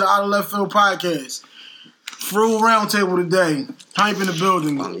The Out of Left Field podcast. Full roundtable today. Hype in the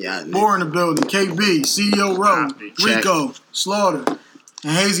building. Boar in the building. KB, CEO Rowe, Rico, Slaughter,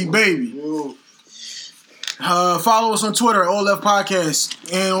 and Hazy Baby. Follow us on Twitter, All Left Podcast,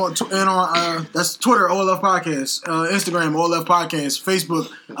 and on that's Twitter, All Left Podcast, Instagram, All Left Podcast, Facebook,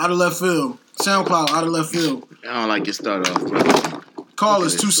 Out of Left Field, SoundCloud, Out of Left Field. I don't like your start off, bro. Call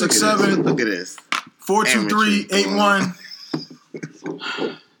us 267. Look at this. 423-8198.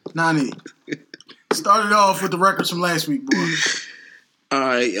 Started off with the records from last week, boy. All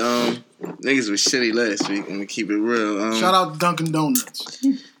right, niggas was shitty last week. I'm gonna keep it real. Shout out to Dunkin' Donuts.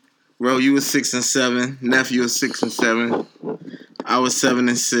 Bro, you was 6-7. Nephew was 6-7. I was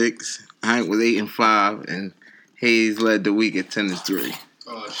 7-6. Hank was 8-5, and Hayes led the week at 10-3.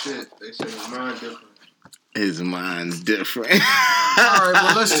 Oh shit! They said his mind different. His mind's different. All right,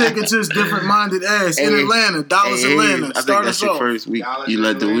 well, let's take it to his different-minded ass in Atlanta. Dallas, Atlanta. I think Start that's us your off. first week. Dallas, You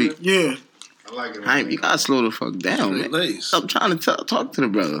led the Atlanta? week. Yeah, I like it. Hank, you gotta slow the fuck down, man. Stop trying to talk to the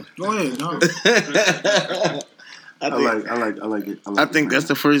brother. go ahead. No. I like it. I think that's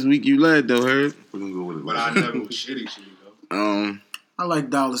the first week you led, though, Herb. We're gonna go with it. But I never was shitty though. I like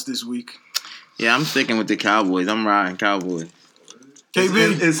Dallas this week. Yeah, I'm sticking with the Cowboys. I'm riding Cowboys.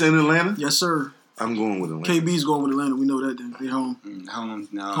 KB? It's in Atlanta? Yes, sir. I'm going with Atlanta. KB's going with Atlanta. We know that. Then. They home.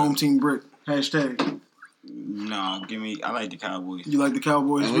 Home team brick. Hashtag. No, I like the Cowboys. You like the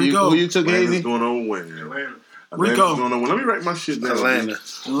Cowboys? Who Rico. you took, Atlanta's Hazy? going on win. Atlanta. Rico. Going on win. Let me write my shit down. Atlanta.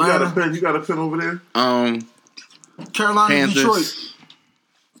 Atlanta. You got a pen over there? Carolina, Panthers. Detroit.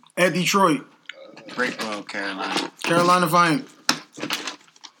 At Detroit. Breakwell, Carolina. Carolina Viant.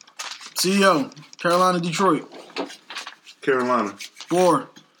 CEO. Carolina, Detroit. Carolina. War.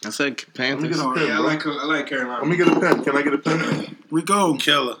 I said Let me Panthers. get a pen, Yeah, I bro. like Carolina. Let me get a pen. Can I get a pen? Rico.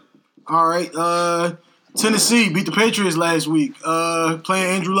 Killer. All right. Tennessee beat the Patriots last week. Playing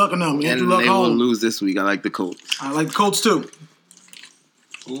Andrew Luck and them. And Andrew Luck they will home. lose this week. I like the Colts. I like the Colts too.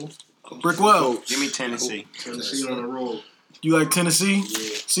 Brickwell. Give me Tennessee. Tennessee on the road. You like Tennessee?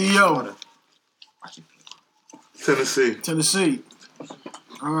 CEO. Tennessee.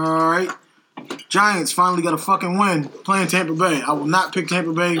 All right. Giants finally got a fucking win playing Tampa Bay. I will not pick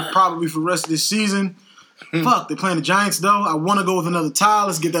Tampa Bay probably for the rest of this season. Fuck, they're playing the Giants though. I want to go with another tie.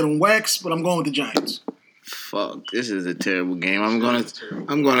 Let's get that on wax, but I'm going with the Giants. Fuck, this is a terrible game. I'm gonna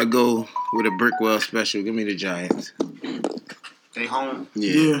go with a Brickwell special. Give me the Giants. They home.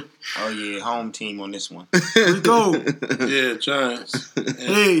 Yeah. Oh yeah, home team on this one. Rico. Yeah, Giants.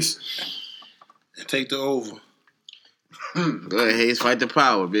 Hayes. Take the over. Go ahead, Hayes. Fight the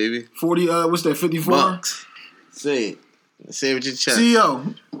power, baby. 40, what's that, 54? Bucks. Say it. Say it with your chest.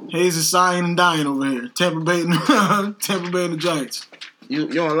 CEO. Hayes is sighing and dying over here. Tampa Bay and the Giants. You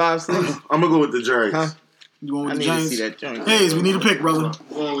on live sleep? I'm going to go with the Giants. Huh? You going with I the need Giants? to see that joint. Hayes, we need a pick, brother.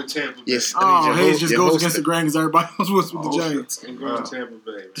 I'm going with Tampa Bay. Yes. Oh, Hayes just goes against the grain because everybody else was with the Oh, Giants. I'm going with Tampa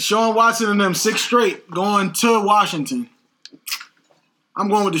Bay. Deshaun Watson and them 6 straight going to Washington. I'm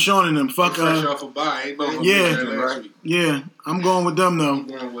going with Deshaun and them. Fuck. Fresh off a bye. Ain't no Yeah. last week. Yeah, I'm going with them though. I'm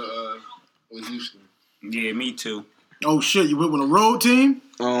going with Houston. Yeah, me too. Oh shit, you went with a road team?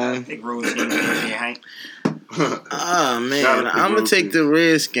 Big road team. Yeah, Hank. Man, Gotta pick I'm gonna road take team. the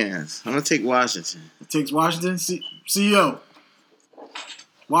Redskins. I'm gonna take Washington. It takes Washington. CEO.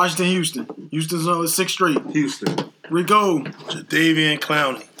 Washington, Houston. Houston's on 6 straight. Houston. Rico. Jadavian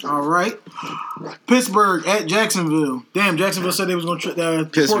Clowney. All right. Pittsburgh at Jacksonville. Damn, Jacksonville said they was going to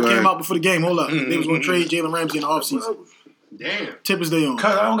report Pittsburgh. came out before the game. Hold up. They was going to trade Jalen Ramsey in the offseason. Damn. Tip is day on. Cuz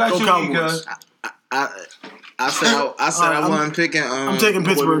I don't got Go you, Cowboys. cuz. I said I wasn't picking. I'm taking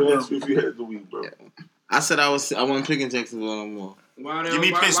Pittsburgh What though. ask you if you had the week, bro? I said I wasn't picking Jacksonville no more. Why Give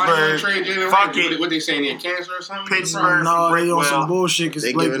me why Pittsburgh. trade Jalen Fuck Ramsey? it. What they saying? He had cancer or something? Pittsburgh. No, they on some Brickwell. bullshit because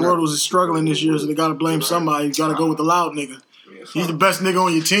They Blake giving up. Bortles is struggling this year, so they got to blame somebody. You got to go with the loud nigga. Yeah, He's the best nigga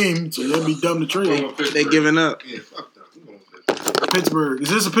on your team, so that'd be dumb to I'm trade. going with Pittsburgh. They giving up. Yeah, fuck them. I'm going with Pittsburgh. Pittsburgh. Is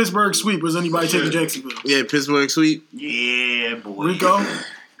this a Pittsburgh sweep or is anybody taking Jacksonville? Yeah, Pittsburgh sweep. Yeah, boy. Rico?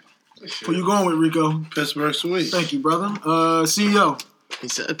 Who you going with, Rico? Pittsburgh sweet. Thank you, brother. CEO. He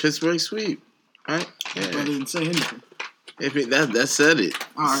said Pittsburgh sweep. Right? I Yeah. didn't say anything. That said it.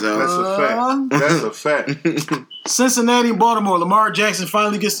 All right. So That's a fact. Cincinnati and Baltimore. Lamar Jackson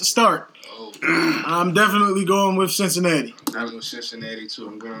finally gets to start. Oh, I'm definitely going with Cincinnati. I'm with Cincinnati too.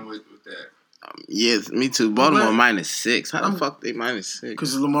 I'm going with that. yes, me too. Baltimore But- -6. How the fuck they -6?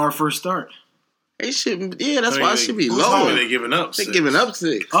 Because Lamar first start. They shouldn't. Yeah, that's I mean, why it should be Who's lower. They giving up. They 6. giving up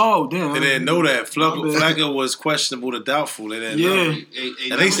 6. Oh damn! They didn't know that. My bad. Flacco was questionable to doubtful. They didn't know.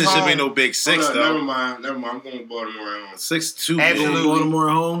 Yeah. At least it should be no big 6 Hold though. up, never mind. I'm going Baltimore at home. 6-2. Absolutely. Baltimore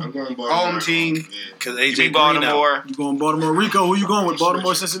at home. I'm going Baltimore. Home at team. Yeah. Because Give AJ me Green out. Baltimore. You going Baltimore? Rico, who you going with?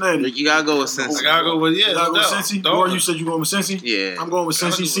 Baltimore, Cincinnati. You gotta go with I Cincy. gotta go with You gotta go with no doubt. Cincy. Dog. Or you said you going with Cincy? Yeah. I'm going with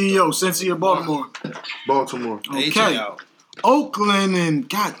Gotta Cincy go with CEO. Cincy or Baltimore. Baltimore. AJ Okay. out. Oakland and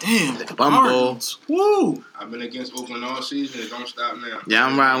goddamn the Bumble. Cardinals. Woo! I've been against Oakland all season. It don't stop now. Yeah,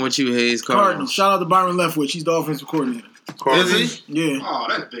 I'm riding with you, Hayes. Cardinals. Cardinals. Shout out to Byron Leftwich. He's the offensive coordinator. Cardinals. Is he? Yeah. Oh,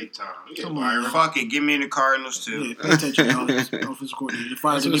 that's big time. Yeah, Come on, Byron. man. Fuck it. Give me the Cardinals, too. Yeah, pay attention, y'all. He's the offensive coordinator. They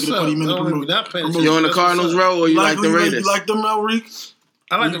fired That's the nigga what's to up. put him in the No, promotion. not paying Promotion. You on the That's Cardinals what's up. row or you like the Raiders? You like them, Reek?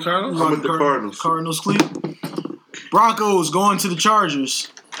 I like the Cardinals. You I'm like with the Cardinals. Cardinals, Cleveland. Broncos going to the Chargers.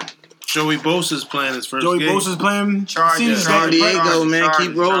 Joey Bosa's playing his first Joey game. Bosa's playing. Chargers. Seems San like- Diego, man.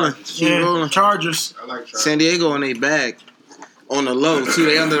 Keep rolling. Keep Yeah, rolling. Chargers. I like San Diego on their bag. On the low, too.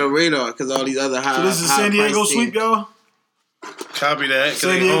 They under the radar because all these other high. So this is high San Diego price sweep, teams. y'all. Copy that. 'cause San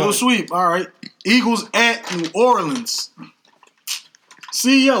they Diego home. sweep. All right. Eagles at New Orleans.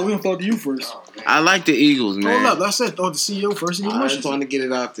 CEO, we gonna throw it to you first. I like the Eagles, man. Hold up, I said throw it to CEO first. You I mush just want to get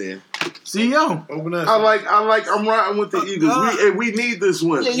it out there. CEO. Open that. I'm riding with the Eagles. We need this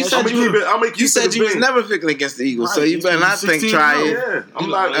win. Yeah, you I'm said gonna you keep were- it. I'm gonna keep You said it you was big. never picking against the Eagles, so Right, you better not think 16-0. try it. Yeah, I'm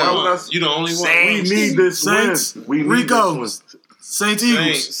You not. the only one. You the only one. Saints. We need this Saints. win. We need Rico. this win. Saints,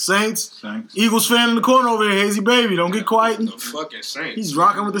 Eagles. Saints. Eagles fan in the corner over here, Hazy Baby. Don't get quiet. The fucking Saints. He's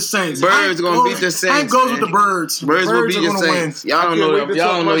rocking with the Saints. Birds Hank gonna goes- beat the Saints, Hank goes man. with the Birds. Birds will beat are your gonna Saints. Y'all I don't can't know. wait to Y'all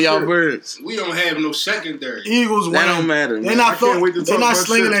talk don't my know y'all shit. birds. We don't have no secondary. Eagles win. That don't matter. They're Man. not I can't wait to they're talk not my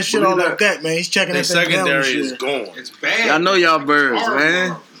slinging shit. that shit Believe all that. like that, man. He's checking Their that thing down secondary this is year. gone. It's bad. Y'all know y'all birds, Horrible.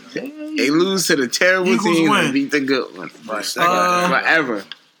 man. They lose to the terrible Eagles teams win. and beat the good ones. Uh, Forever.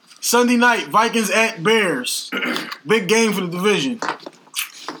 Sunday night, Vikings at Bears. Big game for the division.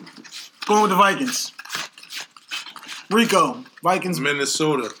 Going with the Vikings. Rico, Vikings.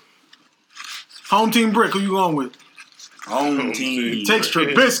 Minnesota. Home team Brick, who you going with? Home team. Takes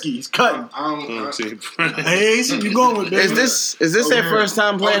Trubisky. He's cutting. Hayes, you going with Is this their first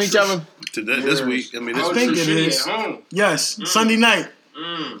time playing each other? This week? I mean, this I think week. it is. At home. Yes, Sunday night.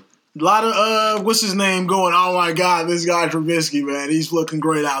 A lot of what's his name going? Oh my God, this guy Trubisky, man, he's looking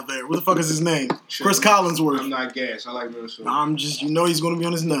great out there. What the fuck is his name? Chris Collinsworth. I'm not gassed. I like Minnesota. I'm just, he's gonna be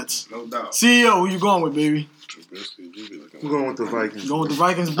on his nuts. No doubt. CEO, who you going with, baby? I'm going with the Vikings. Going with the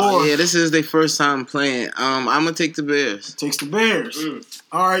Vikings, boy. Oh, yeah, this is their first time playing. I'm gonna take the Bears. Takes the Bears.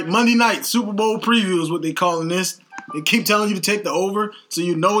 All right, Monday night Super Bowl preview is what they calling this. They keep telling you to take the over, so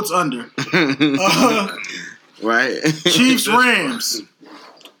you know it's under. Right. Chiefs Rams.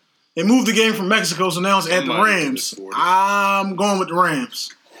 They moved the game from Mexico, so now it's at the Somebody Rams. get it 40. I'm going with the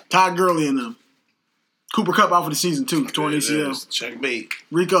Rams. Todd Gurley and them. Cooper Kupp out for the season too. Torn ACL. Checkmate.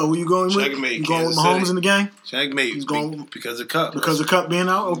 Rico, who you going with? Checkmate, You going with Kansas Mahomes City. in the game? Checkmate. He's going- because of Cup. Because of Cup being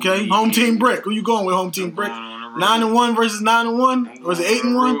out? Okay. Home team Brick. Who you going with, home team I'm Brick? going on the road. 9-1 versus 9-1? Or is it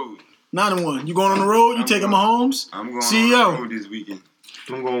 8-1? 9-1. You going on the road? You I'm taking going- Mahomes? I'm going CEO. on the road this weekend.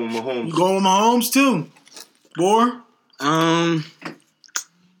 I'm going with Mahomes. You going with Mahomes too? Boy?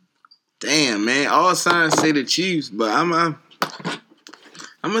 Damn, man. All signs say the Chiefs, but I'm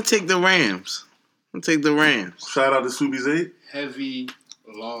gonna take the Rams. I'm gonna take the Rams. Shout out to Subi's 8. Heavy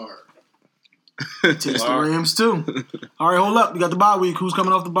lard. Takes the Rams too. All right, hold up. We got the bye week. Who's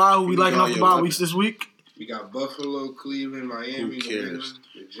coming off the bye? Who we liking got off the your bye weapon. weeks this week? We got Buffalo, Cleveland, Miami, Who cares?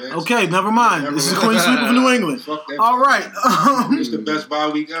 the Jets. Okay, never mind. This is Queen Sweep of New England. Fuck that. All right. It's the best bye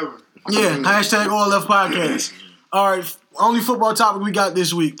week ever. Yeah, hashtag All Left Podcast. All right, only football topic we got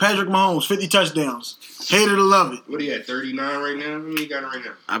this week. Patrick Mahomes, 50 touchdowns. Hate it or love it. What are you at, 39 right now? How many you got right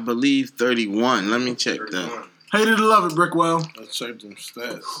now? I believe 31. Let me check that. 31. Hate it or love it, Brickwell. Let's check them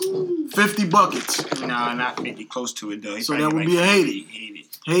stats. 50 buckets. Nah, not 50. Close to it, though. He So probably that would like be a 40. hate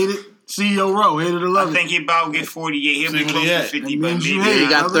it. Hate it. CEO Rowe, hate it or I love think it. he about get 48. He'll See be what close he to at. 50, That but means you maybe. hate He it.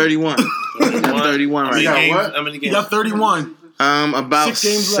 got 31. He got 31 How right many now. games? what? How many He games? got 31. About 6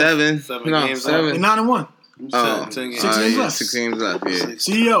 games left. 7. 7 No, games 7. They're 9-1. Oh, 10 games. 6 games yeah, left. 6 games left. Yeah.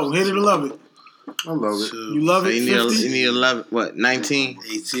 CEO, hate it or love it. I love it. You love So it, you 50. need 11. What? 19.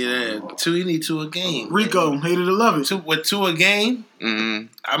 18 and 2. You need 2 a game. Rico, hate it or love it. With 2 a game, Mm-hmm.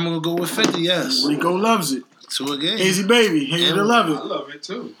 I'm gonna go with 50. Yes, Rico loves it. 2 a game. Easy Baby, hate it or love I it. love it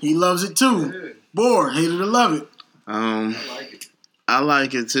too. He loves it too. Yeah, Bore, hate it or love it. I like it. I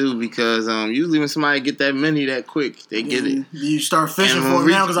like it too because usually when somebody get that many that quick, they get it. You start fishing And for when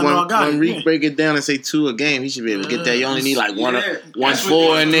it now because I know I got when it. Reek Yeah. break it down and say 2 a game, he should be able to get that. You only need like one Yeah.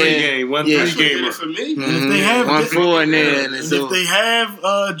 1-4 in there. game, one Yeah. That's what did gamer. it for me. And if they have 1-4 in there, and And so if they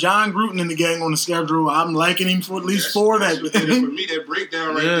have John Gruden in the gang on the schedule, I'm liking him for at least 4 That's that. what did it for me. That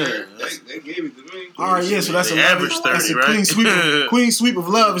breakdown right Yeah. there. They gave it to me. All right, yeah, so that's They 11. average 30, That's a right? clean sweep of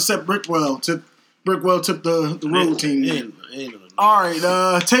love, except Brickwell took the road team. All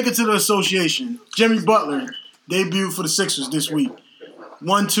right, take it to the association. Jimmy Butler debuted for the Sixers this week.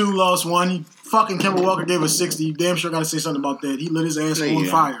 1-2, lost 1. He fucking Kemba Walker gave us 60. You damn sure got to say something about that. He lit his ass on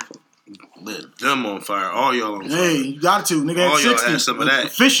Yeah. fire. Lit them on fire. All y'all on fire. Hey, you got to. Nigga All had y'all 60. had some of that.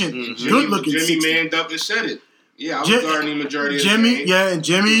 Efficient, good looking Jimmy 60. manned up and said it. Yeah, I was Jim- guarding the majority of the Jimmy, game. yeah, and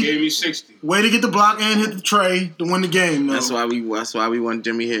He Jimmy, gave me 60. way to get the block and hit the tray to win the game. Though. that's why we want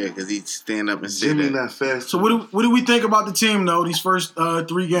Jimmy here because he'd stand up and say Jimmy that. not fast. So what do we think about the team though? These first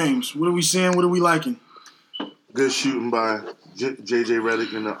 3 games, what are we seeing? What are we liking? Good shooting by J.J.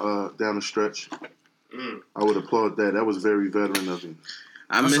 Redick in the down the stretch. I would applaud that. That was very veteran of him.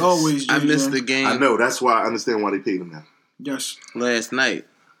 I That's missed always I Jimmy, missed man. the game I know. That's why I understand why they paid him that. Yes. last night,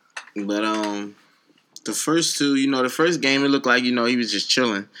 but the first 2, the first game it looked like he was just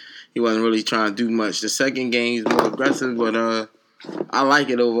chilling. He wasn't really trying to do much. The second game he's more aggressive, but I like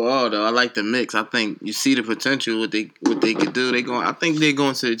it overall though. I like the mix. I think you see the potential what they could do. I think they're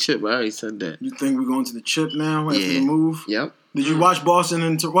going to the chip. I already said that. You think we're going to the chip now after Yeah. the move? Yep. Did you watch Boston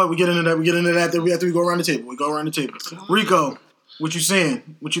and what? We get into that. We get into that after we go around the table. We go around the table. Rico, what you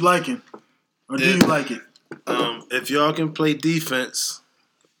saying? What you liking? Or do you like it? If y'all can play defense,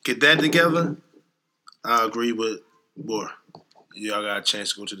 get that together, I agree with War. Y'all got a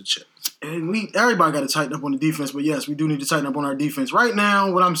chance to go to the chip. And everybody got to tighten up on the defense, but yes, we do need to tighten up on our defense. Right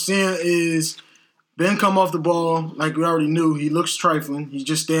now, what I'm seeing is Ben come off the ball like we already knew. He looks trifling. He's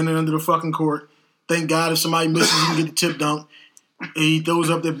just standing under the fucking court. Thank God if somebody misses, he can get the tip dunk. And he throws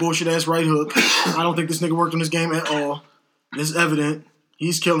up that bullshit ass right hook. I don't think this nigga worked on this game at all. It's evident.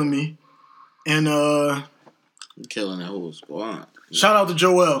 He's killing me. And I'm killing that whole squad. shout out to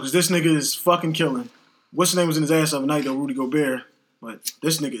Joel, because this nigga is fucking killing. What's his name was in his ass the other night though, Rudy Gobert. But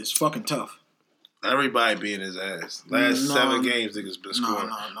this nigga is fucking tough. Everybody being his ass. Last No. 7 games, niggas been scoring.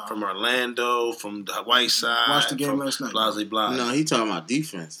 No. From Orlando, from the White Side. Watched the game from last night. Blase Blase. No, he talking about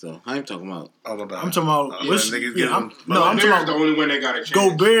defense though. I ain't talking about. Oh, my bad. I'm talking about Yeah, niggas yeah, get I'm them- talking Bear's about the only one that got a chance.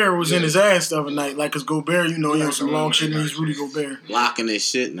 Gobert was in Yeah. his ass the other night, like, cause Gobert, he on That's some the long one shit, that and got he's Rudy changed. Gobert. Blocking this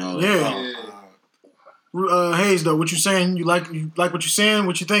shit and all that. Yeah. Yeah. Hayes though, what you saying? You like what you saying?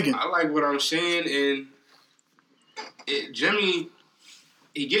 What you thinking? I like what I'm saying, and Jimmy,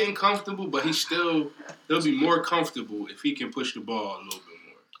 he getting comfortable, but he'll be more comfortable if he can push the ball a little bit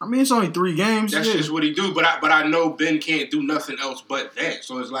more. I mean, it's only 3 games. That's yeah. just what he do. But I know Ben can't do nothing else but that.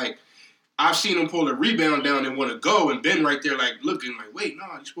 So it's like I've seen him pull a rebound down and want to go, and Ben right there like looking like, wait, no,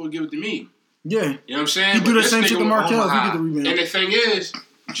 you're supposed to give it to me. Yeah. You know what I'm saying? He do But that this same nigga shit to was Markel on if he high. get the rebound. And the thing is,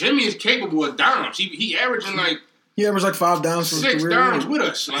 Jimmy is capable of dimes. He averaging like He averaged like 5 downs for his 6 career. dimes with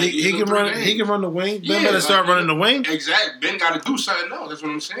us. Like, He can run. He can run the wing. Ben Yeah, better start like, running the wing. Exactly. Ben got to do something else. That's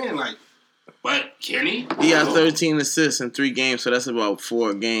what I'm saying. Like, but can he? He got 13 assists in 3 games, so that's about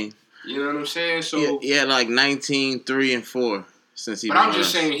 4 a game. You know what I'm saying? So, He had like 19, 3, and 4 since he. but I'm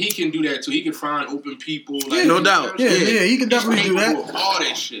just saying he can do that too. He can find open people. Like, Yeah, no you know doubt. what I'm Yeah, saying? yeah, he can definitely He's do capable that. of all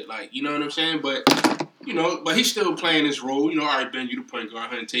that shit. Like, you know what I'm saying? But but he's still playing his role. You know, all right, Ben, you the point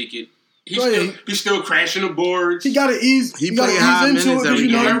guard, and take it. He's still crashing the boards. He gotta ease. He You gotta play high ease into it minutes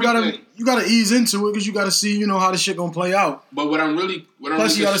because every game. you gotta ease into it because you gotta see how this shit gonna play out. But what I'm really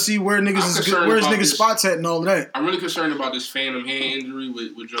Plus, you gotta see where niggas is good, concerned where's about niggas this. spots at and all of that. I'm really concerned about this phantom hand injury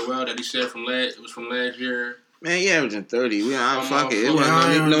with Joel that he said it was from last year. Man, he averaging 30. Fuck it. It Yeah,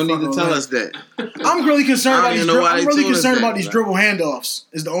 wasn't no need to fuck tell all us that. I'm really concerned I about don't these. even know why I'm they really told us concerned that, about these like- dribble handoffs.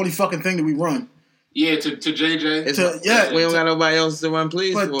 Is the only fucking thing that we run. Yeah, to JJ. It's, yeah, we don't got nobody else to run,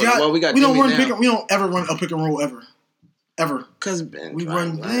 please. But Well, God, we got we don't Jimmy run now. pick. We don't ever run a pick and roll ever. Cause We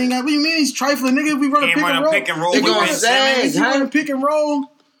run. They ain't got, what do you mean he's trifling, nigga? We run a Can't pick run and a roll. pick and roll They with gonna Ben sag, Simmons. If you huh? run a pick and roll, you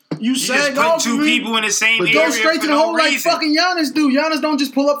You just sag put off 2 of me. people in the same But area go straight for to the no hole like reason. fucking Giannis do. Giannis don't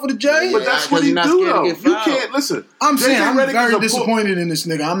just pull up for the J. But that's Yeah, what 'cause he you're not do, scared to though. get You fouled. can't listen. I'm saying JJ I'm Redick is very a disappointed in this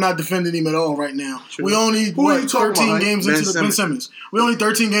nigga. I'm not defending him at all right now. We only Who are you talking 13 about, games Ben into Ben Simmons. We only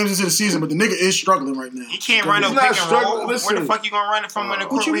 13 games into the season, but the nigga is struggling right now. He can't run He's a not pick and struggling. roll. Where Listen. the fuck you gonna run it from when the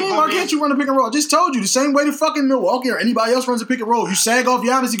What court you we mean? gonna Why be? can't you run a pick and roll? I just told you the same way the fucking Milwaukee or anybody else runs a pick and roll. You sag off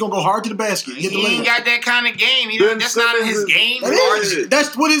Giannis, he gonna go hard to the basket. Get the He ain't layup. got that kind of game. Ben That's not Simmons his is- game.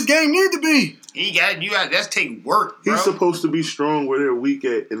 That's what his game need to be. That's take work, bro. He's supposed to be strong where they're weak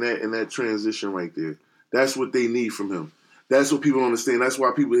at in that transition right there. That's what they need from him. That's what people don't understand. That's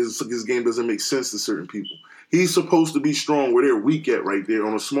why his game doesn't make sense to certain people. He's supposed to be strong where they're weak at right there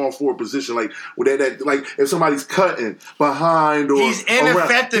on a small forward position, like with that like if somebody's cutting behind or he's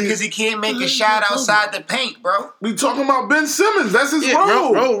ineffective because he can't make a shot outside the paint, bro. We talking about Ben Simmons. That's his Yeah,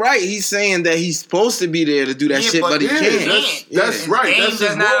 role. bro, right. He's saying that he's supposed to be there to do that shit, but he can't. That's right. Game That's his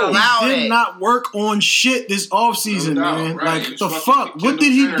does not role. allow He did that. not work on shit this offseason, No doubt, man. right. Like, He's the fucking fuck? What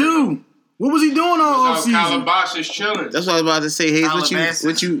did he Kendall do? What was he doing all That's how offseason? Calabas is chilling. That's what I was about to say, Hayes. Calabasas.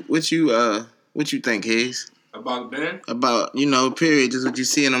 What you think, Hayes? About Ben? About, period, just what you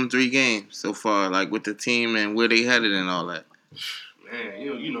see in them 3 games so far, like with the team and where they headed and all that. Man,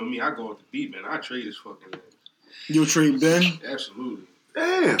 you know me. I go off the deep, man. I trade his fucking ass. You'll trade Ben? Absolutely.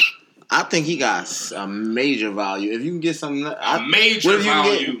 Damn. I think he got a major value. If you can get some... Major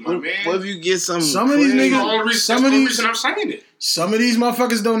value, my man. What if you get some... Some of these crazy- niggas- That's some the of only these- reason I'm saying it. Some of these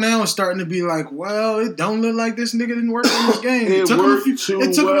motherfuckers though now are starting to be like, well, it don't look like this nigga didn't work in this game. It took him worked too a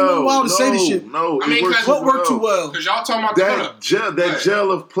little while to say this shit. No, I mean, it worked 'cause too What worked too well? Because y'all talking about the That gel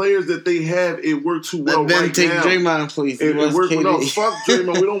of players that they have, it worked too well Let Ben right take now. Draymond, please. It What's worked. KD? No, fuck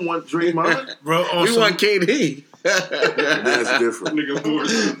Draymond. We don't want Draymond. Bro, on We some, want KD. That's different. nigga bored.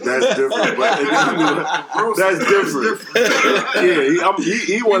 That's different. But that's different. Yeah,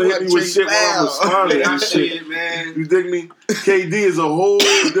 he want to hit me with shit while I'm responding and shit. Shit, man. You dig me? KD is a whole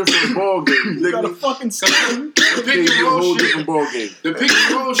different ball game. You dig Got a me? fucking skin. The pick KD is and a roll whole shit. different ball game. The pick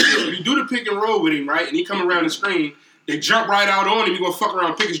and roll shit. When you do the pick and roll with him, right, and he come around the screen, they jump right out on him. You gonna fuck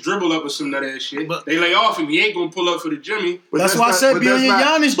around, pick his dribble up or some of that shit. But- They lay off him. He ain't gonna pull up for the Jimmy. But That's why I said be on your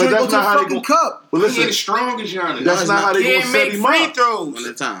Giannis but drink, go that's to the not how they fucking go. cup. But He ain't listen, as strong as Giannis. that's not how they gonna Can't set make him free up. One throws.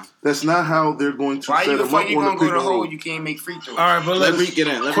 at a time. That's not how they're going to Why set you him before up you on the gonna go pick to the and roll. hole? You can't make free throws. all right, but Let let's Reek get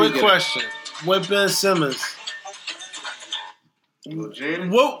in. Let quick Reek get in. question. With Ben Simmons, Janet?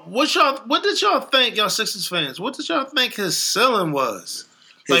 what did y'all think, y'all Sixers fans? What did y'all think his ceiling was?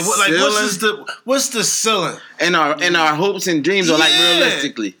 His What's the ceiling? And our hopes and dreams are like Yeah.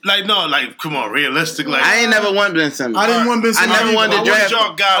 realistically. Come on, realistic. Like I ain't never wanted Ben Simmons. I didn't want Ben Simmons. never wanted to What draft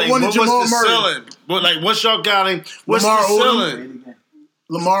y'all got him? I wanted What Jamal was the Murray. ceiling? What's y'all got him? What's Lamar the Odom. ceiling?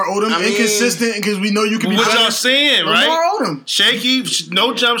 Lamar Odom, I mean, inconsistent because we know you can be What better. y'all seeing, Lamar right? Odom. Shaky,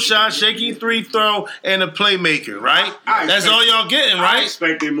 no jump shot, shaky 3-throw, and a playmaker, right? I That's expect- all y'all getting, I right?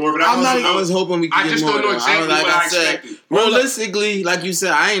 expected more, but I'm not- I was hoping we could I get just more. don't know though. exactly like what I said, expected. realistically, like you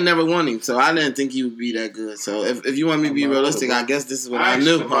said, I ain't never won him, so I didn't think he would be that good. So if you want me to be realistic, I guess this is what I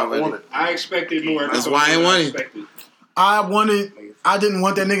knew already. I expected more. That's why I ain't want him. expected. I didn't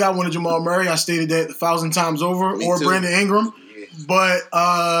want that nigga. I wanted Jamal Murray. I stated that 1,000 times over, Me or too. Brandon Ingram. But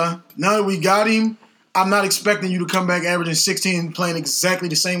now that we got him, I'm not expecting you to come back averaging 16 and playing exactly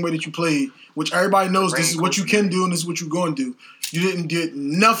the same way that you played, which everybody knows this is what you can do and this is what you're going to do. You didn't get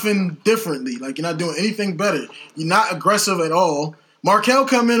nothing differently. Like, you're not doing anything better. You're not aggressive at all. Markelle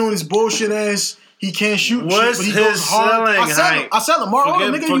come in on his bullshit ass. He can't shoot What's shit, but he his goes hard. ceiling I said Lamar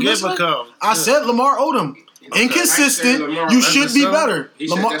Odom, nigga. You Forget listening? McCall. I said Lamar Odom. Inconsistent. Lamar. You That's should the be ceiling? better. He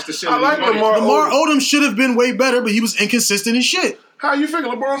said Lamar, that's the I like money. Lamar Odom should have been way better, but he was inconsistent as shit. How you figure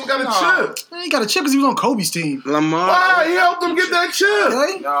LeBron got a chip? Man, he got a chip because he was on Kobe's team. Lamar. Why? He helped them get that chip.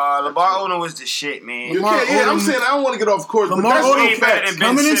 Okay? Nah, Lamar Odom was the shit, man. You Lamar can't, yeah, I'm Odom- saying I don't want to get off course, Lamar but that's Odom no ain't better facts. than Ben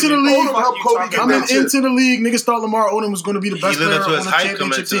Coming into the Simmons. league, Odom helped Kobe get coming that chip. into the league, niggas thought Lamar Odom was going to be the He best lived player up to on his the hype coming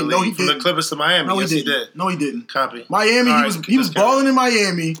championship into the team. No, he league from the didn't. Clippers to Miami. No, he Yes, he didn't. did. No, he didn't. Copy. Miami, All he right, was let's carry balling in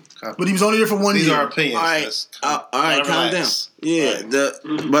Miami, Copy. but he was only there for 1 These year. are opinions. All right, Let's- all right, calm down. relax. Yeah,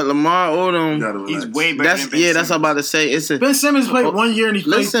 but Lamar Odom. You gotta He's relax. way better That's than Ben that's what I'm Simmons. about to say. It's a Ben Simmons played 1 year and he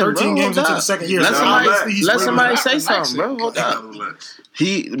played Listen, 13 bro, games hold into up. the second year. Let So somebody- obviously he's let way somebody better. say something, bro. Hold up.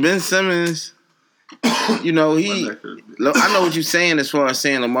 Ben Simmons, I know what you're saying as far as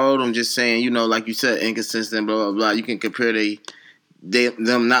saying Lamar Odom, just saying, like you said, inconsistent, blah, blah, blah. You can compare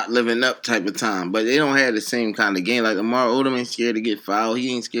them not living up type of time, but they don't have the same kind of game. Like Lamar Odom ain't scared to get fouled.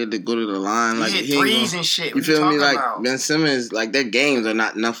 He ain't scared to go to the line. Like He hit he ain't threes gonna- and shit. You What feel me? talking Like about? Ben Simmons, like their games are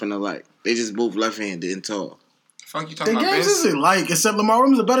not nothing alike. They just both left-handed and tall. Fuck you The talking about? games Ben isn't like, except Lamar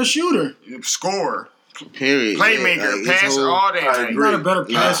Odom's a better shooter. Score, Period. playmaker, Yeah, like, his pass, whole- all that. I like, He's not a better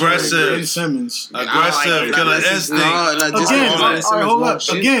passer Aggressive. than Ben Simmons. Aggressive, I like killer it. instinct. No, like, just Again, all all that. right, hold up.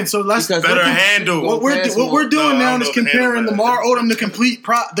 Again, so let's Because Better they can handle. go what we're past what we're more. doing No, now I is don't comparing handle Lamar better. Odom, the complete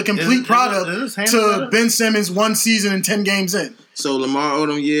product, is his handle to better? Ben Simmons 1 season and 10 games in. So Lamar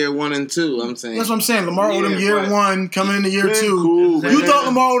Odom year 1 and 2. I'm saying That's what I'm saying. Lamar Yeah, Odom year but- 1 coming into year Man, 2. cool, You man. thought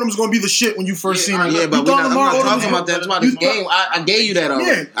Lamar Odom was going to be the shit when you first seen him. Yeah, but you thought I'm Lamar not Odom talking was about that. That's why this game. I gave you that already.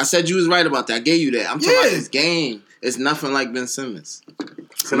 Yeah. I said you was right about that. I gave you that. I'm talking about Yeah. this game. It's nothing like Ben Simmons.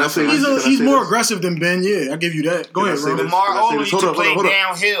 Can I say this? Can I He's say more this? aggressive than Ben. Yeah, I give you that. Go Can I ahead, say bro. this? Lamar Can I say Odom this? used Hold to up, play hold up.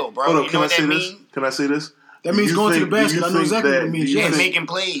 downhill, bro. Hold up, You can know I what say that this? mean? Can I say this? That means going to the basket. I know exactly what it means. Yeah, Yes. making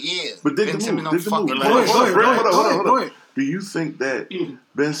plays. Yeah, But dig Ben the Simmons move. don't Dig the move. fucking Go ahead. Do you think that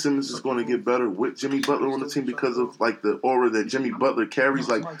Ben Simmons is going to get better with Jimmy Butler on the team because of like the aura that Jimmy Butler carries?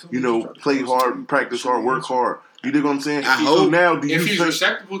 Like, play hard, practice hard, work hard. You dig what I'm saying? I So hope. now, do you If he's think?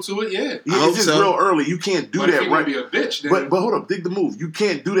 receptive to it, yeah. Yeah, it's just real early. You can't do But if that he's gonna right. be a bitch, then But hold up, dig the move. You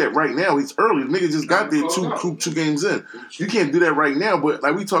can't do that right now. He's early. The nigga just got there two games in. You can't do that right now. But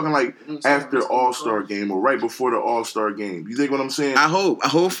like we talking like after All-Star game or right before the All-Star game. You think what I'm saying? I hope.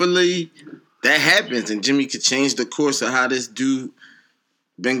 Hopefully that happens and Jimmy could change the course of how this dude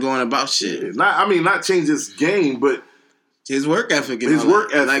been going about shit. Not change his game, but His work ethic. His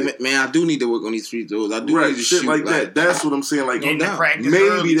work ethic. Like, man, I do need to work on these free throws. I do right need to shit shoot like that. That's what I'm saying. Like Getting to practice maybe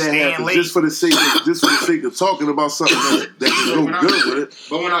early, that staying happens late. just for the sake of talking about something that can go good with it.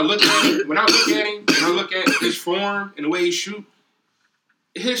 But when I look at him, and I look at his form and the way he shoot,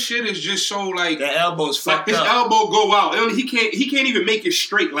 his shit is just so like The elbow's like fucked his up. elbow go out. And he can't even make it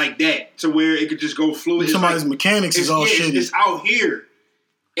straight like that to where it could just go fluid. It's Somebody's like, mechanics is all shitty. It's out here,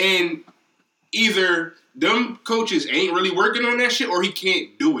 and either them coaches ain't really working on that shit, or he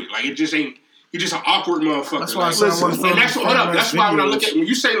can't do it. Like it just ain't. He's just an awkward motherfucker. That's why I like, said I want to and that's what. Hold up. That's why when I look videos. at when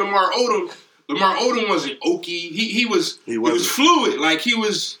you say Lamar Odom wasn't oaky. He was wasn't. fluid. Like he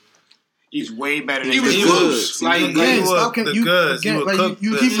was. He's way better than He was He good. was. Like Again, was stop the you, goods. again, He like, would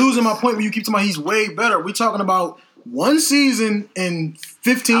you cook keep the- losing my point when you keep talking about he's way better. We're talking about one season and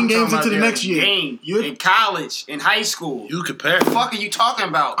 15 I'm games talking into the about next year. Game, You're- in college, in high school. You compare. What the fuck are you talking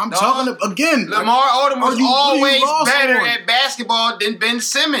about? I'm dog? talking again. Lamar Odom was what are you always lost better on? at basketball than Ben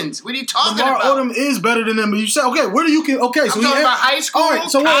Simmons. What are you talking Lamar about? Odom is better than him. But you said, okay, where do you can? Okay, so I'm talking about high school, all right,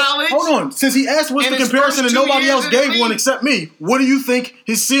 so college, hold on. Since he asked what's in the his comparison first and 2 nobody years else in the gave one league. except me, what do you think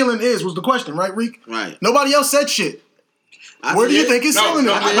his ceiling is? Was the question, right, Reek? Right. Nobody else said shit. I Where do you did. think his No, ceiling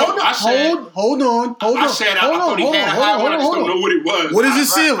no, is? I know. I said- Hold on. I said I thought he had a high one. I just don't know what it was. What is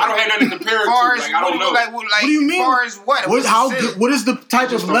his ceiling? I don't have nothing to compare it As to. far as Like I don't know. What do you mean? As far as what? What, how What's his good, what is the type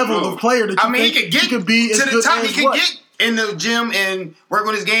of just don't level know. of player that you I mean, he think could get he could be to as the good top. as He could what? get in the gym and work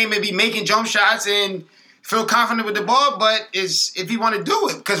on his game and be making jump shots and feel confident with the ball. But is if he want to do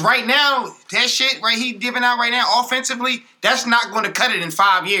it, because right now that shit right he giving out right now offensively, that's not going to cut it in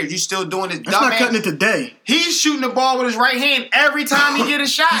 5 years. You still doing this That's dumb not cutting it today. He's shooting the ball with his right hand every time he get a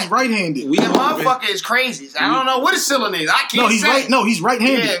shot. He's right-handed. We That hoping- motherfucker is crazy. I don't know what his ceiling is. I can't No, he's say. right. No, he's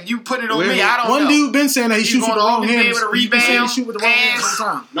right-handed. Yeah, if you put it on Where me, he- I don't One know. dude been saying that he He's shoots with the gonna wrong always be hand. able to He been saying he rebound, shoot with the wrong hand pass. all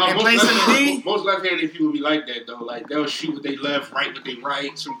the time. No, and play some D. most left-handed people be like that though. Like they'll shoot with their left, right with their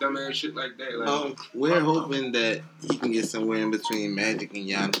right, some dumb ass shit like that. Like, We're hoping that he can get somewhere in between Magic and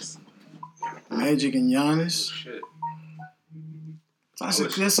Giannis. Magic and Giannis. shit. That's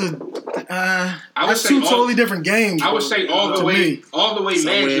I would two say totally different games. I would say all the to way, me. Somewhere in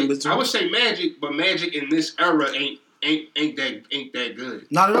Magic. between. I would say Magic, but Magic in this era ain't that good.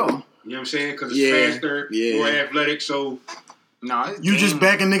 Not at all. You know what I'm saying? Because it's Yeah, faster, yeah. more athletic. So No, it's You just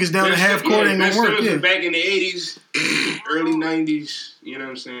backing niggas down the half court ain't Ben gonna work. Simmons Yeah. was back in the '80s, early '90s. You know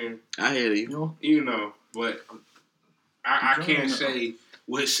what I'm saying? I hear you. You know, but I can't say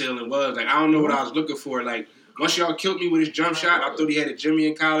what his ceiling was. Like I don't know what I was looking for. Like once y'all killed me with his jump shot, I thought he had a Jimmy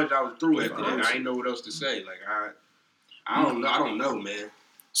in college. I was through after that. I didn't know what else to say. Like I don't know. I don't know, man.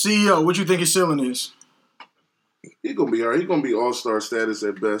 CEO, what you think his ceiling is? He gonna be all right. He gonna be all-star status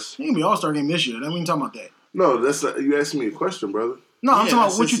at best. He can be All-Star game this year. That we ain't talking about that. No, you asked me a question, brother. No, I'm Yeah, talking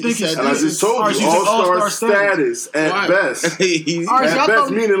about what you he think his said And I ceiling just is. told Alright, you, so said all-star status at Right. best. He's- All right, so I At best,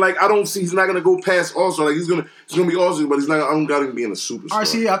 thought- meaning like I don't see he's not gonna go past all-star. Like he's gonna be all-star, but he's not. I don't got him being a superstar. All right,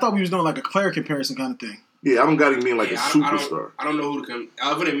 see, I thought we was doing like a player comparison kind of thing. Yeah, I don't got him being like Yeah, a I superstar. don't know who to come.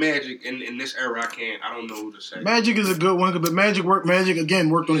 Other than Magic in this era, I don't know who to say. Magic is a good one, but Magic worked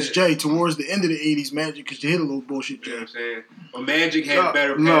on his J towards the end of the '80s. Magic because you hit a little bullshit You know J. what I'm saying? But Magic had a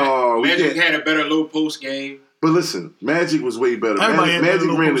better. No, we Magic can't. had a better low post game. But listen, Magic was way better. Everybody had Magic that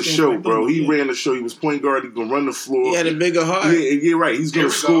little ran the post-game show, thing, bro. He yeah. ran the show. He was point guard. He gonna run the floor. He had a bigger heart. Yeah, yeah, right. He's There gonna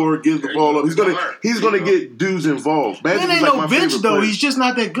we score, go. give the There ball you up. go. He's There gonna you get dudes involved. Magic Man is ain't like no my bench favorite though. player. He's just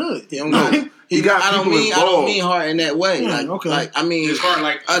not that good. He don't No. know. He got I don't people involved. mean heart in that way. Yeah, like, okay. like I mean, Just hard,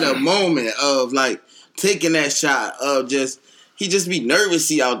 like at a moment of like taking that shot of just he just be nervous.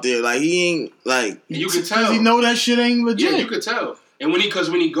 He out there like he ain't like you could Does tell. he know that shit ain't legit? Yeah, you could tell. And when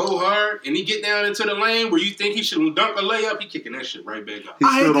he go hard and he get down into the lane where you think he should dunk a layup, he kicking that shit right back up. He I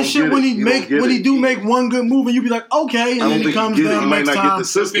still hate the don't shit get when it. he He make don't get when he it. do make one good move and you be like, okay, and I then don't he think comes he get it. down He might next not get time. the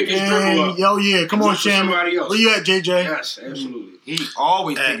system. Pick his dribble And up. yo, yeah, come on, Look for Shannon. somebody else. Where you at, JJ? Yes, absolutely. He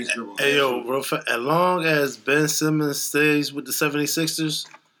always pick his dribble. Hey, yo, real as long as Ben Simmons stays with the 76ers,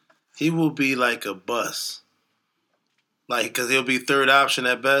 he will be like a bust. Like, because he'll be third option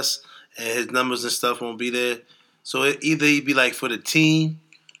at best. and his numbers and stuff won't be there. So either he'd be like for the team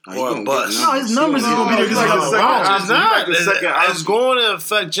or a bust. No, his numbers ain't gonna be there because No, he's like like the a It's second- not. the second It's going to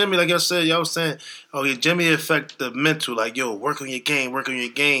affect Jimmy. Like I said, y'all was saying, Jimmy affect the mental. Like, yo, work on your game.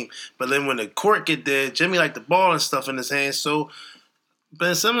 But then when the court get there, Jimmy like the ball and stuff in his hands. So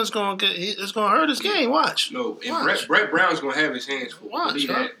Ben Simmons it's gonna hurt his game. Watch. No, and Watch. Brett Brown's gonna have his hands full. Watch, Believe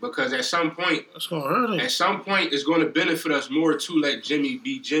huh? that, because at some point, It's gonna hurt him. it's going to benefit us more to let Jimmy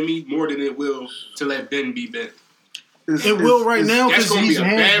be Jimmy more than it will to let Ben be Ben. It will right now That's because going to be he's a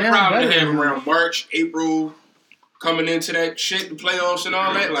hands bad down problem to better have than him. around March, April, coming into that shit, the playoffs and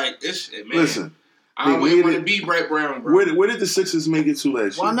all that. Like, man. Listen, I don't they even want made to be Brett Brown, bro. where did the Sixers make it to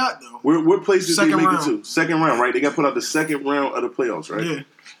last year? Why not though? What place did Second they make round. it to? Second round, right? They got put out the second round of the playoffs, right? Yeah.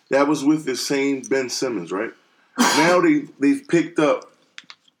 That was with the same Ben Simmons, right? Now they've picked up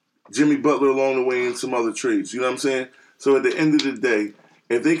Jimmy Butler along the way and some other trades. You know what I'm saying? So at the end of the day,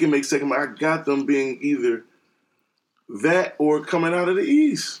 if they can make second round, I got them being either that or coming out of the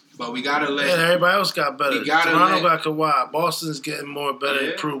East. But we got to And let... everybody else got better. We gotta Toronto let- got Kawhi. Boston's getting more better.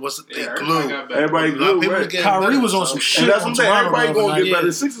 Yeah. Improved. What's the thing? everybody Glue. got better. Everybody A lot of glue, people right? getting Kyrie better, was on so- some shit. And that's what I'm saying. Toronto Everybody the gonna other get night. better.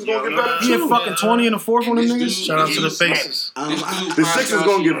 The Sixers gonna get better He had too. fucking 20 in the fourth on them And this niggas. dude- Shout out to the This Pacers. This dude, The Sixers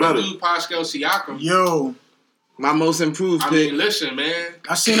gonna get better. This dude, Pascal Siakam. Yo, My most improved I pick. mean, listen, man.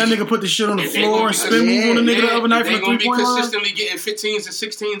 I seen that nigga put the shit on the If they floor gonna and be- spin move on the nigga the other night They from the gonna be 3-point line. consistently getting 15s and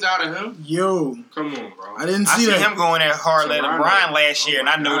 16s out of him. Yo, Come on, bro. I didn't I see see that. him going there hard like Toronto. LeBron last year, and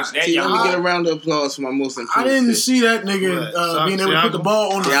I Oh my noticed God. that See, let young me get a man. round of applause for my most improved I didn't pick. see that nigga Right. being able to put the Siakam?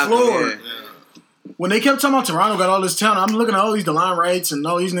 ball on the Siakam, floor. yeah. When they kept talking about Toronto got all this talent, I'm looking at all these DeLon Wrights and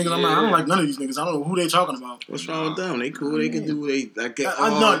all these niggas. I'm like, I Yeah. don't like none of these niggas. I don't know who they talking about. What's wrong with them? They cool. They can do what they like. They I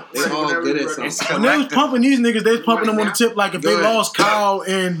all know. good at It's something. When they was collective. pumping these niggas, they was pumping them on the tip like if they Good. lost Kyle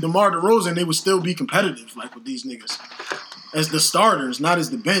and DeMar DeRozan, they would still be competitive like with these niggas. As the starters, not as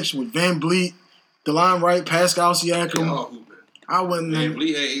the bench with Van Vliet, DeLon Wright, Pascal They Siakam. all hooping. I wouldn't. Man,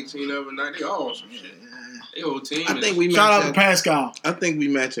 Lee had 18 the other night. They all on some shit. They whole team. I think we Shout out match to up. Pascal. I think we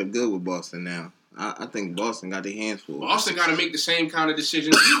match up good with Boston now. I think Boston got their hands full. Boston got to make the same kind of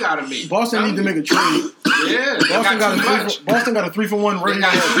decisions we got to make. Boston need to make a trade. Yeah, they Boston got too much. Boston got a 3-for-1 They rating.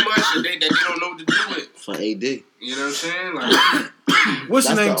 got too much that they don't know what to do with. For AD. You know what I'm saying? Like, What's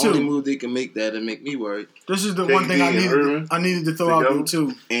the That's name the only too? move they can make that and make me worried. This is the KD one thing and Irving I needed to throw out there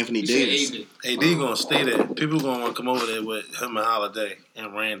too. Anthony you Davis. said AD gonna stay there. People gonna want to come over there with him and Holiday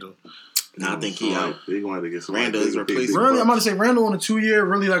and Randall. Nah, I think he out. They gonna have to get some. Randall is replacement. Really, I'm about to say Randall on a 2-year,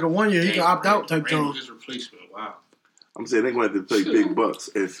 really like a 1-year. He can opt out type Randall job. is replacement. Wow. I'm saying they're gonna have to pay big bucks.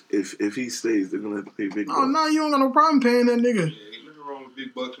 If he stays, they're gonna have to pay big bucks. Oh no, you don't got no problem paying that nigga. Yeah, ain't nothing wrong with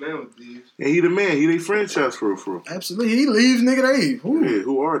big bucks nowadays. And he the man. He they franchise for. Absolutely, he leaves, nigga. They, who? Yeah,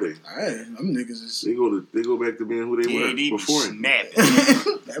 who are they? Hey, them niggas is. They go back to being who they Yeah, were they be before him. snapping.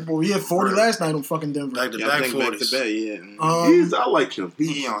 That boy, he had 40 last night on fucking Denver. Back to Yeah, I back think back to 40s. back, yeah. I like him.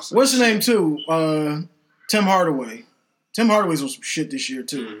 He on some What's his shit. name too? Tim Hardaway. Tim Hardaway's on some shit this year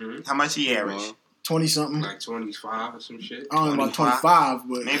too. Mm-hmm. How much he average? 20 something. Like 25 or some shit. I don't know about 25, 25,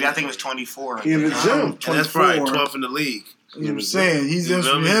 but Maybe I think it was 24. He in the gym. And that's probably 24. 12th in the league. You know what I'm saying? He's You in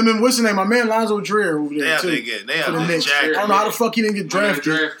feel me? him and what's his name? My man Lonzo Trier over They there out too. there getting. They For out the there Knicks. I jacking. don't know how the fuck he didn't get drafted.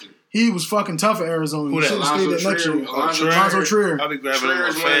 Drafted. He was fucking tough at Arizona. Who He that? should have stayed there next year. Lonzo Trier. I'll be grabbing him Trier on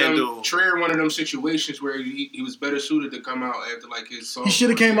is FanDuel. one of them situations where he was better suited to come out after like his sophomore He should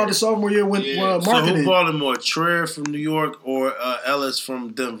have came out the sophomore year with Yeah. So marketing. who bought him more, Trier from New York or Ellis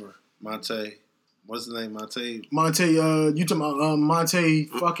from Denver? Monte. What's the name? Monte. Monte, you talking about Monte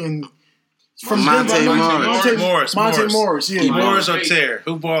fucking from Monte Denver? Morris. Monte Morris, yeah. Morris or Tear?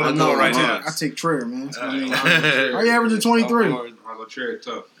 Who balling more right now? I take Trier, man. Uh, Are you averaging 23? Lonzo Trier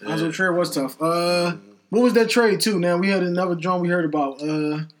tough. Lonzo Trier was tough. What was that trade too? Now we had another joint we heard about.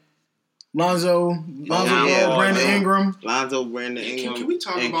 Lonzo Ball, Brandon Ingram. Lonzo, Brandon Ingram, Can we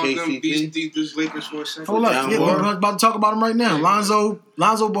talk and about them KCP. these Lakers for a second? Hold up, John yeah, Wall. we're about to talk about him right now.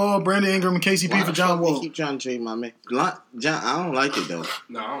 Lonzo Ball, Brandon Ingram, and KCP Why for the John fuck they Wall. keep trying to trade my man. John, I don't like it though.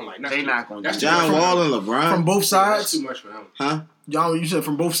 No, I don't like. They not gonna That's do too John much for Wall him. and LeBron. From both That's sides, too much for him. Huh? y'all. You said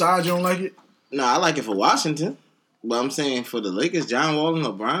from both sides you don't like it. No, I like it for Washington. But I'm saying for the Lakers, John Wall and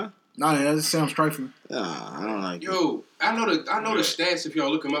LeBron. Nah, that just sounds trifling. Nah, I don't like it. Yo, I know the stats. If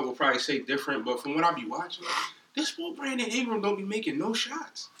y'all look them up, will probably say different. But from what I be watching, this boy Brandon Ingram don't be making no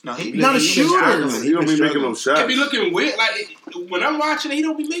shots. No, he Not a shooter. He don't be making them shots. It be looking weird. Like when I'm watching it, he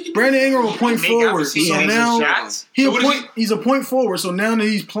don't be making. Brandon Ingram a point forward, so now shots. So what is he? he's a point forward. So now that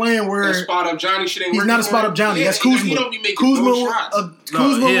he's playing That where spot up Johnny shit ain't he's working not a for spot him. up Johnny. Yeah, That's Kuzma. He don't be making Kuzma, no shots. No,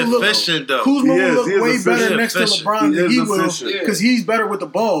 Kuzma he will look. efficient though. Kuzma He will is. look He is way better efficient. next to Efficient. LeBron than He he is will efficient. because he's better with the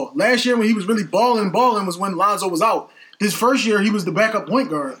ball. Last year when he was really balling was when Lonzo was out. His first year, he was the backup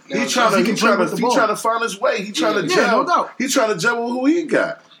point guard. He's trying to find his way. He's trying to gel. No doubt. He's trying to gel with who he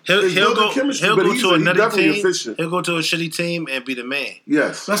got. He'll go to another team. Efficient. He'll go to a shitty team and be the man.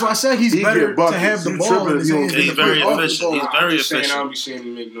 Yes, that's why I said he's better to have the ball in his hands. He's very efficient. He's very efficient. I don't be seeing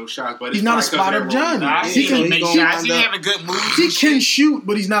him make no shots, but he's not a spot up Johnny. He can make shots. He having good moves. He can shoot,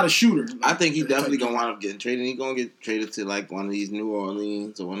 but he's not a shooter. I think he's definitely gonna wind up getting traded. He's gonna get traded to like one of these New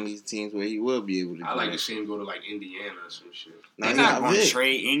Orleans or one of these teams where he will be able to. I like to see him go to like Indiana or some shit. They're not going to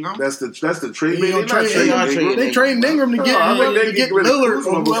trade Ingram. That's the trade. They traded Ingram to get Lillard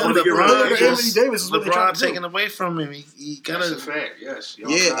or LeBron Davis. LeBron taken away from him. He got a fact. Yes.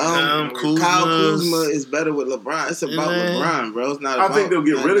 Kyle Kuzma is better with LeBron. It's about LeBron, bro. It's not. I think they'll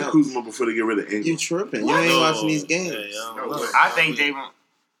get rid of Kuzma before they get rid of Ingram. You tripping? You ain't watching these games. I think they won't.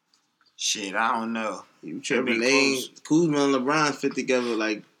 Shit, I don't know. You tripping? Kuzma and LeBron fit together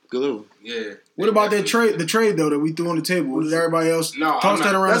like glue. Yeah. What about that trade? The trade though that we threw on the table. What did everybody else toss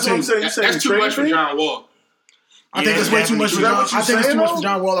that around the table? That's too much for John Wall. I think that's way too much for John. I think it's too much for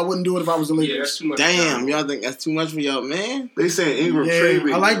John Wall. I wouldn't do it if I was the Lakers. Yeah, that's too much. Damn, y'all think that's too much for y'all, man? They saying Ingram trade.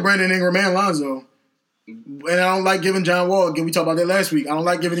 I like Brandon Ingram and Lonzo. And I don't like giving John Wall, again, we talked about that last week, I don't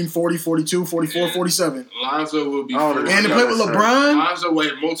like giving him 40, 42, 44, 47. Lonzo will be first. And to play with LeBron? Lonzo will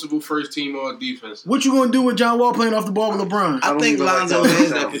have multiple first team on defense. What you going to do with John Wall playing off the ball with LeBron? I think Lonzo has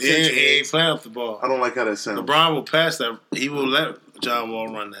that potential. He ain't playing off the ball. I don't like how that sounds. LeBron will pass that. He will let John Wall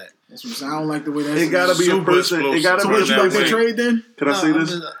run that. That's what I'm saying. I don't like the way that's. It gotta be a person. It gotta be a person. Trade then? Can I say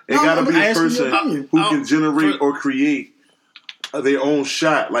this? It gotta be a person who can generate or create their own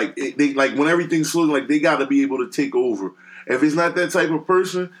shot. Like they like when everything's slow, like they gotta be able to take over. If it's not that type of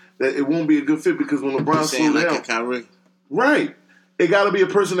person, that it won't be a good fit because when LeBron slows down, Kyrie. Right? It gotta be a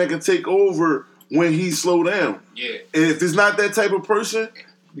person that can take over when he slow down. Yeah. And if it's not that type of person.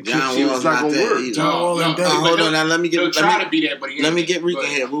 John Wall's not gonna work. Hold on, now let me get. Try to be that, but let me get Ricky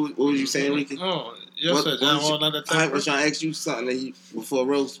here. What was you saying, Ricky? Oh, yes, sir. John Wall not that type. I was trying to ask you something that before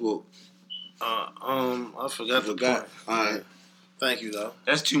Rose spoke. I forgot. All right. Thank you though.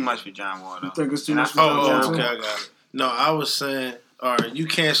 That's too much for John Wall though. You think it's too much for John Wall? Okay, I got it. No, I was saying, all right, you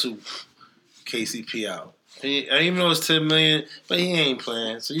cancel KCP out. Even though it's $10 million, but he ain't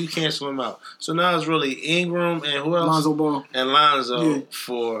playing, so you cancel him out. So now it's really Ingram and who else? Lonzo Ball. And Lonzo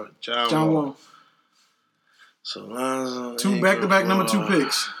for John Wall. So Lonzo. 2 back-to-back number 2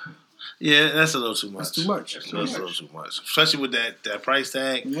 picks. Yeah, that's a little too much. That's too much. That's a little too much. Especially with that price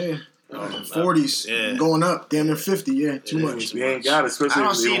tag. Yeah. 40s going up, damn near 50. Yeah, too much. We ain't got it, especially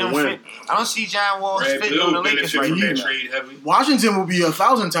if they don't win. I don't see John Wall fitting on the Lakers right now. Washington will be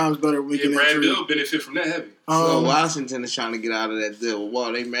 1,000 times better. Brad Bill benefit from that heavy. So Washington is trying to get out of that deal.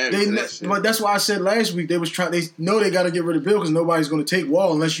 Wall, they married to that shit. But that's why I said last week they know they got to get rid of Bill because nobody's going to take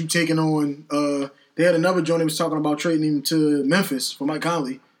Wall unless you taking on. They had another joint that was talking about trading him to Memphis for Mike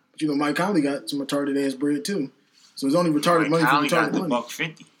Conley, but Mike Conley got some retarded ass bread too. So it's only retarded money for retarded money.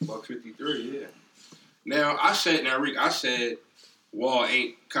 $150. $153, yeah. Now Rick, I said Wall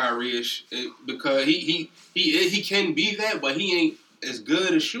ain't Kyrie-ish because he can be that, but he ain't as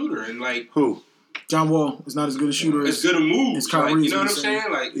good a shooter. And like who? John Wall is not as good a shooter as good a move. As Kyrie, you know what I'm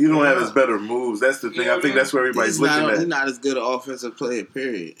saying? Like you don't have his better moves. That's the thing. I think that's where everybody's looking at. He's not as good an offensive player.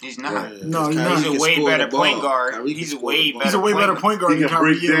 Period. He's not. Right. No, he's not. He's a way better point guard. He's a way better point guard than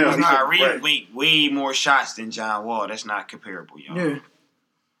Kyrie. Kyrie way more shots than John Wall. That's not comparable, y'all. Yeah.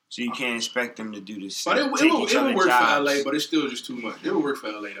 So you can't expect them to do this. But it would work for LA, but it's still just too much. It would work for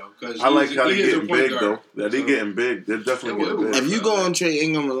LA though. I like how they're getting big though. They're getting big. They're definitely getting big. If you go and trade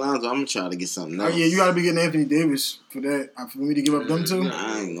Ingram and Lonzo, I'm gonna try to get something else. Yeah, you gotta be getting Anthony Davis for that. For me to give up them two.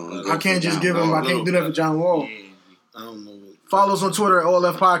 I ain't gonna. I can't just give him. I can't do that for John Wall. I don't know. Follow us on Twitter at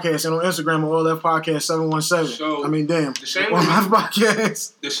OLF Podcast and on Instagram at OLF Podcast 717. So, damn.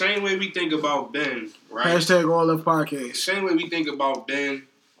 The same way we think about Ben, right? Hashtag OLF Podcast. The same way we think about Ben.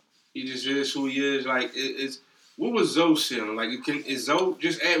 He just is who he is. Like, what was Zoe ceiling? Like, is Zoe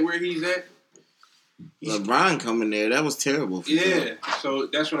just at where he's at? LeBron coming there, that was terrible for Zoe. So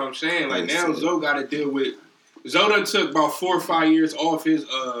that's what I'm saying. Like, now Zoe got to deal with. Zoe done took about 4 or 5 years off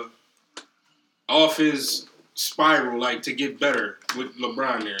his spiral, like, to get better with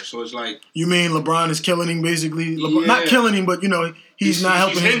LeBron there. So it's like. You mean LeBron is killing him, basically? Not killing him, but, he's not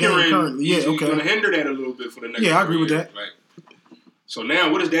helping his game currently. Yeah, okay. He's going to hinder that a little bit for the next. Yeah, I agree with that. Like, so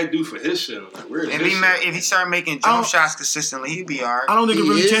now, what does that do for his ceiling? Like, where is if he start making jump shots consistently, he'd be all right. I don't think it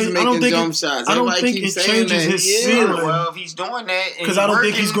really changes. I don't think jump shots. I don't think it changes his ceiling. Well, if he's doing that, because I don't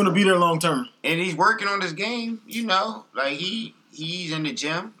think he's going to be there long term. And he's working on his game, like he's in the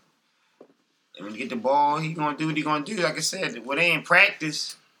gym. And when he get the ball, he's going to do what he's going to do. Like I said, when they in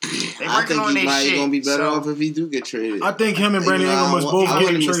practice, They I working think on he their might shit. gonna be better so- off if he do get traded. I think him and Brandon Ingram must both I get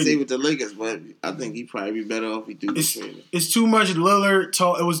want him to stay traded. with the Lakers, but I think he probably be better off if he do get traded. It's too much Lillard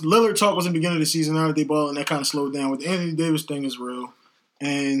talk. Lillard talk was in the beginning of the season. Now that they ball and that kind of slowed down. With the Anthony Davis thing is real,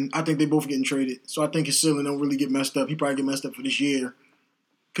 and I think they both getting traded. So I think his ceiling don't really get messed up. He probably get messed up for this year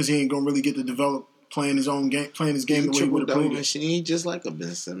because he ain't gonna really get to develop playing his own game, playing his game the way he would have played it. Machine. He just like a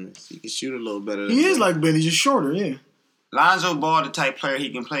Ben Simmons. He can shoot a little better. He is like Ben. He's just shorter. Yeah. Lonzo Ball, the type player he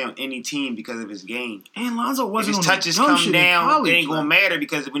can play on any team because of his game. And Lonzo If wasn't his on touches the dumb come shit in down, college, it ain't gonna like. matter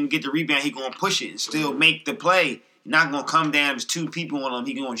because when you get the rebound, he gonna push it and still make the play. Not gonna come down. There's two people on him.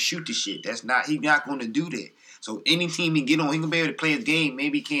 He gonna shoot the shit. He's not gonna do that. So any team he get on, he gonna be able to play his game.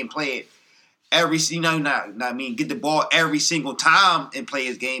 Maybe he can't play it get the ball every single time and play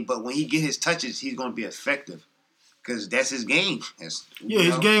his game. But when he get his touches, he's gonna be effective because that's his game.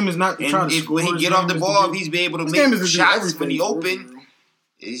 His game is not to try to score. When he His get off game the is ball, to if he's be able to his game is make to do shots everything when he for open, real.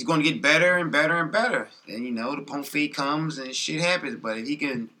 he's going to get better and better and better. And, the pump fake comes and shit happens. But if he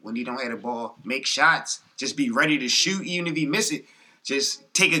can, when he don't have the ball, make shots, just be ready to shoot, even if he miss it,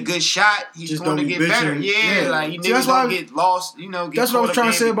 just take a good shot, he's Just going to don't be get better. bitching. Yeah, Yeah. like, you See, that's niggas why don't get lost, get That's what I was caught trying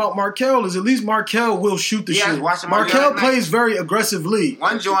up to say in- about Markelle is at least Markelle will shoot the Yeah, I was shit. watching Markelle Markelle tonight. plays very aggressively.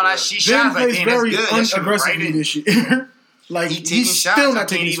 One joint, she Ben shots like, plays damn, very that's good. That shit unaggressively right in. this year. Like He taking he's shots. still I not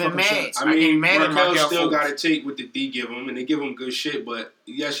taking can't his even fucking mad. shots. I I mean, ain't mad at Markel Markelle still for it. got to take what the D give him, and they give him good shit. But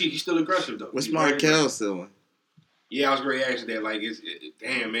yeah, he's still aggressive though. What's He's very Markel aggressive. still? Yeah, I was going to ask that. Like,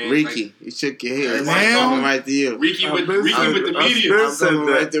 damn man, Ricky, you shook your head. Man. I'm coming right to you. Like, Ricky with the I media. been I'm said coming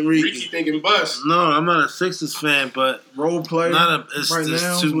right that. to Ricky Ricky. thinking bust. No, I'm not a Sixers fan, but Role player. it's right just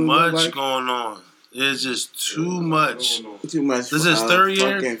now, too is what it much look like. going on. It's just too much. Too much. This is third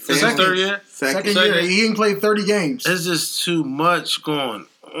year. fucking This is family. third year. Second year, he ain't played 30 games. It's just too much going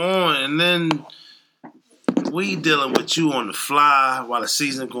on, and then we dealing with you on the fly while the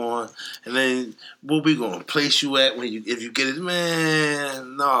season going, and then where we gonna place you at if you get it,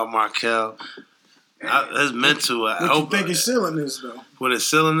 man? No, Markel. His mental. I What you hope think his ceiling is, though? what his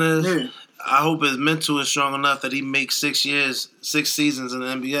ceiling is. Yeah. I hope his mental is strong enough that he makes 6 seasons in the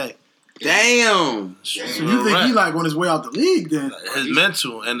NBA. Damn. So you think he like on his way out the league then? His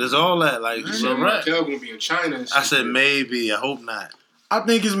mental and there's all that. Like, So right. Markel going to be in China. And I shit. said maybe. I hope not. I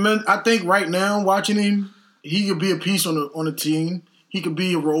think right now watching him, he could be a piece on the team. He could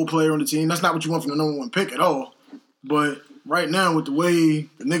be a role player on the team. That's not what you want from the number one pick at all. But right now with the way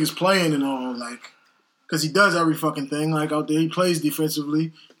the niggas playing and all, like, because he does every fucking thing, like out there. He plays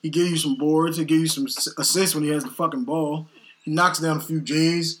defensively. He gives you some boards. He gives you some assists when he has the fucking ball. He knocks down a few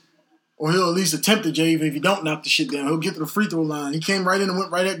J's. Or he'll at least attempt a J. If he don't knock the shit down, he'll get to the free throw line. He came right in and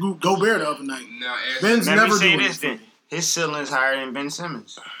went right at Gobert the other night. Now, Ben's Let me never say doing this it. then. His ceiling is higher than Ben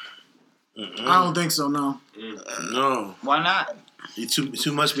Simmons. I don't think so, no. No, Why not? he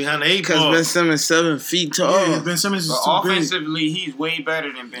too much behind the 8 Because ball. Ben Simmons 7 feet tall. Yeah, Ben Simmons is But too big. offensively, he's way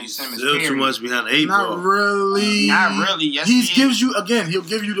better than Ben Simmons. Still period. too much behind the 8 Not ball. really. Not really. Yes, He he gives is. you he'll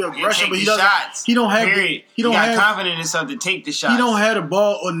give you the He'll aggression, take but he the doesn't. shots. He don't have. Period. He don't got have. confidence in himself to take the shots. He don't have the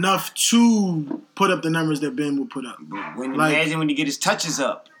ball enough to put up the numbers that Ben would put up. When Like- imagine when he get his touches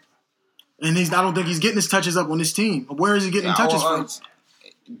up. And I don't think he's getting his touches up on this team. Where is he getting touches from?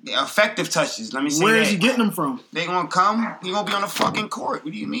 Effective touches. Let me say Where that. is he getting them from? They gonna come. He gonna be on the fucking court.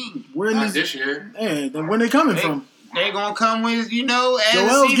 What do you mean? Where not is this year. Yeah, then when they coming They, from? they gonna come with as Joel's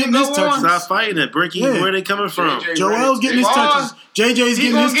the season getting go his touches. on. Stop fighting it, Bricky. Yeah. Where they coming from? JJ Joel's getting his Ball. touches. JJ's He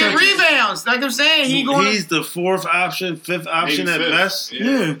getting gonna his get touches. rebounds. Like I'm saying, He's the 4th option, 5th option Maybe at fifth. best.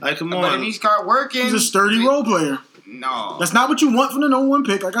 Yeah, Like, come But if on. he start working, he's a sturdy role player. No, That's not what you want from the number one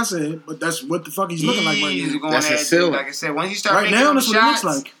pick, like I said. But that's what the fuck he's looking like right He's now. going That's at his it. ceiling. Like I said, once you start Right making now, them that's what it looks shots,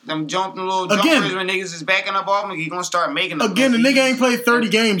 like. them little Again. jumpers when niggas is backing up off him, he gonna start making them. Again, the nigga ain't played 30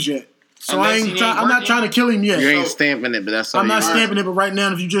 games yet, so Unless he ain't I'm not working. trying to kill him yet. You ain't stamping it, but that's all I'm not you stamping it, but right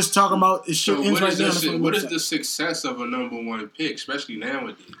now, if you just talking about his shit So ends what right is now, the that's what it what looks is like. the success of a number one pick, especially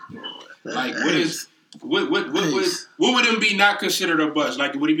nowadays? Like, what would him be not considered a bust?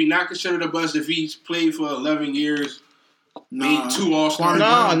 Like, would he be not considered a bust if he's played for 11 years, made 2 All-Stars?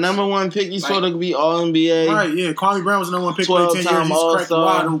 No, number one pick. He's supposed to be All NBA, Right, yeah. Kwame Brown was the number one pick for 10 years. 12-time He's cracked All-Star.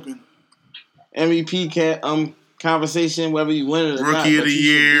 wide open. MVP conversation, whether you win it or not. Rookie of but the you should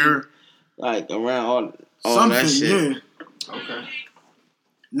year. be, like around all Something, that shit. yeah. Okay.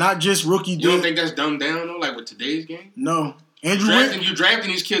 Not just rookie You don't deal. think that's dumbed down, though? Like, with today's game? No. Andrew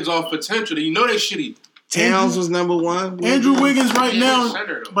Drafting these kids off potential. You know they shitty. Towns was number one. Wiggins right Yeah, now,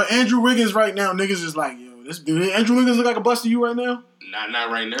 center, though. but Andrew Wiggins right now, niggas is like, yo, Do Andrew Wiggins look like a bust to you right now?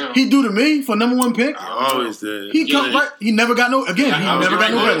 Not right now. He do to me for number one pick. Always did. He come right. He never got no. Again, he never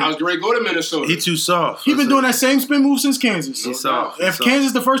got no I better. was ready to go to Minnesota. He too soft. He been doing that same spin move since Kansas. He's soft. If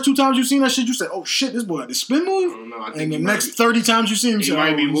Kansas, the first 2 times you seen that shit, you said, "Oh shit, this boy had the spin move." I don't know. I think And the he next might 30 times you see him, you he say,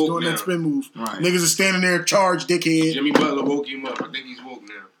 might "Oh, be he's woke doing now. that spin move." Right. Niggas is standing there, charged, dickhead. Jimmy Butler woke him up. I think he's woke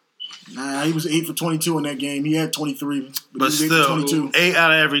now. Nah, he was 8 for 22 in that game. He had 23, But he was 8 for still, 22. 8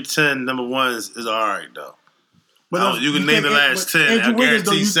 out of every 10 number ones is all right, though. But You can name the last 10. I Andrew Wiggins,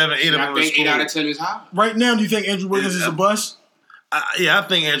 though, guarantee 7, 8 of I them were think 8 out of scored. 10 is high. right now, do you think Andrew Wiggins is a bust? Yeah, I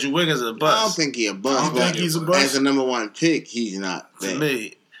think Andrew Wiggins is a I don't bust. think he a I bust. don't but think he's a bust. As a number one pick, he's not. To That.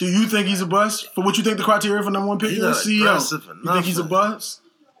 me, Do you think he's a bust? For what you think the criteria for number one pick He's is? not CEO. aggressive or You think he's a nothing. bust?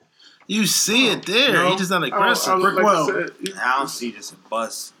 you see it there. No. He's just not aggressive. Brickwell. I don't see this a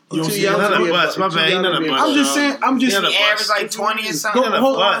bust. You don't Too see young it? He's not to a be a bust. My too bad. He's young not to a be a bust. I'm just saying. I'm just. He had a He averaged like 20 or something. He's not a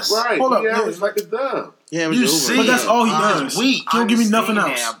Hold on. bust. Right. Hold up, He yeah. averaged like a dub. Yeah, You see But that's all he He's does. weak. He don't give me nothing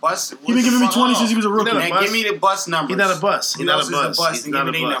Honestly, else. man, bust. He been giving me 20 since he was a He's rookie. not a Man, bust. give me the bust numbers. He's not a bust. He's Who not else a is a bust. bust? He's And not give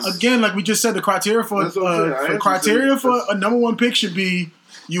a me their bust. numbers. Again, like we just said, the criteria for That's what I'm saying. I for answered criteria it. for a number one pick should be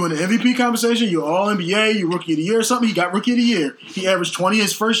you in the MVP conversation, you're all NBA, you rookie of the year or something. He got rookie of the year. He averaged 20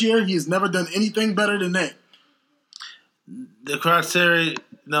 his first year. He has never done anything better than that. The criteria,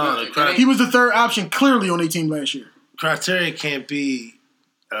 no, the He was the third option clearly on their team last year. criteria can't be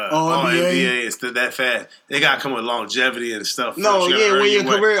All all NBA. NBA instead that fast. They got to come with longevity and stuff. No, first. You yeah, gotta when earn your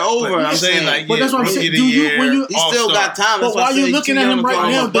way. career over, But I'm saying. like, But that's what I'm rookie saying. of the Do you- year, when you- He still all-star. got time. But That's why I while say you're he's looking too at young him to right call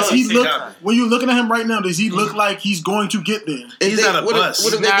him now, a does bust. he He look? got- When you're looking at him right now, does he look like he's going to get there? If He's they- not a what if- bust.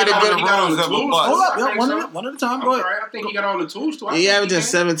 What if He's they not get a on good? the He got all rules the of a tools. bust. Hold up, I yeah, think one so. at a time. I'm Go ahead. sorry. I think he got all the tools. Too. I He think averaging can.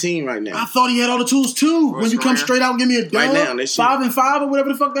 17 right I now. thought he had all the tools too. When you come career. straight out and give me a dub, Right now, this shit- 5 and 5 or whatever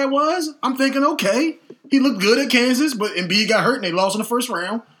the fuck that was, I'm thinking okay, he looked good at Kansas, but Embiid got hurt and they lost in the first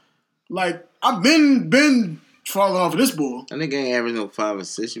round. Like I've been falling off of this bull. That nigga ain't averaging no 5 or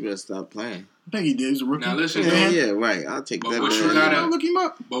 6. You better stop playing. I think he did. He was a rookie. Now listen, Yeah, though. right. I'll take But that. what you man. gotta- Look him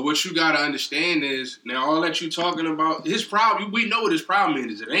up. But what you gotta understand is now all that you talking about his problem. We know what his problem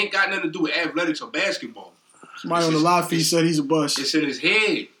is. It ain't got nothing to do with athletics or basketball. Somebody on the live feed said he's a bust. It's in his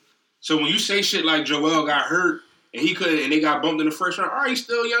head. So when you say shit like Joel got hurt and he couldn't, and they got bumped in the first round, all right, he's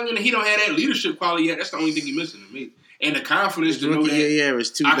still young and he don't have that leadership quality yet. That's the only thing he's missing to me. And the confidence His to know rookie year, that he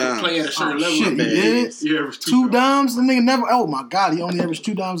averaged 2 I can dimes. play at a certain Oh, level. shit, he did? Yeah, it was 2 dimes. The nigga never. Oh my god, he only averaged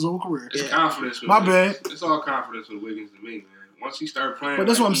 2 dimes his whole career. It's confidence. With My Wiggins. bad. It's all confidence with Wiggins to me, man. Once he start playing, But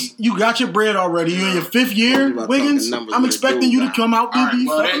that's what you got your bread already. You in your 5th Talking year, about Wiggins. talking numbers I'm with a expecting dude you to now. come out All and be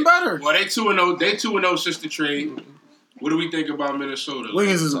right, fucking better. Well, they 2-0. They 2-0 since the trade. What do we think about Minnesota?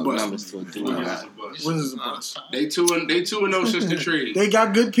 Wiggins is a Talking bust. numbers to a dude. Wiggins Nah. is a bust. Wiggins is a bust. They 2-0 since the trade. They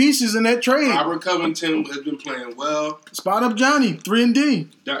got good pieces in that trade. Robert Covington has been playing well. Spot up Johnny, 3 and D.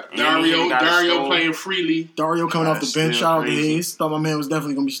 Dario got stole. playing freely. Dario coming off the That's bench. still Shout out to crazy. Hayes. Thought my man was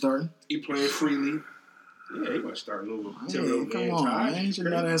definitely gonna be starting. He playing freely. Yeah, he was starting over. Hey, come on, man. Get your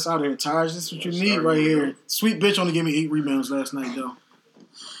nut ass out here, Taj. This is what you need right here. Sweet bitch only gave me 8 rebounds last night, though.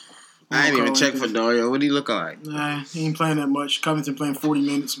 I ain't even check for Dario. What do he look like? Nah, he ain't playing that much. Covington playing 40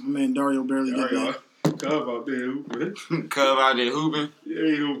 minutes. My man Dario barely get that. Cub out there hooping. Cub out there hooping. Yeah,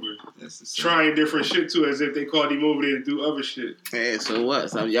 he hooping. That's the Trying different shit too, as if they called him over there to do other shit. Hey, so what?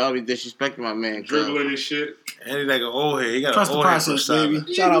 So y'all be disrespecting my man. Cub. Dribbling and shit. And he's like an old head. He got Trust an the old head process, for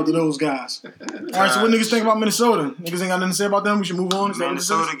baby. Shout out to those guys. All right, so what niggas think about Minnesota? Niggas ain't got nothing to say about them. We should move on. Is that what this is?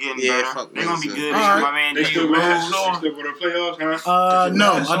 Minnesota getting Yeah, better. fuck They're gonna be Minnesota. good. All They got right. my man They Jay still Rose. go to the playoffs, huh?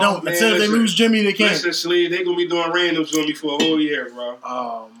 No, I don't. Man, Until they listen. lose Jimmy, they can't. Listen, Sleeve, they gonna be doing randoms on me for a whole year,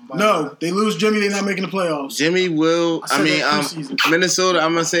 bro. No, they lose Jimmy, they not making the playoffs. Jimmy will. I said that preseason. Minnesota.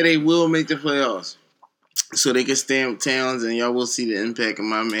 I'm gonna say they will make the playoffs, so they can stamp Towns, and y'all will see the impact of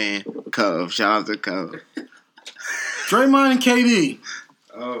my man Cub. Shout out to Cub. Draymond and KD.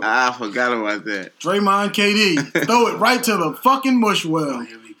 Oh, I forgot about that. Draymond, KD. Throw it right to the fucking mush well.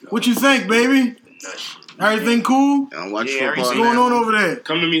 here we go. What you think, baby? Everything cool? I watch Yeah, football. What's everything going now. on over there?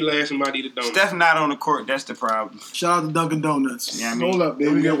 Come to me last and I need a donut. Steph not on the court. That's the problem. Shout out to Dunkin' Donuts. Yeah, I mean- Hold up, Let me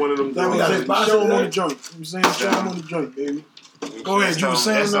baby. get one of them. That was donuts. it. Show them on the joint. I'm saying, show them on the joint, baby. Go ahead. You were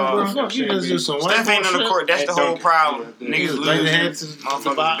saying That's something, all. bro? Fuck, you just do some white Steph ain't on the bullshit. court. That's the whole problem. Niggas Like the losing. head to the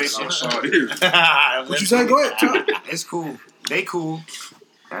Motherfuckers box. bitching. What you say? Go ahead. Tell me. It's cool. They cool.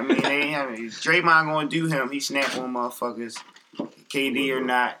 I mean, they ain't having. Draymond gonna do him. He snap on motherfuckers. KD or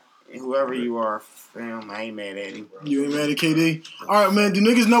not, and whoever you are, fam, I ain't mad at him. You ain't mad at KD? All right, man. Do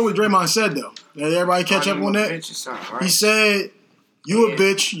niggas know what Draymond said, though? Did everybody catch up on that? Bitch or something, right? He said, you a Yeah.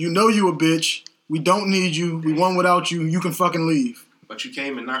 bitch. You know you a bitch. We don't need you. We won without you. You can fucking leave. But you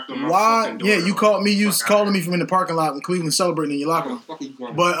came and knocked on my Why? fucking door. Yeah, you called me. You was Fuck outta calling me from in the parking lot when Cleveland celebrating in your locker room. Fuck you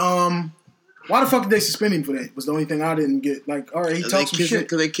going. But Why the fuck did they suspend him for that? Was the only thing I didn't get. Like, all right, he talks some shit.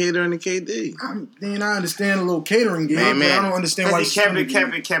 Because they catering to KD. Then I understand a little catering game, but I don't understand why he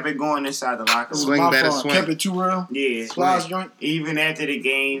kept it going inside the locker room. Swing better swing. Kept it too real. Yeah. Splash joint. Even after the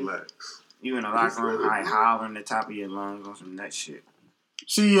game, you in the locker room, hollering the top of your lungs on some nut shit.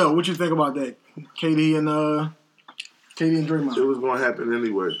 CEO, what you think about that? KD and Draymond. It was going to happen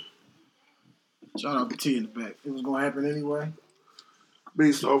anyway. Shout out to T in the back. It was going to happen anyway.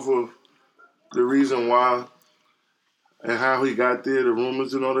 Based off of the reason why and how he got there, the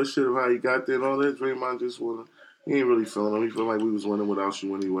rumors and all that shit of how he got there and all that, Draymond he ain't really feeling him. He felt like we was winning without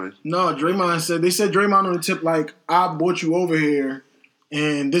you anyway. No, they said Draymond on the tip like, I brought you over here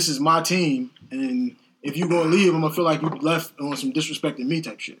and this is my team and if you gonna leave, I'm gonna feel like you left on some disrespecting me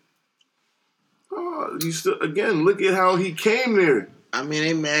type shit. You still, again, look at how he came there. I mean,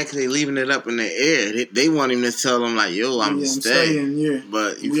 they mad because they leaving it up in the air. They want him to tell them like, "Yo, I'm staying." Yeah,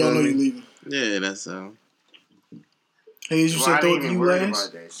 but we all know you leaving. Yeah, that's all. Hey, you said throw it to you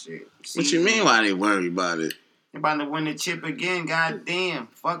last. What you mean? Why they worry about it? They about to win the chip again. Goddamn,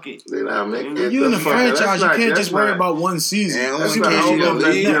 fuck it. They not making it. You in the franchise, you can't just worry about one season. Yeah, that's not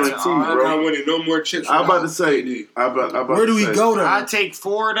not winning no more chips. I'm about to say. Where do he go though? I take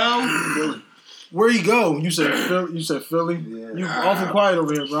 4 though. Where he go? You said Philly. Yeah. You awful quiet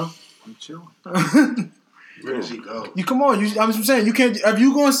over here, bro. I'm chilling. Where does he go? You come on. I'm saying you can't. If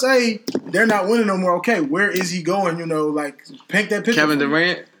you gonna say they're not winning no more, okay, where is he going? You know, like paint that picture. Kevin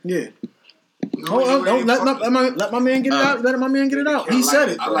Durant. Yeah. Don't let my man get it out. Let my man get it out. He said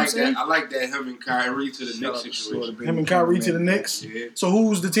it. I like that. I like that. Him and Kyrie to the Knicks situation. Him and Kyrie to the Knicks. Yeah. So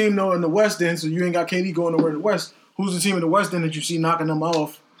who's the team though in the West then? So you ain't got KD going nowhere in the West. Who's the team in the West then that you see knocking them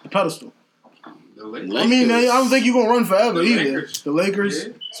off the pedestal? The Lakers. I mean, I don't think you're gonna run forever either. Lakers. The Lakers.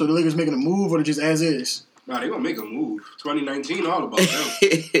 Yeah. So the Lakers making a move or just as is? Nah, they gonna make a move. 2019, all about them.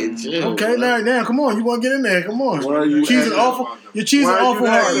 Okay, now, come on. You want to get in there? Come on. Why are you cheesing awful? You're cheesing awful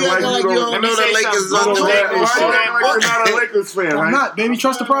hard. You don't know the Lakers on the You're not a Lakers fan, I'm not, baby.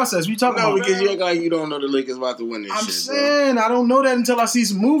 Trust the process. What you talking about? No, because you act like you don't know the Lakers about to win this I'm shit. saying I don't know that until I see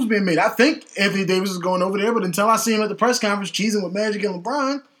some moves being made. I think Anthony Davis is going over there, but until I see him at the press conference cheesing with Magic and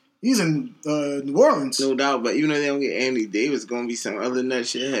LeBron, he's in New Orleans. No doubt, but even though they don't get Anthony Davis, gonna be some other nut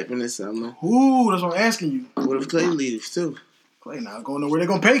shit happening this summer. Ooh, that's what I'm asking you. What if Clay leaves too? Clay not going nowhere. They're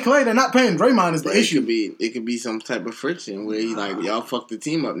gonna pay Clay. They're not paying Draymond is the issue. It could be some type of friction where he like y'all fucked the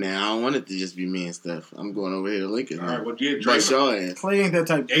team up now. I don't want it to just be me and stuff. I'm going over here to Lakers. All right, well, yeah, But y'all ass. Clay ain't that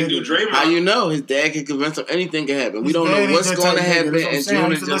type. They do Draymond. How you know? His dad can convince him anything can happen. We don't know what's going to happen in June I and used to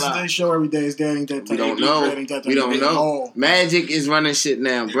listen to July. his show every day. His dad ain't that type. We don't know. We don't know. Magic is running shit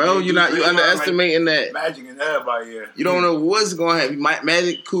now, bro. You underestimating that. Magic and everybody here. You don't know what's going to happen.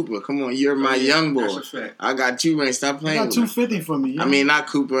 Magic Cooper, come on, you're my young boy. That's a fact. I got you, man. Stop He playing. got with me. 250 for me. I mean, not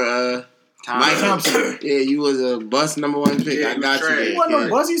Cooper. Mike Thompson. Yeah, you was a bust number 1 pick. Yeah, I got you. he was He wasn't no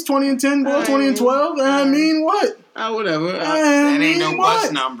buzz. He's 20-10, boy. 20-12. I mean, what? Whatever. That ain't no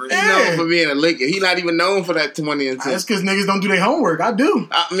bust numbers. He's known for being a Laker. He not even known for that 20 and 10. That's because niggas don't do their homework. I do.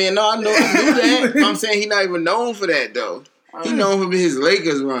 I knew that. I'm saying he not even known for that though. He known for his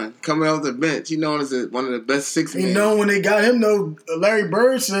Lakers run coming off the bench. He known as one of the best 6 men. You know when they got him though, Larry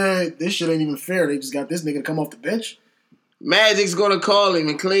Bird said this shit ain't even fair. They just got this nigga to come off the bench. Magic's gonna call him,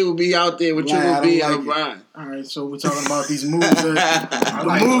 and Clay will be out there with Triple B and LeBron. All right, so we're talking about these moves. Moves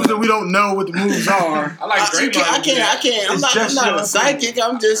that we don't know what the moves are. I like Draymond. I can't. I'm not a psychic.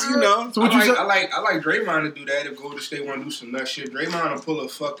 I'm just, So what you said? I like Draymond to do that if Golden State want to do some nut shit. Draymond will pull a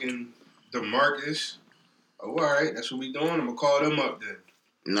fucking DeMarcus. Oh, all right, that's what we doing. I'm gonna call them up then.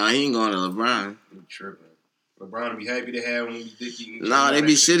 Nah, he ain't going to LeBron. I'm tripping. LeBron will be happy to have him. Nah, they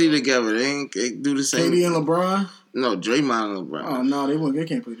be shitty together. They do the same. KD and LeBron. No, Draymond and LeBron. Oh no, they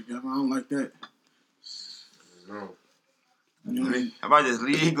can't play together. I don't like that. No. How about this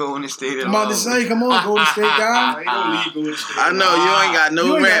league Golden State? I'm about to say, come on, Golden State guy. Ain't no league Golden State. I know you ain't got no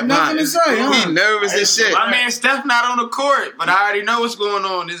You ain't got rap, nothing to man. say, huh? He nervous as shit. My man Steph not on the court, but I already know what's going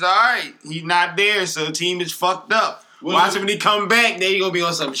on. It's all right. He's not there, so team is fucked up. Watch him when he come back. Then he gonna be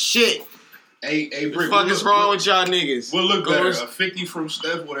on some shit. Hey, Brick. What the fuck is wrong with y'all niggas? What look better, a 50 from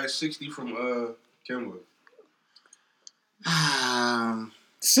Steph or that 60 from Kemba?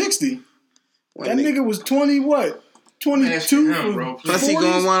 60. That nigga was 20 what? 22. Plus he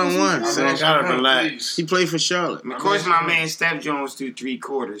going 1-on-1. So I gotta relax. he played for Charlotte. Of course, my man Steph Jones threw 3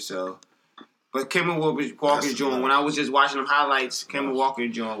 quarters, so. But Kemba Walker Jones, when I was just watching them highlights, Kemba Walker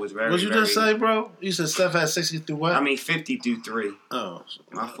Jones was very. What'd you just say, bro? You said Steph had 60 through what? I mean 50 through 3. Oh,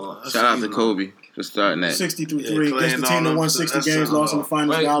 My fault. Shout out to Kobe for starting that. 60 through Yeah, 3 Clay against and the team all that them, won 60 that's games, still lost in the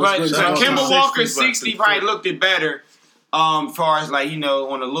finals. But Dallas Grizzlies so lost in Kemba the Walker 60, 60 probably looked it better. Far as like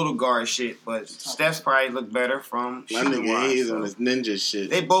on the little guard shit, but Steph's probably looked better from My shooting nigga, wise, he's so. on his ninja shit.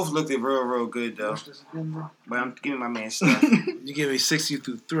 They both looked real good though. But I'm giving my man Steph. You give me 60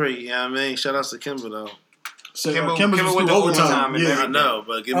 through 3. You know what I mean? Shout out to Kimber though. So, Kimber Kimber's with the overtime and Yeah. I everything. know,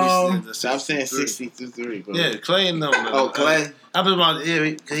 but give me the Stop saying 63. 60 through 3, bro. Yeah, Clay and them. Oh, Clay. I was about he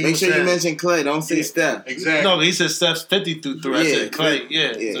Make sure you said- mention Clay. Don't say Steph. Exactly. No, he said Steph's 50 through 3. I Yeah, said Clay.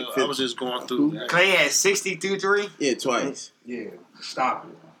 Yeah, yeah, so 50. I was just going through that. Clay had 60 through 3. Yeah, twice. Yeah. Stop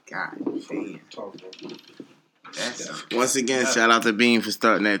it. God damn. Talk about it. That's Once again, shout out to Bean for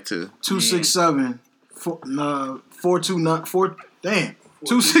starting that too. 267 429 damn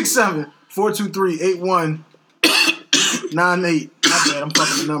 267 423 8198. My bad, I'm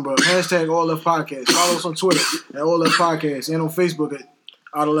fucking the number up. Hashtag All Left Podcast. Follow us on Twitter at All Left Podcast and on Facebook at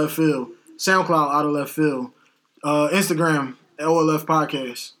Out of Left Field. SoundCloud Out of Left Field. Instagram at All Left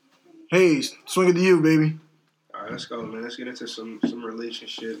Podcast. Hayes, swing it to you, baby. All right, let's go, man. Let's get into some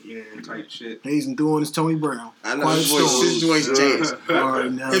relationship, man, type shit. Hayes and doing his Tony Brown. I know Quiet his voice, storm. his voice changed. All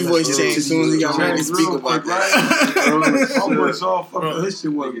right, now His let's voice go changed to as soon as he got the- ready to speak about that. Almost all fucking. This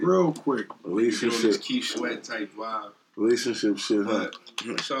shit went real quick. Doing this Relationship, Keith Sweat type vibe. relationship shit, huh?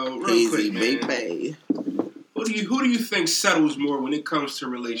 But so real Easy, quick, man. baby. Who do you think settles more when it comes to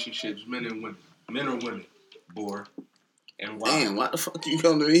relationships, men and women, men or women, boy, and why? Damn, why the fuck you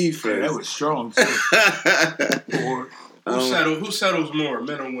come to me Yeah, first? that was strong too. Or Who settles more,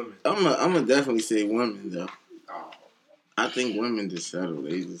 men or women? I'm gonna definitely say women though. Oh, I think women just settle.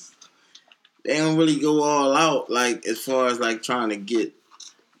 They don't really go all out like as far as like trying to get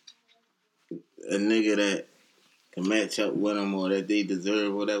a nigga that can match up with them or that they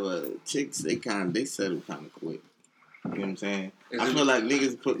deserve whatever. Chicks they settle kind of quick. You know what I'm saying? I feel like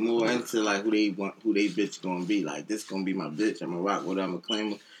niggas put more into like who they bitch gonna be. Like this gonna be my bitch. I'm gonna rock with her. I'm gonna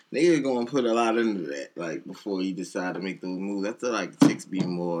claim her. Niggas gonna put a lot into that. Like before you decide to make those moves. I feel like chicks be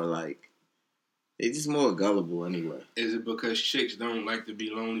more like they just more gullible anyway. is it because chicks don't like to be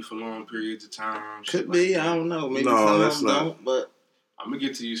lonely for long periods of time? Could Shit be. like I that? don't know. Maybe No, some of that's them not. don't. But I'm gonna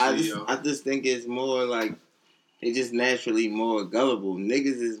get to you, I CEO. just think it's more like they just naturally more gullible.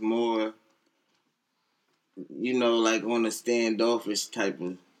 Niggas is more, like on a standoffish type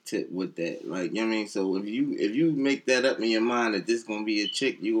of tip with that. Like, you know what I mean? So if you make that up in your mind that this gonna be a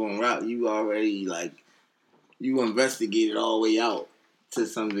chick you gonna rock, you already like you investigate it all the way out to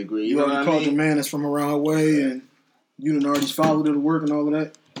some degree. You You know already what I called your mean? man that's from around her way, and you done already followed her to work and all of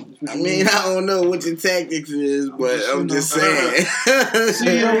that. I mean, I don't know what your tactics is, but I'm just saying.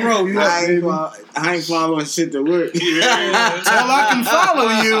 CEO Row, you up, baby. I ain't following shit to work. Till I can follow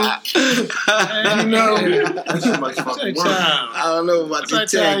you. that's too much fucking work. I don't know about your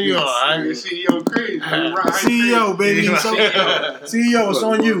That's how you tactics. are. Your CEO crazy. man. Right, CEO, baby. crazy. So, CEO, it's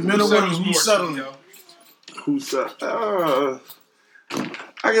on you. Men or women, settles who's more, settling? CEO?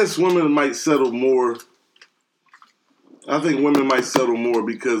 I guess women might settle more. I think women might settle more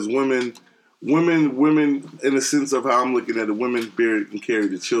because women, in the sense of how I'm looking at it, women bear and carry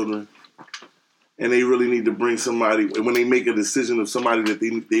the children, and they really need to bring somebody. When they make a decision of somebody that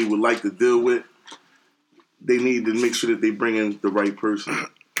they would like to deal with, they need to make sure that they bring in the right person.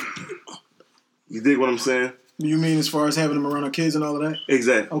 You dig what I'm saying? You mean as far as having them around our kids and all of that?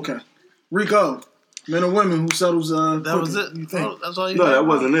 Exactly. Okay. Rico, men or women, who settles That quicker, was it. you think? Oh, that's all you No, had? that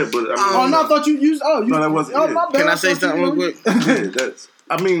wasn't it. But I mean, Oh, no, I thought you used. Oh, you. No, that wasn't it. my bad. Can I say something real quick? yeah, that's.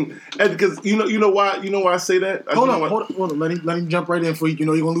 I mean, because you know why I say that. Hold You know on. Let him jump right in for you. You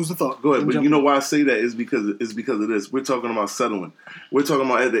know you're gonna lose the thought. Go ahead, Let him but jump you know in. why I say that is because of this. We're talking about settling. We're talking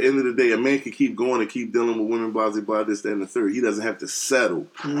about at the end of the day, a man can keep going and keep dealing with women, blah, blah, blah, this, that, and the third. He doesn't have to settle.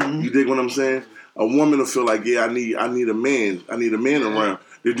 Mm-hmm. You dig what I'm saying? A woman will feel like, yeah, I need a man. I need a man around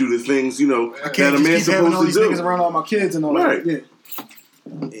to do the things, that a Can't just man's keep having all supposed these to niggas do. around all my kids and all Right. that. Yeah.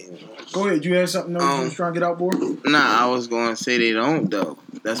 Go ahead. You had something else you was trying to get out, boy? Nah, I was going to say they don't, though.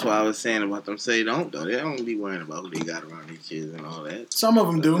 That's why I was saying about them say don't, though. They don't be worrying about who they got around these kids and all that. Some of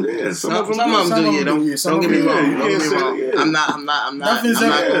them do. Yeah, Some of them do, yeah. Don't get me wrong. You Don't get can't me say wrong. that, yeah. I'm not Nothing's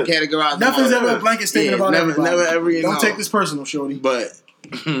going ever- to categorize them Nothing's all. ever a blanket statement Yeah, about everybody. never ever, Don't take this personal, shorty. But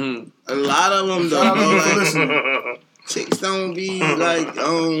a lot of them, Shout out to though, you for like, listening. chicks don't be like,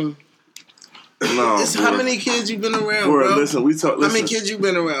 No, it's how many kids you been around, Bro, bro? listen, we talk. How many Listen, kids you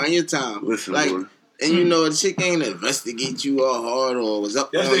been around in your time? Listen, like, bro. and you know the chick ain't investigate you all hard or was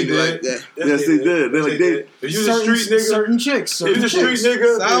up Yes, on they you did. like that. Yes, they did. They're like, If you a street nigga, certain chicks. if you a street chicks.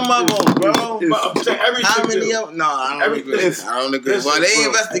 nigga, Some of them, bro. But I'm saying every How chick many do. of them? No, I don't agree. Listen, I don't agree. listen, Well, they bro.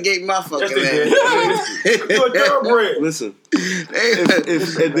 investigate my fucking Yes, they did. ass. You a thoroughbred. listen. They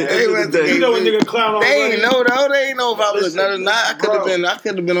If at the end of the day, You know when nigga clown on They ain't know though. They ain't know if I was Listen, nothing. I could have bro. been. I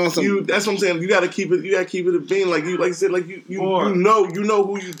could have been on some. that's what I'm saying. You gotta keep it. You gotta keep it a being. Like you said. Like you Boy. know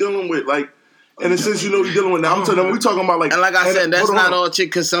who you dealing with. Like, and since you know you're dealing with. Now I'm telling you, we talking about like. And like I said, that's hold not on. all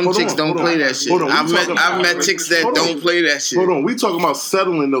chicks. Cause some Hold chicks on, don't hold play on. that shit. Hold on, we I've talking- met chicks that Hold on. don't play that shit. Hold on, we talking about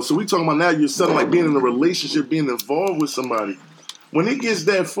settling though. So we talking about now you're settling, like being in a relationship, being involved with somebody. When it gets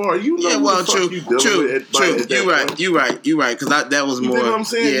that far, you know Yeah, who well, the fuck true, you dealing true, with at true. that You point. right. Because that was You more. know what I'm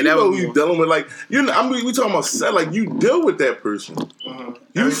saying? Yeah, you that know was who you more. dealing with. Like we talking about set. Like you deal with that person.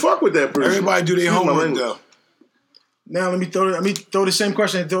 You fuck with that person. Everybody do their Excuse my homework language. though. Now let me throw the same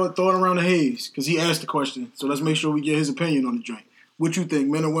question and throw it around to Hayes because he asked the question. So let's make sure we get his opinion on the joint. What you think,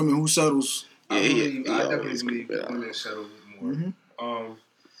 men or women, who settles? I definitely always believe keep it out. women settle more.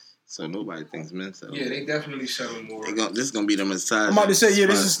 So nobody thinks men settle. Yeah, they definitely settle more. This is gonna be the massage. I'm about to say, yeah,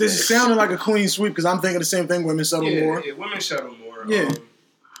 this is sounding like a clean sweep because I'm thinking the same thing. Women settle more. Yeah, women settle more. Yeah.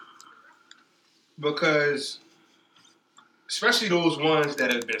 Because, especially those ones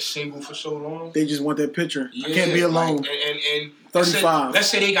that have been single for so long. They just want that picture. I Yeah, can't be alone. Like, and 35. Let's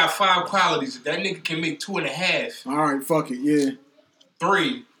say they got 5 qualities. If that nigga can make 2.5, All right, fuck it, yeah.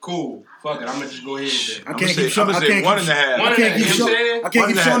 3, cool. Fuck it, I'm gonna just go ahead then. I can't keep showing. I can't one keep. and a half. I can't keep You know what I'm saying? showing. I can't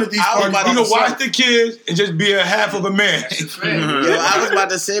keep showing at these I was parties. about You to can by watch myself. the kids and just be a half of a man. That's a fact. Yo, I was about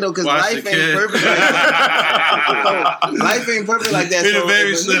to say though, because Watch life the ain't kid. perfect. Life ain't perfect like that. Be the So if a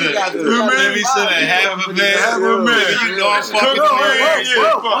babysitter. nigga got The 35, babysitter, half a man. Half of a man. You know I'm fucking Yo, crazy.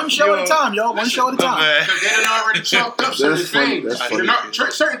 yeah. One show at a time, y'all. One show at a time. Because they done already chalked up certain That's funny. things. That's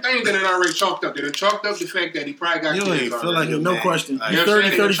funny. Certain things that done already chalked up. They done chalked up the fact that he probably got You kids ain't feel already. like a No man. question. Like, He's You know what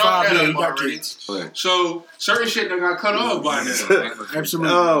I'm 30, saying? They chalked 35, that yeah, up he got already. kids. So certain shit done got cut off by now.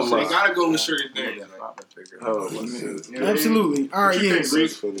 Absolutely. Oh So they my. gotta go with certain things. Oh my shit. You know what I mean? Absolutely. All What right, you yeah. think, Reek?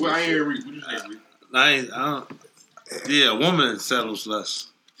 That's funny. Well, I ain't hear Reek. What you say, Reek? I don't. Yeah, a woman settles less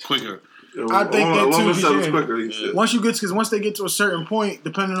quicker. I think that too, Woman settles yeah. quicker. He said. Once they get to a certain point,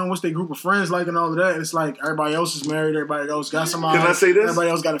 depending on what's their group of friends like and all of that, it's like everybody else is married, everybody else got somebody. Can I say this? Everybody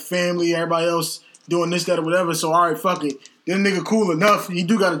else got a family, everybody else doing this, that, or whatever. So all right, fuck it. This nigga cool enough. He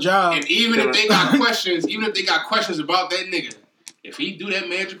do got a job. And even if they got questions, about that nigga, if he do that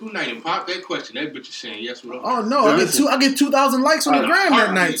magical night and pop that question, that bitch is saying yes with Oh no, I get 2,000 likes on the gram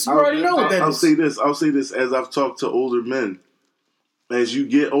that night. So you already know what that I'll is. say this as I've talked to older men. As you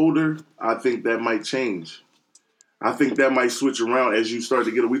get older, I think that might change. I think that might switch around as you start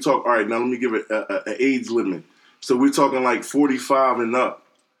to get. We talk. All right, now let me give it an age limit. So we're talking like 45 and up.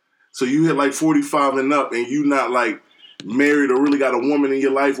 So you hit like 45 and up, and you not like married or really got a woman in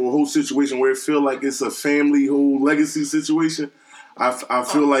your life or a whole situation where it feel like it's a family whole legacy situation. I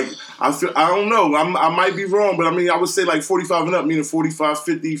feel I don't know. I might be wrong, but I mean I would say like 45 and up, meaning 45,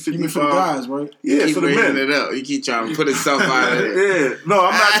 50, 55. You mean for the guys, right? Yeah, Keep for the raising men. it up. You keep trying to put himself out of it. Yeah, no,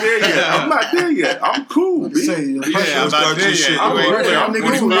 I'm not there yet. I'm not there yet. I'm cool, B. Say, Yeah, I'm not there yet. I'm You ain't ready. there. I'm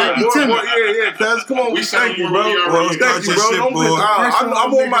Nigga, cool. you Boy, yeah, cuz come on. We Thank you, bro. we already- Thank you, bro. Start your Don't shit, be, boy.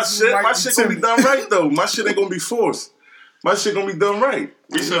 I'm on my Niggas shit. might My be shit gonna be timid. done right though. My shit ain't gonna be forced. My shit gonna be done right.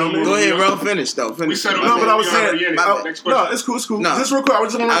 We settle more. Go ahead, bro. Finish though. We Finish. settle No, but I was We saying, already in it. Next no, question. it's cool, it's cool. No. Just real quick, I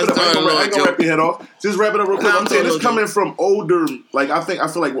was just gonna wrap it up. I was I ain't throwing gonna a wrap your head off. Just wrap it up real quick. Nah, I'm saying I'm this throwing a coming from older, like I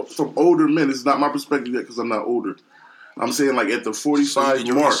feel like from older men. This is not my perspective yet because I'm not older. I'm saying like at the 45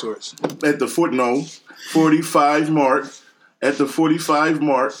 mark. At the 45 mark. At the 45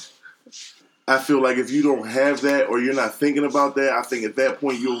 mark. I feel like if you don't have that or you're not thinking about that, I think at that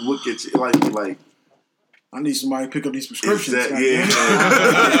point you'll look at you like I need somebody to pick up these prescriptions. yeah, goddamn.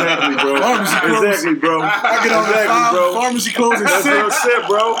 exactly, bro. Pharmacy closed. Exactly, bro. I get on the Exactly, bro. pharmacy closing That's real sick. shit,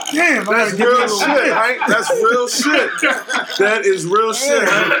 bro. Damn, I That's gotta get real me a shit, little Hank. That's real shit. That is real shit,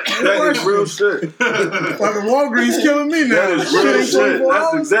 Hank. That is real shit. Fucking Walgreens killing me now. That is real ain't shit. 24 That's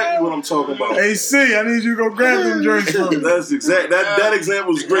hours, exactly man. what I'm talking about. AC, I need you to go grab them drinks for me. That's exact. That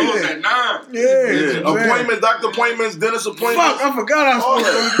example was great. Close at 9. Yeah. Yeah. man. Appointment, doctor appointments, dentist appointments. Fuck, I forgot I was All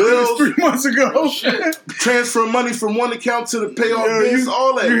supposed that. to go to Bills. this 3 months ago. Transfer money from one account to the payoff Yo, bills.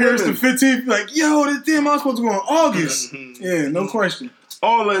 All that. You hear it's the Women. 15th, like, yo, this damn, I was supposed to go in August. Yeah, no question.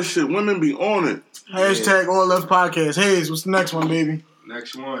 All that shit. Women be on it. Hashtag All Left Podcast. Hayes, what's the next one, baby?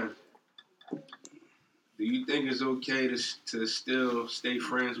 Next one. Do you think it's okay to still stay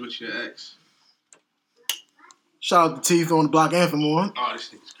friends with your ex? Shout out to Teeth on the Block Anthem one. Oh, this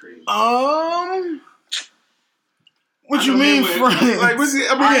nigga's crazy. What you mean, friends? Like, what's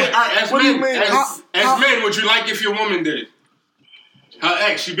it? I mean, All right, as what do you men, mean? as men, would you like if your woman did it? Her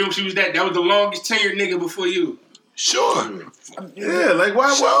ex, she was that was the longest tenured nigga before you. Sure. Yeah, like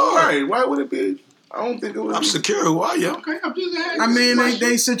why would it be? I don't think it would. I'm secure. Why, yo? Okay, I'm just asking. I mean,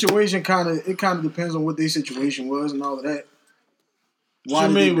 they situation kind of depends on what their situation was and all of that. What you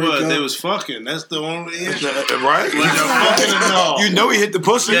did they mean break what? up? They was fucking. That's the only issue. Right? You know he hit the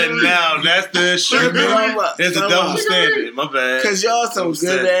pussy. Yeah, now that's the issue. It's a double standard. My bad. Cause y'all some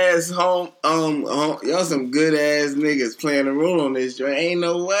good ass y'all some good ass niggas playing a role on this joint. Ain't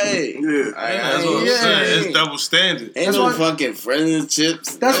no way. Yeah. That's what I'm saying. It's double standard. Ain't no fucking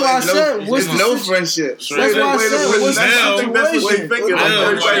friendships. That's why I said, what's there's the no situ- friendships. That's why I said, what's the situation?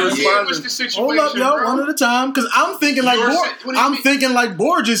 What's the situation? Hold up, yo, one at a time, because I'm thinking like What do you mean? like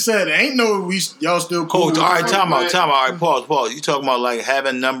Bohr just said. Ain't no y'all still cool. Coach, all right, time out. All right, pause. You talking about like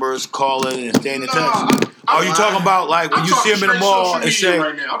having numbers, calling, and staying in touch? Are you talking about like when you see them in the mall and say,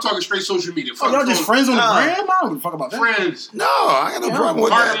 right now? I'm talking straight social media. Oh, y'all just friends on the gram? I don't give a fuck about that. Friends. no, I ain't got no problem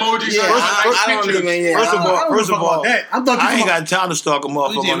with Heart that. emojis. Yeah, I don't even. First of all, I ain't got time to stalk a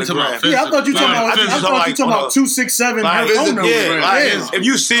motherfucker on the gram. Yeah, I thought you talking about 267. Like, her phone number. if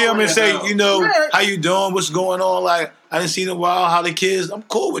you see them and say, how you doing, what's going on, like I didn't see in a while, how the kids, I'm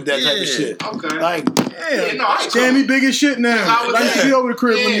cool with that type of shit. Okay. Like, Damn, he big as shit now. Like to be over the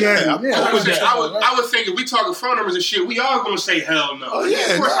crib when you at him. I would think if we talking phone numbers and shit, we all gonna say hell no. Oh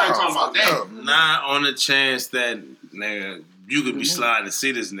yeah, of course I ain't talking about that. Not on the chance that nigga you could be sliding to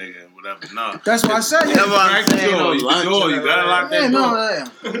see this nigga or whatever. No. That's what I said. You gotta lock that door. Yeah.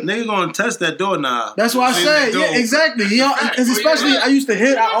 Nigga gonna test that door now. That's what I said. Yeah, exactly. Because especially I used to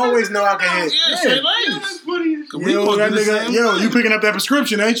hit. I always know I can hit. You picking up that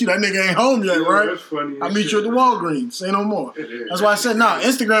prescription, ain't you? That nigga ain't home yet, right? I meet you at the Walgreens. Say no more. That's why I said,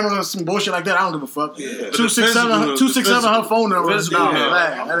 Instagram or some bullshit like that, I don't give a fuck. 267 her phone number.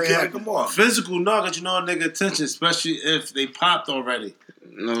 Come on. Physical nugget, a nigga attention, especially if they popped already.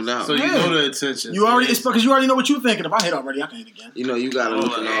 No doubt. So you know the attention. It's because you already know what you're thinking. If I hit already, I can hit again. You gotta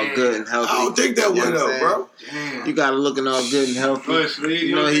looking all good and healthy. I don't think that way though, bro. You gotta looking all good and healthy.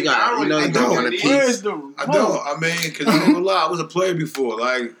 He got one a piece. I don't. I mean, because I'm not gonna lie, I was a player before.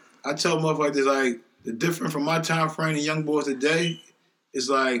 Like, I tell motherfuckers like this, like, the difference from my time frame and young boys today is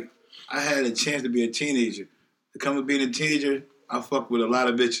like, I had a chance to be a teenager. To come to being a teenager, I fuck with a lot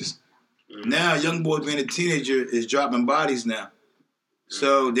of bitches. Now, young boys being a teenager is dropping bodies now.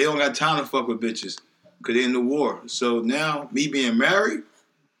 So they don't got time to fuck with bitches because they're in the war. So now, me being married,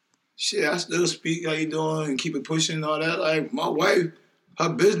 shit, I still speak how you doing and keep it pushing and all that. Like, my wife, her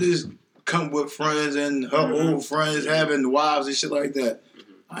business come with friends and her old friends having wives and shit like that.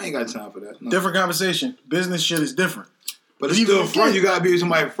 I ain't got time for that. No. Different conversation. Business shit is different. But it's still friend. You gotta be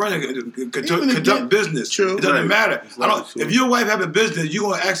somebody's friend and conduct business. True. It doesn't matter. If your wife have a business, you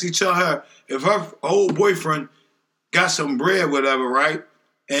gonna actually tell her if her old boyfriend got some bread, whatever, right?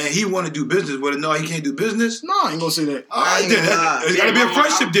 And he want to do business with it. No, he can't do business. No, I ain't gonna say that. All right, then there's got to be a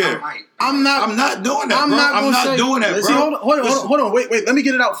friendship there. I'm not doing that. I'm not doing that, bro. See, hold on. Wait. Let me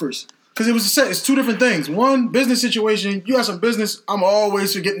get it out first. Because it's two different things. One, business situation. You have some business. I'm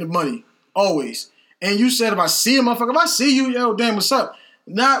always for getting the money. Always. And you said if I see a motherfucker, if I see you, yo, damn, what's up?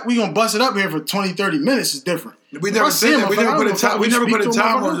 Not we gonna bust it up here for 20, 30 minutes. It's different. We never said that. We never put a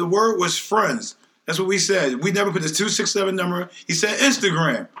time on it. The word was friends. That's what we said. We never put this 267 number. He said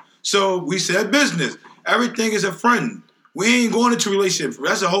Instagram. So we said business. Everything is a friend. We ain't going into a relationship.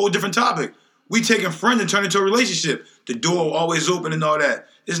 That's a whole different topic. We taking friend and turn into a relationship. The door always open and all that.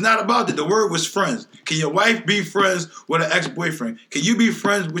 It's not about that. The word was friends. Can your wife be friends with an ex-boyfriend? Can you be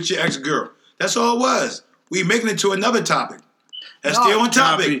friends with your ex-girl? That's all it was. We making it to another topic. That's still on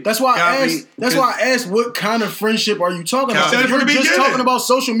topic. That's why I asked what kind of friendship are you talking about? If you're just talking about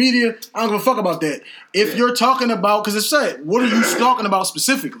social media, I don't give a fuck about that. If you're talking about, because it said, what are you talking about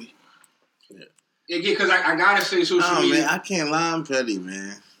specifically? Yeah, because I gotta say social media. Man, I can't lie, I'm petty,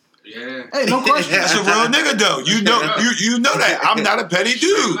 man. Yeah. Hey, no question. That's a real nigga though. You know that. I'm not a petty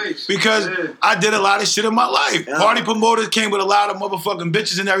dude. Because I did a lot of shit in my life. Party promoters came with a lot of motherfucking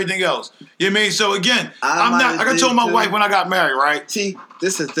bitches and everything else. You know what I mean? So again, like I told my wife when I got married, right? See,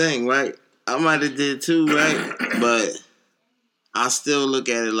 this is the thing, right? I might have did too, right? But I still look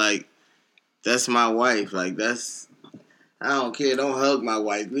at it like that's my wife. Like I don't care. Don't hug my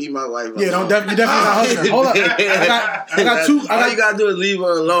wife. Leave my wife alone. Yeah, you definitely not hugging her. Hold up. I got two. All you gotta do is leave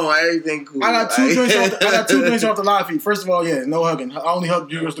her alone. Everything cool. I got two drinks off the live feed. First of all, no hugging. I only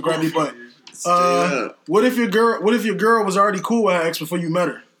hug you to grab your butt. What if your girl was already cool with her ex before you met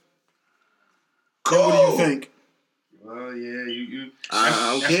her? Cool. Then what do you think? Well, yeah, you.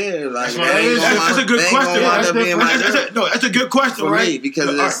 I don't care. Like, That's a good question. That's a good question, for right? me,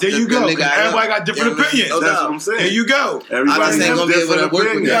 because there you go. Everybody got different opinions. No That's doubt. what I'm saying. There you go. Everybody ain't has gonna be able to different work with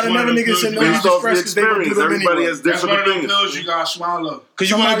opinions. You gotta never niggas say no, you Based off the just they gonna do experience, them everybody anyway. has That's one different of them opinions. pills you gotta swallow. Because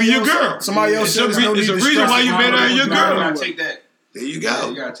you want to be your girl. Somebody else said It's a reason why you made her your You girl. gotta take that. There you Yeah, go.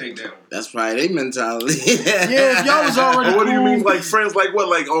 you gotta take that one. That's probably their mentality. Yeah, if y'all was already But what do you cool, mean, like friends? Like what?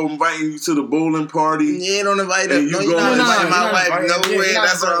 Like inviting you to the bowling party? You don't invite her. And you No, go- you're not No, inviting my you're not wife inviting- yeah, nowhere. you're not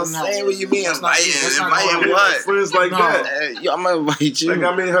That's what I'm inviting her. saying. What you mean That's not- inviting? that's not Inviting going what? Friends like that. Yo, I'm gonna invite you. Like I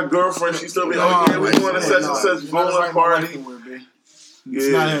mean, her girlfriend. She still be like, yeah, we going to such and such bowling party. It's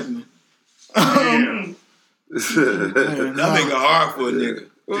not happening. That make it hard for a nigga.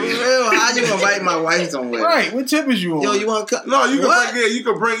 For real, how you invite my wife somewhere? Right, what tip is you on? Yo, you want to cut? No, you can What? bring. Yeah, you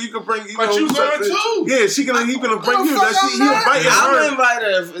can bring. You But know, you going something. too. Yeah, she can. He can bring you. That she. He invited I'm her. gonna invite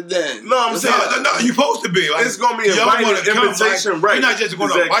her then. No, I'm saying. No, you supposed to be. Like, It's gonna be y'all invited wanna come, invitation, like, right? You're not just going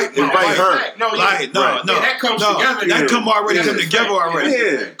to Exactly. invite Invite her. No, yeah. Like, no, Right. no. Yeah, that comes no, together. That Yeah. come already Yeah. come together already.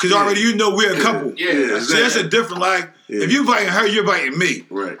 Yeah. Because already you know we're a couple. Yeah. See, that's a different, like, Yeah. if you inviting her, you're inviting me.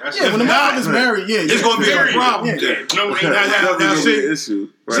 Right. That's Yeah, when the not, motherfucker's married, yeah. It's going to be a Period. problem Yeah. there. No, it ain't. Now, That's see, an issue.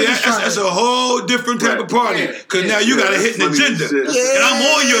 See, Right. that's a whole different type of party. Yeah. Because now you got to hit an Funny agenda. shit. And I'm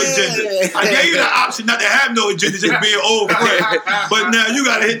on your agenda. I gave you the option not to have no agenda, just being old friend. But now you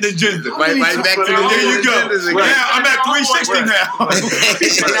got to hit an agenda. Right back to the There you go. agendas again. Now I'm at 360 Right. now.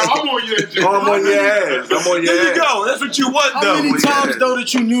 Now I'm on your agenda. Oh, I'm on your ass. I'm on your There you ass. go. That's what you want, How though. many yeah. times though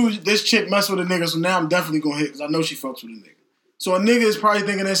that you knew this chick messed with a nigga? So now I'm definitely gonna hit because I know she fucks with a nigga. So a nigga is probably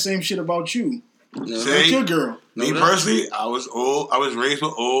thinking that same shit about you. That's See, your girl. me personally, I was raised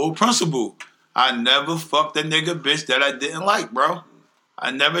with old principle. I never fucked a nigga bitch that I didn't like, bro.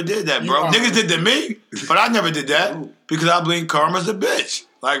 I never did that, bro. You are. Niggas did to me, but I never did that because I believe karma's a bitch.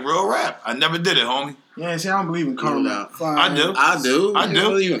 Like real rap. I never did it, homie. Yeah, see, I don't believe in karma. No. Fine. I do. I do. I You do.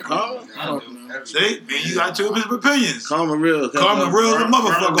 don't believe in karma? Fuck no. See, man, you got two different opinions. Karma real. Karma real as a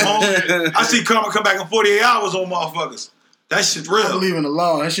motherfucker, homie. I see karma come back in 48 hours on motherfuckers. That shit's I real. believe in the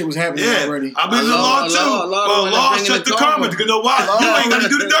law. That shit was happening Yeah, already. I believe in the law too. Allah But law bringing shuts the the karma. karma. Because you know why? You ain't got to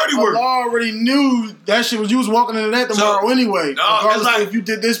do the dirty work. Allah already knew that shit was you was walking into that tomorrow anyway. No, Regardless it's like- if you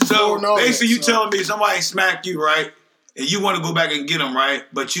did this before So and all basically, that. you telling me somebody smacked you, right? And you want to go back and get them, right?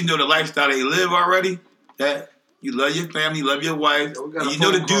 But you know the lifestyle they live already. That you love your family, you love your wife, we got and a you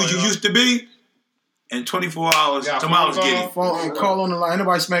know the phone call, dude you y'all. used to be. In 24 hours, Yeah, tomorrow's phone getting. Phone, call on the line. Ain't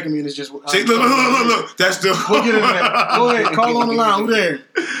nobody smacking me and it's just. See, look. That's the. We'll get into that. Go ahead, call on the line. Who there?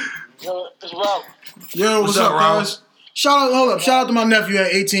 Yo, it's Rob. Yo, what's up, Rob? guys? Hold up. Shout out to my nephew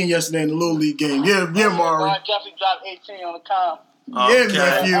at 18 yesterday in the Little League game. Yeah, Mari. Jeffrey dropped 18 on the com. Yeah,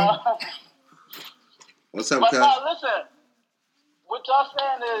 nephew. What's up, But cuz? now, listen. What y'all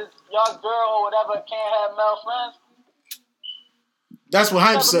saying is y'all girl or whatever can't have male friends? That's what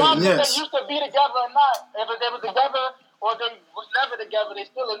Hype Because said, regardless if yes. they used to be together or not, if they were together or they was never together, they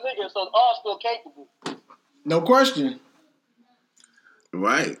still a nigga, so all still capable. No question.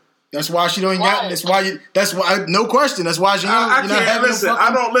 Right. That's why she don't got. That's why. No question. That's why she. I can't listen.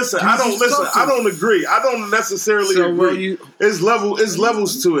 I don't listen. I don't agree. I don't necessarily agree. It's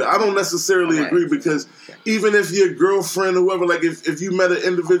levels to it. I don't necessarily agree because even if your girlfriend or whoever, like if you met an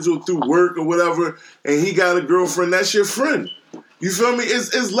individual through work or whatever, and he got a girlfriend, that's your friend. You feel me?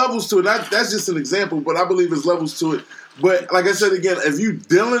 It's levels to it. That's just an example, but I believe it's levels to it. But like I said again, if you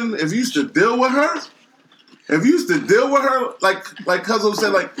used to deal with her, like Cuzzo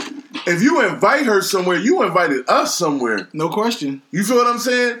said, like if you invite her somewhere, you invited us somewhere. No question. You feel what I'm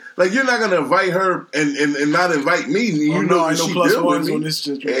saying? Like you're not gonna invite her and not invite me. You Oh, know no, I know she plus deal with ones me. on this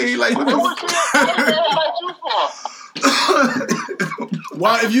shit. Hey, like what What the like you for?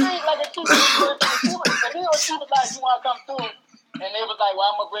 Why if you? Like if he or she was like, you want to come through? And they was like,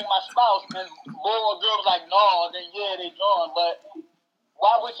 well, I'm going to bring my spouse. And boy or girl was like, no. Then, yeah, they joined. But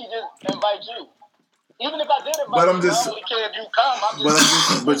why would she just invite you? Even if I did invite But I'm you, just- I don't really care if you come.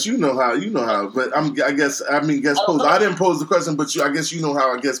 but you know how. But I guess pose. I didn't pose the question, but I guess you know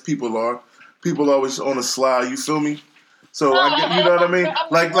how. I guess people are. People always on a slide. You feel me? So I get, you know what I mean?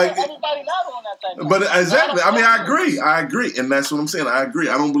 Like. Everybody not on that type of But time. exactly. I mean, I agree, and that's what I'm saying. I agree.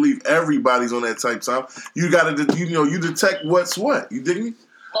 I don't believe everybody's on that type time. You gotta, you detect what's what. You dig me?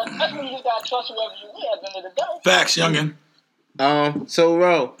 But that's when you just gotta trust whoever you with at the end of the day. Facts, youngin. So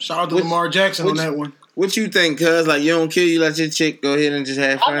Ro, Shout out to Lamar Jackson on that one. what you think, cuz? Like you don't kill, you let your chick go ahead and just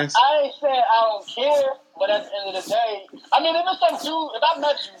have friends? I ain't saying I don't care, but at the end of the day, I mean, if it's some dude, if I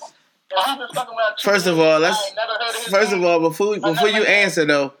met you, and I've been fucking around First of all, before you never answer,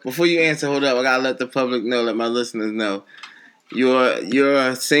 hold up, I gotta let the public know, let my listeners know. you're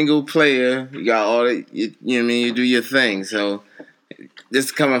a single player. You got all the you know what I mean. You do your thing. So this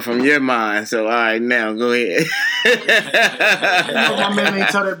is coming from your mind. So all right, now go ahead. My man ain't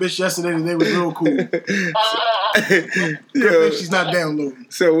tell that bitch yesterday that they was real cool. She's not downloading.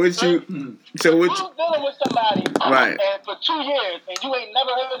 So what you? So what? You dealing with somebody, right? And for 2 years, and you ain't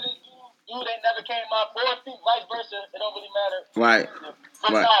never heard of this dude ain't never came up, or vice versa. It don't really matter. Right.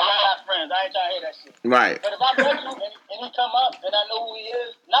 But Right. we're not friends. I ain't trying to hear that shit. Right. But if I met you and he come up and I know who he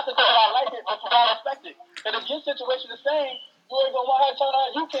is, not to say that I like it, but you gotta respect it. Because if your situation is the same, you ain't gonna want her to turn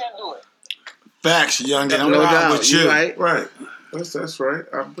out. You can't do it. Facts, young. I'm No riding doubt. with you. Right. Right. That's right.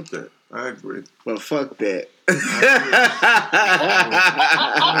 I put that. I agree. But fuck that.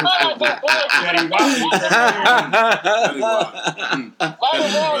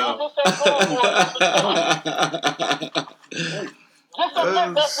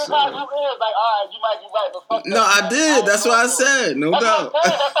 No, I did. That's what I said. No doubt.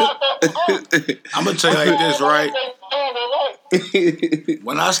 I'm gonna tell you like this, right?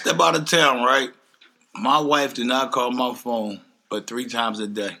 When I step out of town, right, my wife do not call my phone but 3 times a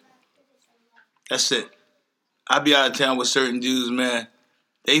day. That's it. I be out of town with certain dudes, man.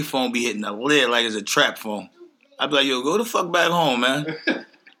 They phone be hitting the lid like it's a trap phone. I be like, yo, go the fuck back home, man.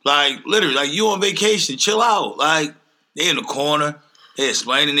 Like, literally, like, you on vacation, chill out. Like, they in the corner, they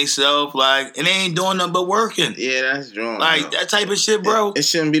explaining themselves, like, and they ain't doing nothing but working. Yeah, that's wrong. Like, that type of shit, bro. It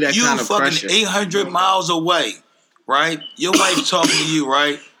shouldn't be that kind of pressure. You fucking 800 miles away, right? Your wife talking to you,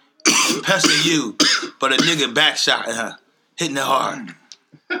 right? Pestering you, but a nigga backshotting her, hitting her hard.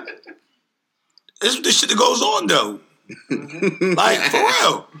 This is the shit that goes on, though. Like, for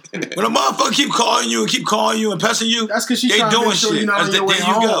real. When a motherfucker keep calling you and pestering you, that's because she's they doing shit. You're not on your way there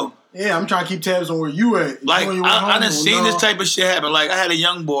home. you go. Yeah, I'm trying to keep tabs on where you at. Like, I done seen this type of shit happen. Like, I had a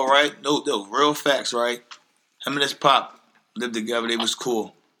young boy, right? No, real facts, right? Him and his pop lived together. They was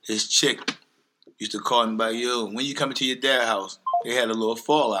cool. His chick used to call him by, yo, when you coming to your dad's house? They had a little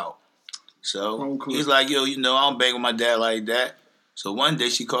fallout. So he's like, yo, I don't bang with my dad like that. So one day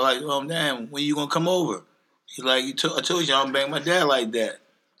she called like, oh, damn, when you gonna come over? He's like, I told you I don't bang my dad like that.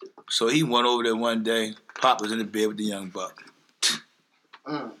 So he went over there one day. Pop was in the bed with the young buck.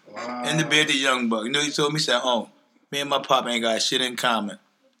 Wow. In the bed with the young buck. You know, he told me, he said, me and my pop ain't got shit in common.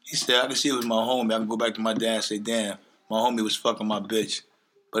 He said, I can see it was my homie. I can go back to my dad and say, damn, my homie was fucking my bitch.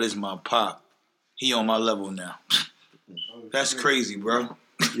 But it's my pop. He on my level now. That's crazy, bro.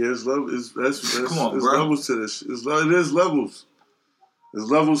 Yeah, it's levels. Come on, there's bro. levels to this. There's levels. There's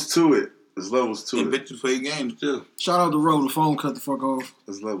levels to it. There's levels to it. Bitches play games too. Shout out to Ro. The phone cut the fuck off.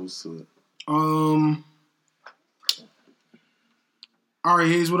 There's levels to it. All right,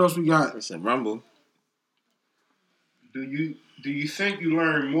 Hayes. What else we got? It's a rumble. Do you think you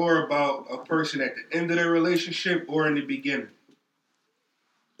learn more about a person at the end of their relationship or in the beginning?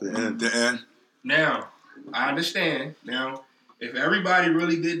 The end. The end. Now, I understand. Now, if everybody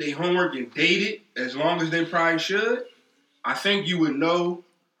really did their homework and dated as long as they probably should, I think you would know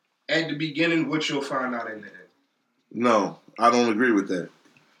at the beginning what you'll find out in the end. No, I don't agree with that.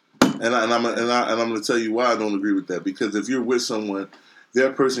 And I'm going to tell you why I don't agree with that. Because if you're with someone,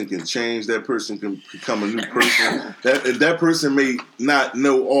 that person can change. That person can become a new person. That person may not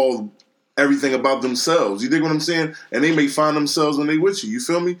know everything about themselves. You dig what I'm saying? And they may find themselves when they with you. You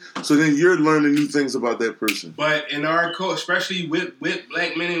feel me? So then you're learning new things about that person. But in our culture, especially with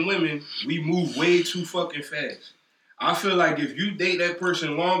black men and women, we move way too fucking fast. I feel like if you date that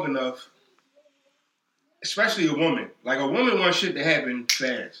person long enough, especially a woman, like a woman wants shit to happen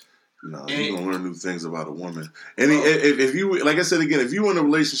fast. No, you're gonna learn new things about a woman. And if you, like I said again, if you're in a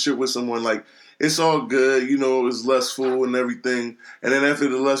relationship with someone, like it's all good, it's lustful and everything, and then after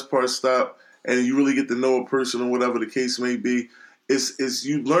the lust part stop, and you really get to know a person or whatever the case may be, it's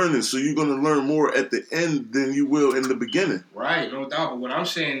you learning. So you're gonna learn more at the end than you will in the beginning. Right, no doubt. But what I'm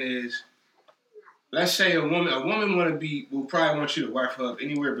saying is, let's say a woman will probably want you to wife her up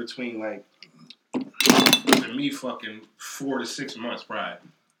anywhere between like, to me, fucking 4 to 6 months, probably.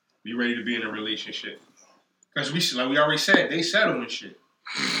 Be ready to be in a relationship. Because like we already said, they settle and shit.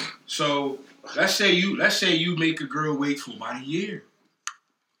 So let's say you make a girl wait for about a year.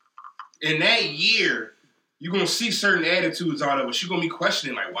 In that year, you're gonna see certain attitudes out of her. She's gonna be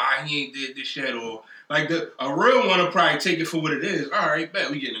questioning like why he ain't did this shit, or like a real one will probably take it for what it is. All right,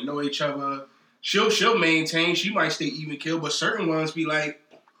 bet we getting to know each other. She'll maintain. She might stay even kill, but certain ones be like,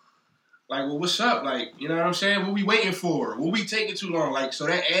 well, what's up? Like, you know what I'm saying? What we waiting for? What we taking too long? Like, so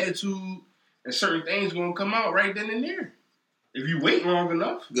that attitude and certain things gonna come out right then and there. If you wait long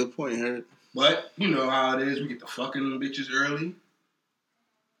enough. Good point, Herb. But, you know how it is. We get the fucking them bitches early.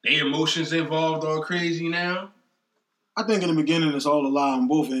 Their emotions involved all crazy now. I think in the beginning it's all a lie on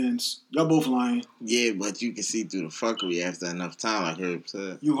both ends. Y'all both lying. Yeah, but you can see through the fuckery after enough time, like Herb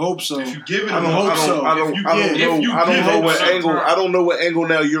said. You hope so. If you give it, I don't know what angle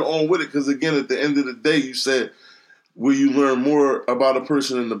now you're on with it, because again, at the end of the day, you said, will you learn more about a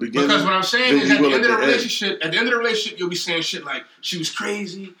person in the beginning? Because what I'm saying is, at the end of the relationship, you'll be saying shit like, she was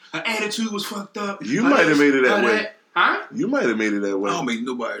crazy, her attitude was fucked up. You might have made it that way. Huh? You might have made it that way. I don't make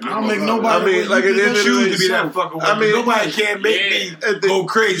nobody. I mean, like at the end of the choose day, to be that fucking way. I mean, nobody can't make me go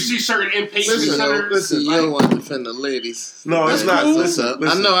crazy. You see certain impatience. Listen, you don't want to defend the ladies. No, it's not. Cool. Listen,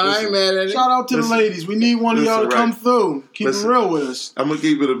 I know, I ain't mad at it. Shout out to the ladies. We need one of y'all to come through. Keep it real with us. I'm gonna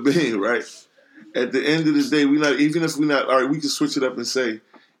keep it a bean, right? At the end of the day, all right, we can switch it up and say,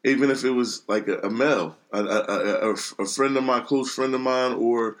 even if it was like a male, a friend of mine, close friend of mine,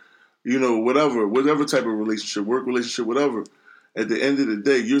 or whatever type of relationship, work relationship, whatever. At the end of the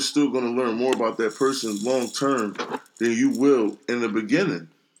day, you're still going to learn more about that person long term than you will in the beginning.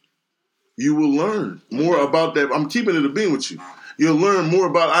 You will learn more about that. I'm keeping it a bean with you. You'll learn more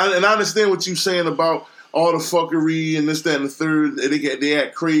about, and I understand what you're saying about all the fuckery and this, that, and the third. They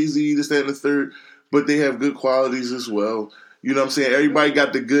act crazy, this, that, and the third, but they have good qualities as well. You know what I'm saying? Everybody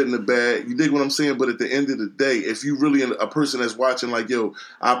got the good and the bad. You dig what I'm saying? But at the end of the day, if you really a person that's watching like, yo,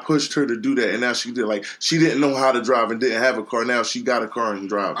 I pushed her to do that, and now she did, like, she didn't know how to drive and didn't have a car. Now she got a car and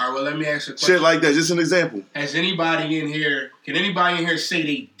drive. All right, well, let me ask you a question. Shit like that, just an example. Can anybody in here say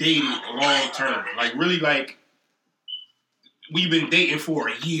they dated long term? Like, really, like, we've been dating for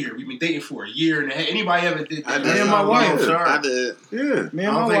a year. We've been dating for a year and a half. Anybody ever did that? Me and my wife. I did. Yeah. Me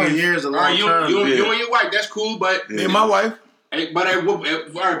and my wife. A year is a long term. You and your wife, that's cool, but... Me and my wife. But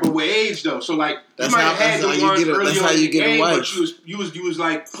with age though, so like you might have had the ones early on in the game, but you was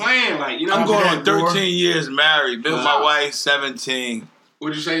like playing, like, you know. I'm going on 13 years married. Been with my wife 17.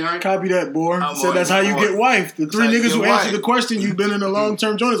 What'd you say, Hank? Copy that, boy. Said that's how you get wife. The three niggas who answered the question, you've been in a long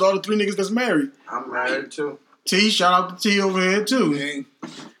term joint, is all the three niggas that's married. I'm married too. T, shout out to T over here too.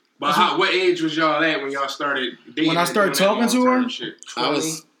 But what age was y'all at when y'all started dating? When I started talking to her, I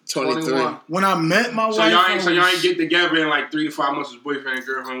was 23. When I met my wife, so y'all ain't get together in like 3 to 5 months as boyfriend and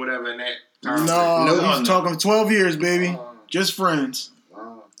girlfriend, whatever. In that time. No, we was talking 12 years, baby. Just friends.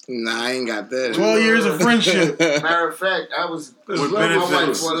 Nah, I ain't got that. 12 years of friendship. Matter of fact, I was with my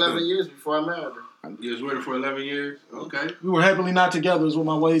wife for 11 years before I married her. You was with her for 11 years? Okay. We were happily not together is what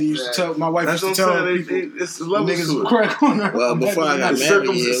my lady used to tell. My wife used to tell people. It's levels niggas to it. crack on her. Well, before I got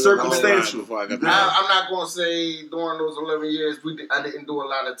married, circumstantial. I'm not going to say during those 11 years, I didn't do a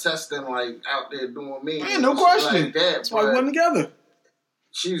lot of testing, like out there doing me. Man, no question. Like that, that's why we wasn't together.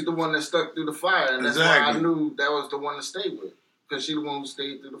 She's the one that stuck through the fire, and that's why I knew that was the one to stay with, because she's the one who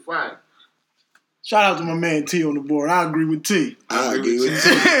stayed through the fire. Shout out to my man T on the board. I agree with T. I agree with T.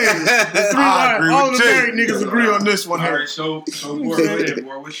 All the married niggas agree on this one. All right, so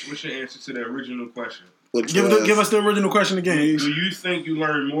boy, what's your answer to the original question? Give us the original question again. Do you think you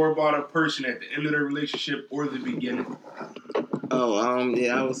learn more about a person at the end of the relationship or the beginning?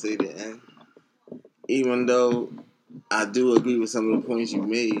 Yeah, I would say the end. Even though I do agree with some of the points you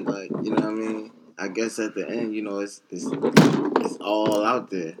made, like, you know what I mean? I guess at the end, you know, it's all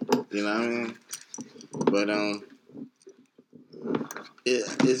out there. You know what I mean? But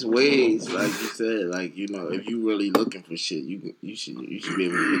it's ways, like you said, like, you know, if you really looking for shit, you should be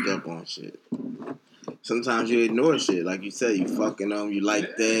able to pick up on shit. Sometimes you ignore shit, like you said, you fucking them, you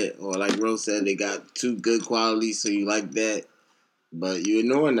like that, or like Rose said, they got 2 good qualities, so you like that, but you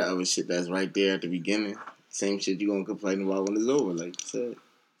ignoring the other shit that's right there at the beginning. Same shit you gonna complain about when it's over, like you said.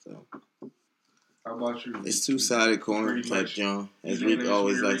 So. How about you? It's 2-sided coin type, John. As Rick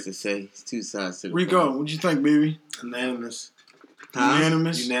always likes to say, it's 2 sides to the Rico, coin. what'd you think, baby? Unanimous.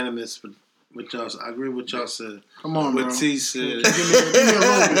 Unanimous with y'all. I agree with y'all said. Come on, bro. What T said. Give me a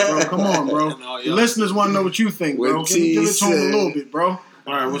little bit, bro. Come on, bro. The listeners want to know what you think, bro. Give it to them a little bit, bro. All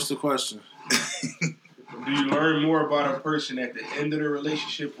right, what's the question? Do you learn more about a person at the end of the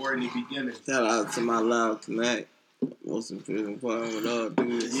relationship or in the beginning? Shout out to my Loud Connect. Most important part with all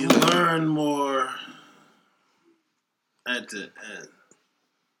dudes. You learn more at the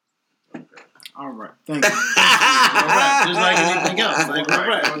end. All right. Thank you. All right. Just like anything else. Like, all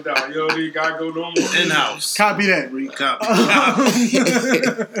right. No doubt. You don't need gotta go no more. In-house. Copy that, Rick. Copy.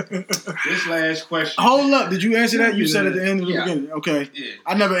 This last question. Hold up. Did you answer that? You said at the end of the beginning. Okay. Yeah.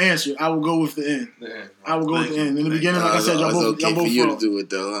 I never answered. I will go with the end. Yeah. I will go with the end. In the beginning, like I said, y'all both for you to do it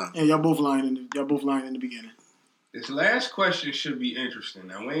though, huh? Yeah, y'all both lying in the beginning. This last question should be interesting.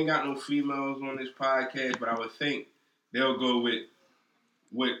 Now, we ain't got no females on this podcast, but I would think they'll go with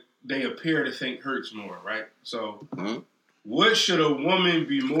what they appear to think hurts more, right? So, what should a woman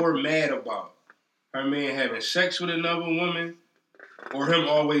be more mad about? her man having sex with another woman, or him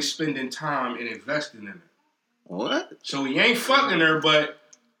always spending time and investing in her? What? So he ain't fucking her, but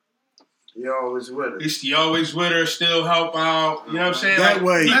You always with her. he always with her, still help out. You know what I'm saying? That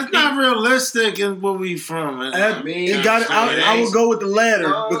way. That's not realistic in where we from. Man. I mean, I would go with the latter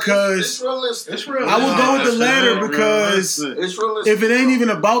because it's realistic. It's real. I would go with the latter because It's realistic. if it ain't even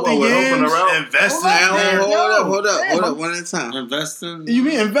about the yams, Investing Hold up. One at a time. Investing. you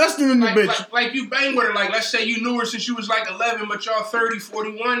mean investing in the bitch. Like you bang with her. Like, let's say you knew her since you was like 11, but y'all 30,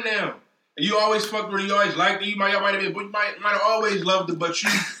 41 now. And you always fucked with her. You always liked her. You might have always loved her, but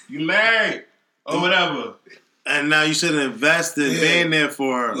you married or whatever. And now you should invest in being there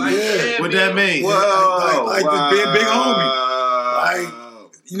for her. Like, What that mean? Like this big homie. Like,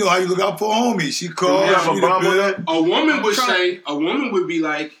 you know how you look out for a homie. She called. A woman would be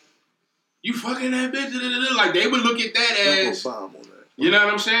like, you fucking that bitch. Like, they would look at that as, you know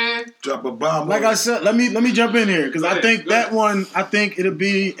what I'm saying? Drop a bomb. Like I said, let me jump in here because Go I ahead, think go that ahead. one. I think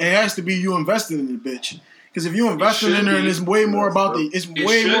it has to be you investing in the bitch. Because if you investing in her, and it's way more about the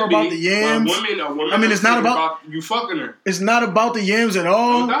yams. A woman I mean, it's not about you fucking her. It's not about the yams at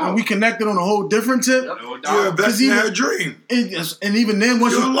all. No doubt. And we connected on a whole different tip. No doubt. You're investing in her dream. And even then,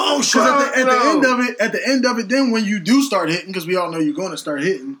 once You're a long shot. at the end of it, then when you do start hitting, because we all know you're going to start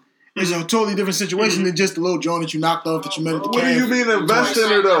hitting, it's a totally different situation than just the little joint that you knocked off that you met at the What do you cafe. mean invest in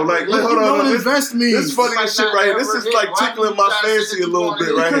her though? Like, hold on. Invest me. This funny as shit right here. This is like tickling my fancy a little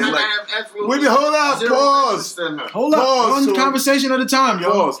bit right here. Like, hold up, pause. Hold up, Pause, one so- conversation at a time,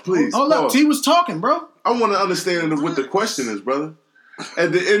 yo. Pause, please. Hold up, pause. T was talking, bro. I want to understand what the question is, brother.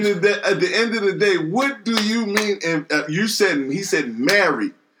 At the end of the day, what do you mean? And he said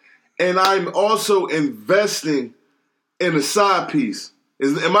married, and I'm also investing in a side piece.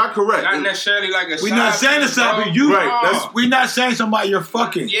 Am I correct? Not necessarily like a We're not saying it's bro. something you. Right, We're not saying somebody you're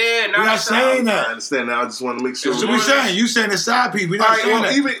fucking. Yeah, We're not saying I that. understand now. I just want to make sure. That's what we're saying. You saying a side piece. We're not Alright, saying well,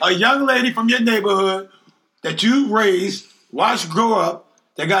 that. even- A young lady from your neighborhood that you raised, watched grow up,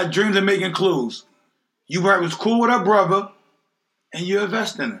 that got dreams of making clothes. You was cool with her brother, and you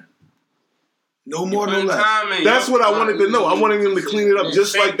invest in her. No more, no less. That's what I wanted to know. I wanted him to clean it up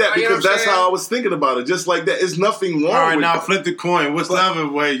just like that You know because what I'm that's saying? how I was thinking about it. Just like that. It's nothing wrong All right, with now that. flip the coin. What's the other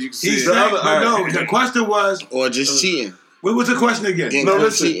way you can see He it? said, other- no, the question was, Or just cheating. what was the question again? Getting No, caught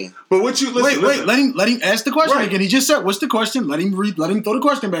listen. cheating. But what you listen? Wait, let him ask the question Right. again. He just said, "What's the question?" Let him throw the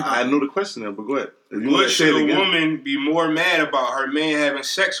question back. I know the question now, but go ahead. If you want What to say should it a again. woman be more mad about? Her man having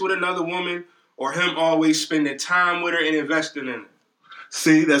sex with another woman, or him always spending time with her and investing in her?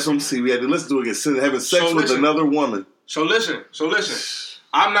 See, that's what I'm saying. We had to listen to it again. Having sex So with listen. another woman. So listen.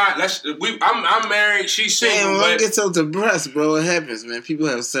 I'm not. I'm married. She's single. Damn, but don't get so depressed, bro. It happens, man. People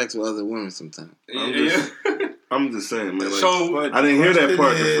have sex with other women sometimes. I'm just saying, man. Like, So I didn't hear that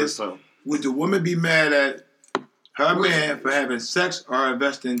part the Question first time. Would the woman be mad at her man for having sex or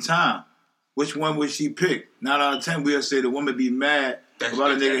investing time? Which one would she pick? 9 out of 10, we'll say the woman be mad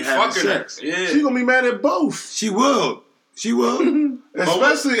about a nigga having fucking her. sex. Yeah. She gonna be mad at both. She will.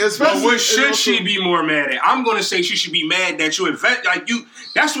 Especially. But what should she be more mad at? I'm gonna say she should be mad that you invest. Like you,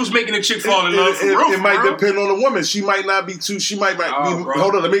 that's what's making a chick fall in love for real. It might for real. depend on the woman. She might not be too. She might be. bro.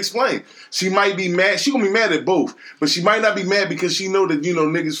 Hold on, let me explain. She might be mad. She gonna be mad at both, but she might not be mad because she know that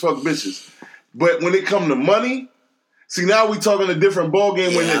niggas fuck bitches. But when it come to money, see now we talking a different ball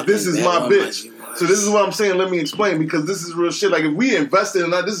game. Yeah, I When this think is that my one bitch. might be So this is what I'm saying. Let me explain because this is real shit. Like if we invested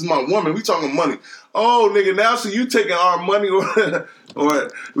in that, this is my woman. We talking money. Oh nigga, now so you taking our money or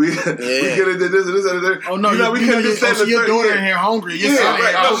we get into this and this and that. Oh no, we couldn't understand the your third daughter year. in here hungry. Yeah,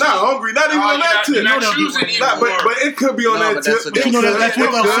 right. No, not hungry. Not even on that tip. You're not choosing Nah, but it could be on No, that but tip. that's what But you know that's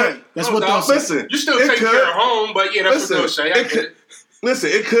what they'll say. It That's No what they'll doubt. say. Listen, You still it take could. care of home, but yeah, that's what they'll Listen, say. I get it. Listen,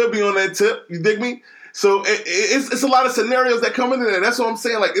 it could be on that tip. You dig me? So it's a lot of scenarios that come into there. That's what I'm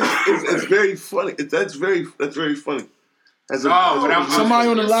saying. Like it's very funny. That's very funny. Somebody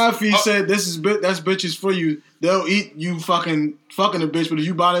on the live feed said that's bitches for you. They'll eat you fucking a bitch, but if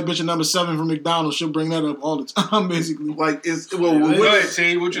you buy that bitch a number 7 from McDonald's, she'll bring that up all the time, basically. Like it's Go ahead,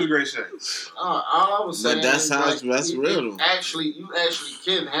 T. What you great say? All I was saying, But that's is, how like, that's real. you actually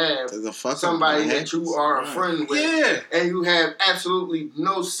can have The fuck somebody that you are a friend with, Yeah. and you have absolutely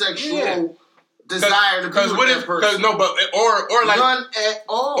no sexual Yeah. desire to be with what that if? person. No, but or like None at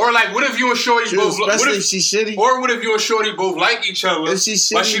all. or like what if you and Shorty both? What Especially if if she's shitty. Or what if you and Shorty both like each other, If she's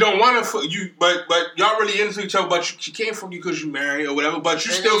but shitty. she don't want to you, but y'all really into each other, but she can't fuck you because you married or whatever, but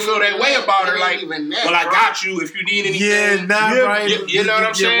you It still ain't feel that even way that. about her, It like, ain't even that, well, I bro. got you if you need anything. Yeah, not Yeah, right. you know what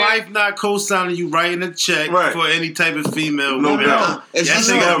I'm saying? Your wife not co-signing you writing a check Right. for any type of female. No woman. doubt. If That she's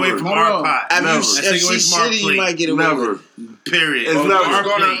take never. away from No, our no. pot. I mean, Never. if That take away she's from our shitty, you plate. might get away with Never. it. Period. It's not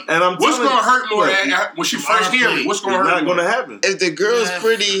and I'm What's telling gonna hurt more you, when she first hear me? What's gonna hurt not more? going to happen. If the girl's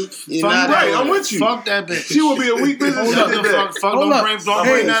pretty, you're Fuck not right, doing I'm it. with you. Fuck that bitch. She will be a weak bitch. Hold if up, she did that. fuck, Hold don't up. bring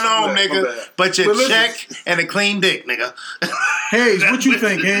Hey, nothing home, my nigga. bad. But your But listen. check and a clean dick, nigga. Hayes, what you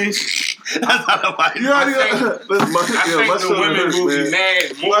think, Hayes? You already got I think the women will be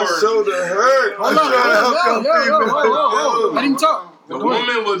mad more. My shoulder hurt. I'm trying to help your people. Let him talk. The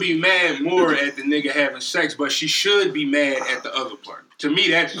woman would be mad more at the nigga having sex, but she should be mad at the other part. To me,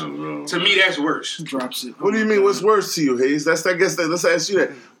 that's worse. Drops it. What do you mean? What's worse to you, Hayes? Let's ask you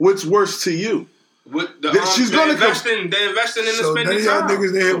that. What's worse to you? With the, She's gonna investing in the So none spending of y'all time.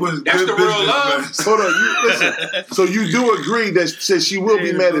 niggas there was That's good the real business, love. man. Hold on, you listen. So you do agree that she will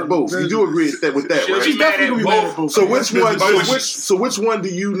be mad at both? You do agree with that, She'll right? be mad at both. So which one? business. So which one do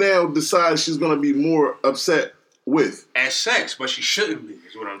you now decide she's gonna be more upset with? At sex, but she shouldn't be.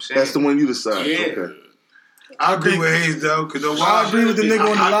 Is what I'm saying. That's the one you decide. Yeah. Okay. I agree with Hayes though, because I agree with the nigga on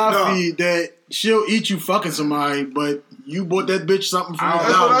the live no. feed that she'll eat you fucking somebody, but you bought that bitch something from the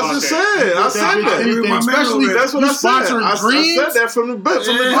That's what I just said. I said that. Anything, especially That's what you I said. sponsoring I dreams. said that from the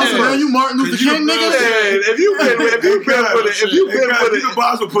Listen, man, you Martin Luther King nigga. Man, if you've been with You can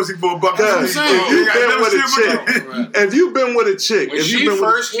buy some pussy for $1. Guys, if you've been with a chick, When if she you've been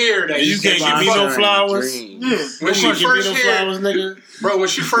first hear that You can't give me no flowers. Yeah. when she first hear, nigga. bro, when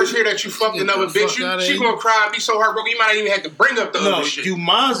she first hear that you fucked another bitch, she gonna cry and be so heartbroken. You might not even have to bring up the No, other shit. you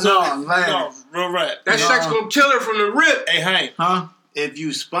might as well. No, real rap. That sex gonna kill her from the rip. Hey, Hank. Huh? If you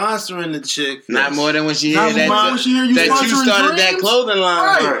sponsoring the chick, Not more than when she Not hear more than when she hear you that you sponsoring started that dreams? clothing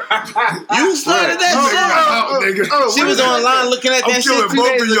line. You started that shit. She was online looking at that shit killing 2 both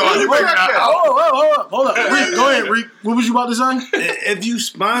days of y'all. ago. You better not- Hold up. Rick, go ahead, Rick. What was you about to say? if you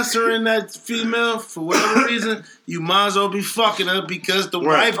sponsoring that female for whatever reason, you might as well be fucking her because the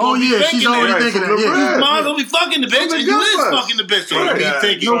wife Oh, gonna be yeah, thinking she's already that. thinking that. You Yeah. might as well be fucking the bitch, and you is fucking the bitch. So you be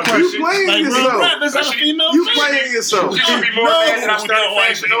thinking, You playing like real yourself. rap, that's how the female You thinks. playing yourself. She should be more mad that I started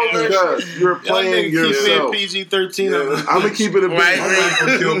flashing over. Because you're playing yourself. PG-13. I'm gonna keep it a bit.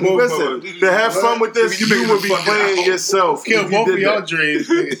 Listen, to have fun with this, you will be playing yourself. Kill if you both of did y'all that. dreams.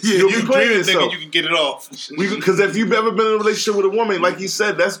 You'll be You playing dream yourself. thinking you can get it off. Because if you've ever been in a relationship with a woman, like you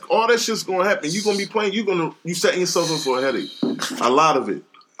said, that's all that shit's gonna happen. You're gonna be playing. You setting yourself up for a headache. A lot of it.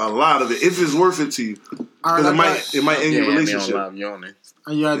 If it's worth it to you, All because right, it might end your relationship.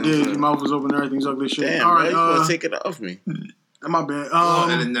 Yeah, I did. Your mouth was open. Everything's ugly shit. Damn, All bro, right, you gonna take it off me? my bad.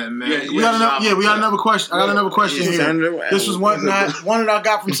 Yeah, We got another question. I got another question here. This was one that I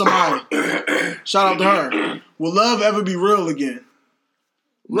got from somebody. Shout out to her. Will love ever be real again?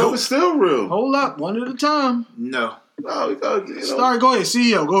 Love is still real. Hold up, one at a time. No. No, we got, Sorry, go ahead,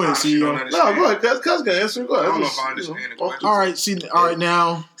 CEO. Go ahead, CEO. No, go ahead. Cuz can answer. Go I ahead. don't know if I understand the question. All right, all right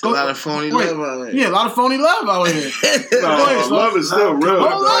now. A lot of phony love out here. Yeah, a lot of phony love out here. No, love is still real.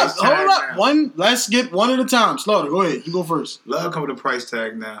 Hold up. Let's get one at a time. Slaughter, go ahead. You go first. Love come with a price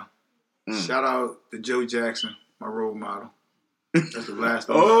tag now. Shout out to Joe Jackson, my role model. That's the last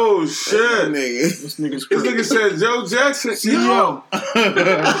one. Oh shit! This nigga's This nigga said Joe Jackson. CEO.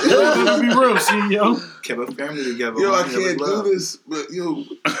 Let's be real, CEO. Kept a family together. Yo, I man. That was can't do love. this, but yo.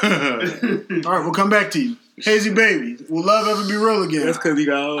 All right, we'll come back to you. Hazy baby, will love ever be real again? That's because he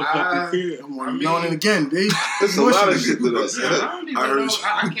got all fucking kids. I'm on it again, B. There's a lot of shit to this.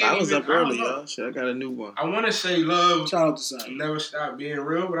 I was up early, y'all. Shit, I got a new one. I want to say love Shout out to Simon. never stop being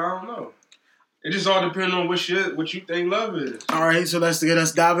real, but I don't know. It just all depends on what you think love is. All right, so let's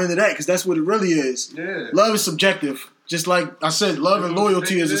dive into that because that's what it really is. Yeah. Love is subjective. Just like I said, love and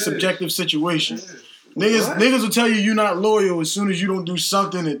loyalty is a subjective situation. Niggas will tell you you're not loyal as soon as you don't do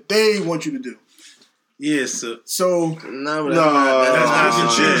something that they want you to do. Yes, So No, that's not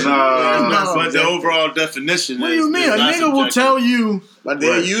subjective. No. But the overall definition what do is. you mean? A not nigga will subjective. tell you. But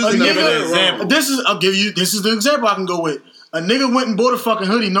they're A using Give it an nigga, example. this is the example I can go with. A nigga went and bought a fucking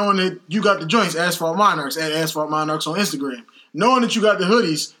hoodie knowing that you got the joints, Asphalt Monarchs, at Asphalt Monarchs on Instagram. Knowing that you got the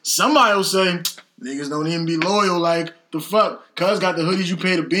hoodies, somebody will say, niggas don't even be loyal like the fuck. Cuz got the hoodies, you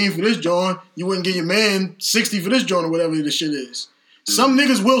paid a bean for this joint, you wouldn't get your man 60 for this joint or whatever the shit is. Some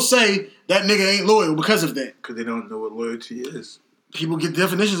niggas will say that nigga ain't loyal because of that. Because they don't know what loyalty is. People get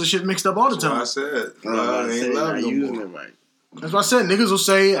definitions of shit mixed up all the That's what I time. said. I'm Love not ain't love no using more. it right. That's what I said. Niggas will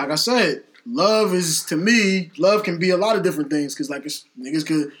say, like I said, love is, to me, love can be a lot of different things. Because niggas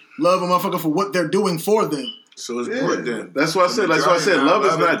could love a motherfucker for what they're doing for them. So it's good Yeah. then. That's why I said. That's why I said love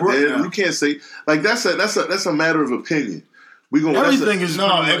is not important dead. now. You can't say like that's a matter of opinion. We gonna Everything is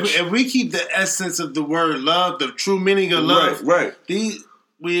No, pretty much- if we keep the essence of the word love, the true meaning of love, right.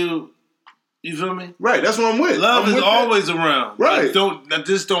 we'll You feel me? Right, that's what I'm with. Love I'm is with always around. Right.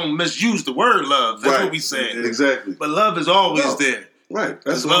 Just don't misuse the word love. That's Right. what we saying. Exactly. But love is always No. there. Right.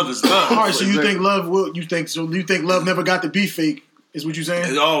 That's love is love. All right, so you Exactly. think love will? You think so? You think love never got to be fake? Is what you saying?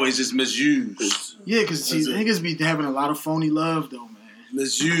 It's always just misused. Yeah, because niggas be having a lot of phony love though, man.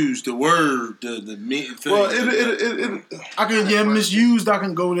 Misuse the word, the meaning. Well, I can misused. I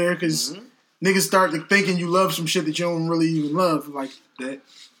can go there because niggas start thinking you love some shit that you don't really even love like that.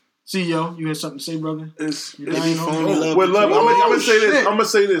 See, yo, you had something to say, brother? It's dying on phony me? love. With love, I'm gonna say this. shit. I'm gonna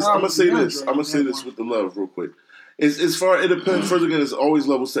say this. Oh, I'm gonna say yeah, this. Dre, I'm gonna say you this had with the love, real quick. As far it depends. First again, it's always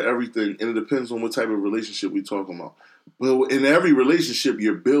levels to everything, and it depends on what type of relationship we talking about. Well, in every relationship,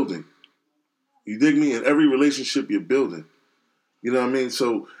 you're building. You dig me? In every relationship, you're building. You know what I mean?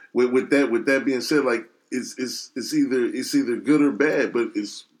 So with that being said, like it's either good or bad, but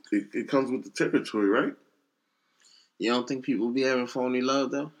it comes with the territory, right? You don't think people be having phony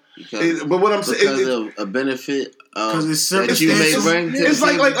love though? Because But what I'm saying, because of a benefit that you may bring to it's the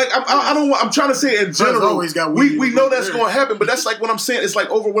like I don't want. I'm trying to say in general. always got we weed know over that's there. going to happen, but that's like what I'm saying. It's like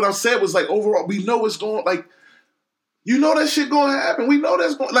over what I said was like overall. We know it's going like. You know that shit going to happen. We know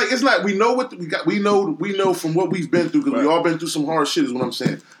that's going. Like it's not. We know what we got. We know from what we've been through because we all been through some hard shit. Is what I'm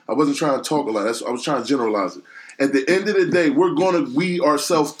saying. I wasn't trying to talk a lot. I was trying to generalize it. At the end of the day, we're going to weed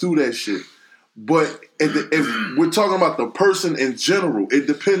ourselves through that shit. But if we're talking about the person in general, it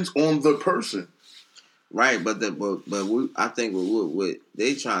depends on the person. Right, but I think what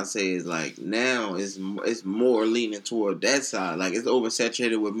they trying to say is like now it's more leaning toward that side. Like it's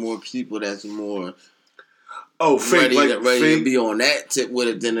oversaturated with more people that's more fake, ready fake. to be on that tip with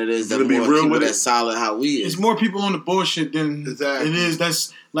it than it is that To be more real people with it? that's solid how we is. It's more people on the bullshit than Exactly. it is.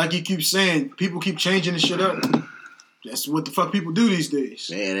 That's like you keep saying. People keep changing the shit up. That's what the fuck people do these days.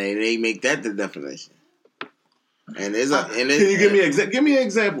 Man, they make that the definition. And there's Can you give me an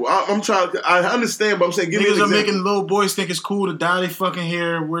example? I'm trying. I understand, but I'm saying give me an Niggas are example. making little boys think it's cool to dye their fucking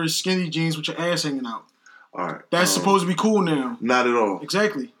hair, wear skinny jeans with your ass hanging out. All right, That's supposed to be cool now. not at all.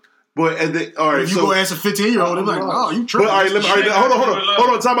 Exactly. But all right, If you so go ask a 15-year-old, they're like, "Oh, you tripping?" But all right, hold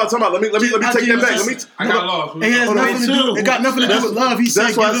on, time out. Let me take that back. I got lost. It has Hold on. nothing to do. It got nothing to do with love. He said,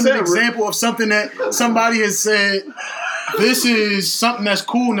 That's "Give what I them said, an Rick. example of something that somebody has said. This is something that's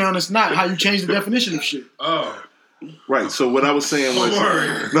cool now, and it's not. How you change the definition of shit." Oh. Right. So what I was saying was,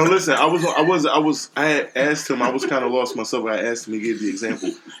 no, listen. I had asked him. I was kind of lost myself. I asked him. He gave the example.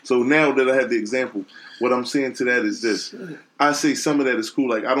 So now that I have the example, what I'm saying to that is this: I say some of that is cool.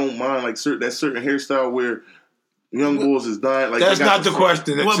 Like I don't mind like certain hairstyle where young boys is dying. Like That's they got not the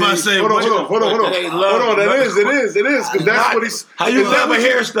question. What am I saying? Hold on. That ain't love. Hold on. It is. Because that's what he's. How you is that love a what you-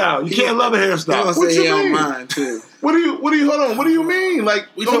 hairstyle? You can't love a hairstyle. What you mean? Mine too. What do you? Hold on. What do you mean? Like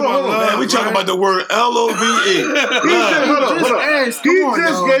We hold talking on. about love. Man, we talking about the word LOVE. Hold on. ask. He Come on,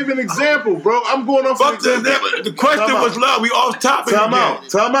 just dog. gave an example, bro. I'm going off an Fuck the, example. the question Time out. was love. We off topic. Time again.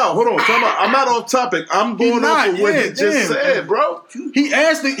 out. Hold on. Time out. I'm not off topic. I'm going not, off of what yeah, he just damn. said, bro. He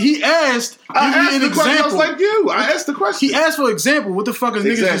asked. I Give me asked an the question. I was example. like you. I asked the question. He asked for an example. What the fuck is niggas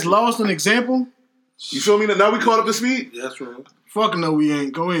just Exactly. lost an example? You feel me? Now we caught up to speed. Yeah, that's right. Fuck no, we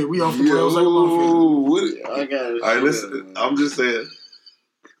ain't. Go ahead. We off the rails like a motherfucker. I got it. All right, listen. I'm just saying.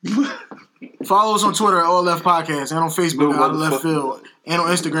 Follow us on Twitter at All Left Podcast and on Facebook No at Out of Left motherfucking Field and on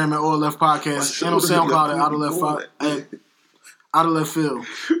Instagram at All Left Podcast and on SoundCloud at Out of Left Field.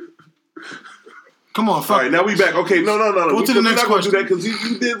 Come on, All fuck. right, now we back. Okay, no. Go to the next We're not gonna do question. that because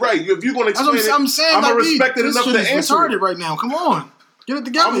you did right. If you're gonna That's explain what I'm it, saying. I'm like, gonna respect it this enough shit to is answer retarded it. right now. Come on, get it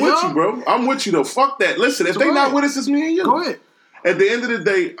together, I'm with yo. you, bro. I'm with you though. Fuck that. Listen, if So they go not ahead. with us, it's me and you. Go ahead. At the end of the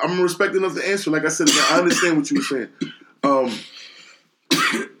day, I'm respecting enough to answer. Like I said, again, I understand what you were saying.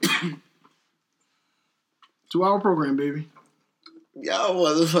 2-hour program, baby. Y'all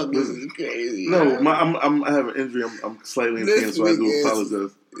motherfuckers is crazy. No, I have an injury. I'm slightly in pain, This so I do nigga is-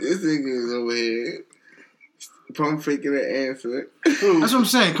 apologize. This nigga is over here. Pump faking the answer. That's what I'm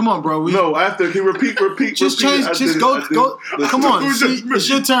saying. Come on, bro. No, after can you repeat. Just repeat change. it. I Just did it. go. I did Go. it. Come on. See, it's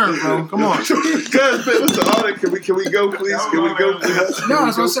your turn, bro. Come on. Guys, listen, all that. Can we go, please? Can we go, please? No,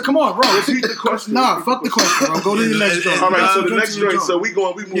 that's what I said. Come on, bro. Repeat the question. Nah, fuck the question, bro. Go to the next joint. All right, so the Go next to your joint. So we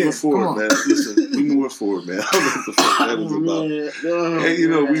moving Yeah, forward, come on. man. Listen, we moving forward, man. I don't know what the fuck that was about. And you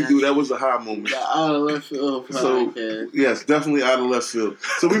know, we do. That was a high moment. The Out of Left Field podcast. Yes, definitely out of left field.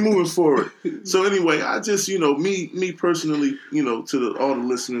 So we moving forward. So anyway, I just, me personally, to all the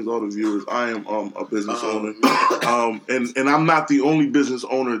listeners, all the viewers, I am a business owner, and I'm not the only business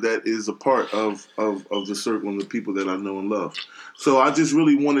owner that is a part of the circle and the people that I know and love. So I just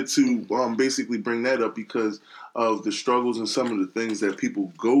really wanted to basically bring that up because of the struggles and some of the things that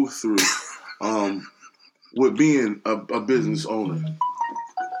people go through with being a business owner.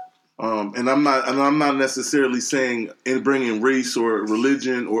 And I'm not necessarily saying in bringing race or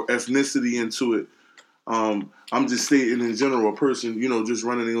religion or ethnicity into it. I'm just stating in general, a person, just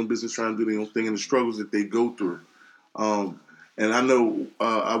running their own business, trying to do their own thing, and the struggles that they go through. And I know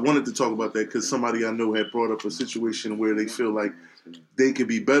I wanted to talk about that because somebody I know had brought up a situation where they feel like they could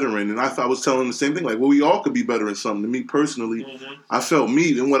be better in. And I was telling them the same thing, like, well, we all could be better in something. To me personally, I felt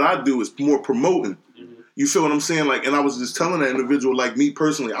and what I do is more promoting. You feel what I'm saying? Like, and I was just telling that individual, like, me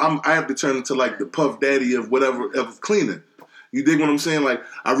personally, I have to turn into like the Puff Daddy of whatever, of cleaning. You dig what I'm saying? Like,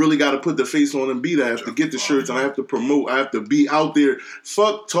 I really got to put the face on and be there. I have to get the shirts and I have to promote. I have to be out there.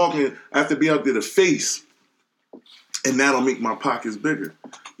 Fuck talking. I have to be out there to face. And that'll make my pockets bigger.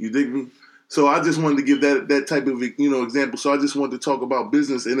 You dig me? So I just wanted to give that type of, example. So I just wanted to talk about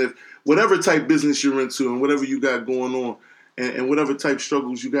business. And if whatever type business you're into and whatever you got going on and whatever type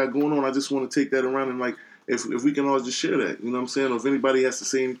struggles you got going on, I just want to take that around and, like, if we can all just share that. You know what I'm saying? Or if anybody has to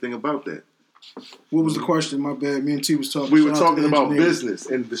say anything about that. What was the question? My bad. Me and T was talking. We were talking about business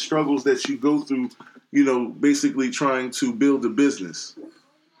and the struggles that you go through, basically trying to build a business.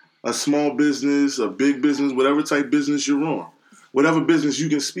 A small business, a big business, whatever type business you're on. Whatever business you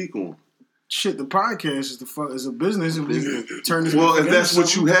can speak on. Shit, the podcast is a business, and we can turn this. Well, if that's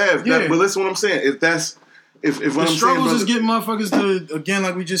what you have, but listen, what I'm saying, if what I'm saying, the struggles is getting motherfuckers to, again,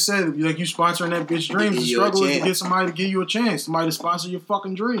 like we just said, like you sponsoring that bitch dreams. The struggle is to get somebody to give you a chance, somebody to sponsor your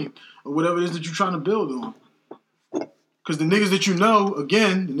fucking dream or whatever it is that you're trying to build on. Because the niggas that you know,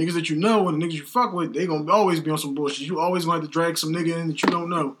 again, the niggas that you know and the niggas you fuck with, they gonna always be on some bullshit. You always gonna have to drag some nigga in that you don't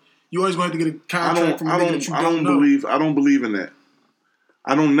know. You always gonna have to get a contract from a nigga that you don't know. I don't believe in that.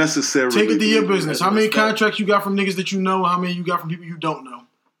 I don't necessarily take it to your business. How many contracts you got from niggas that you know? How many you got from people you don't know?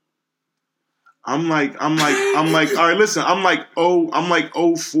 I'm like, all right, listen, I'm like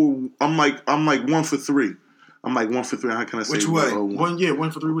 1 for 3. I'm like 1 for 3. How can I say which way?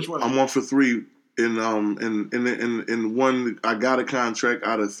 1 for 3. Which way? I'm 1 for 3 in one. I got a contract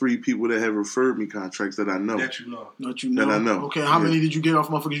out of 3 people that have referred me contracts that I know. That you know. That I know. Okay, how many did you get off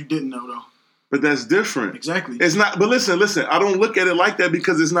motherfuckers you didn't know though? But that's different. Exactly. It's not. But listen. I don't look at it like that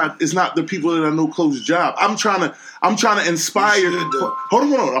because it's not the people that I know close job. I'm trying to inspire.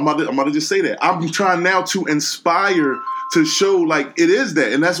 Hold on. I'm about to just say that. I'm trying now to inspire to show like it is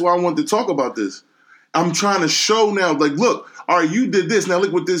that, and that's why I wanted to talk about this. I'm trying to show now, like, look, all right, you did this. Now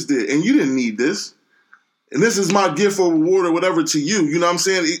look what this did, and you didn't need this. And this is my gift or reward or whatever to you. You know what I'm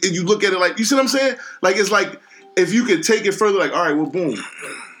saying? You look at it like, you see what I'm saying? Like, it's like if you could take it further, like, all right, well, boom.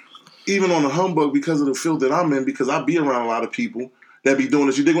 Even on a humbug because of the field that I'm in, because I be around a lot of people that be doing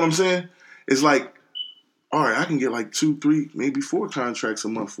this. You dig what I'm saying? It's like, all right, I can get like 2, 3, maybe 4 contracts a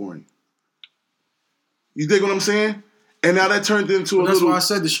month for him. You dig what I'm saying? And now that turned into a little... That's why I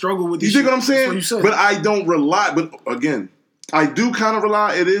said the struggle with this. You dig what I'm saying? What you said. But I don't rely... But again, I do kind of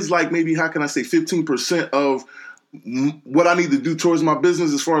rely. It is like maybe, how can I say, 15% of what I need to do towards my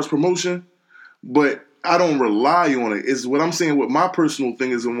business as far as promotion. But I don't rely on it. It's what I'm saying, what my personal thing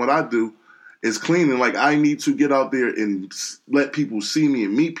is and what I do is cleaning. Like, I need to get out there and let people see me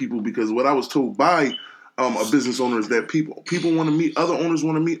and meet people, because what I was told by a business owner is that people want to meet, other owners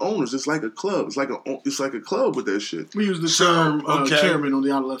want to meet owners. It's like a club. It's like a club with that shit. We use the term chairman on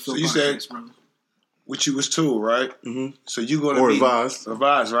the Out of Left Field. So you said what you was told, right? Mm-hmm. So you going to or meet, advised,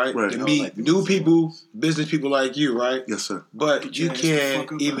 right? Right. To meet new people, business people like you, right? Yes, sir. But you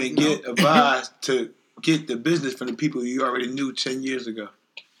can't even get advised to get the business from the people you already knew 10 years ago.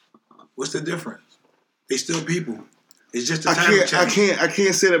 What's the difference? They still people. It's just a time change. I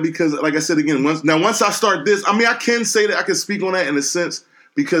can't say that because, like I said again, once I start this, I mean, I can say that, I can speak on that in a sense,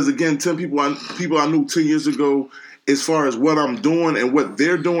 because again, 10 people I knew 10 years ago, as far as what I'm doing and what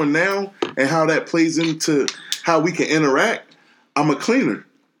they're doing now, and how that plays into how we can interact. I'm a cleaner.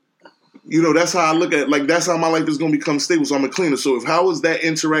 You know, that's how I look at it. Like, that's how my life is going to become stable. So I'm a cleaner. So how is that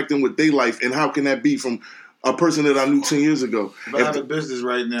interacting with their life, and how can that be from a person that I knew 10 years ago? But I have a business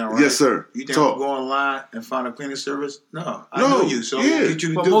right now, right? Yes, sir. You think I'll go online and find a cleaning service? No. I know you, so yeah. get you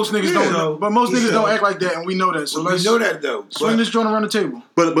to but do most niggas don't. So, but most niggas don't act like that, and we know that. So we know that though. Swing this joint around the table.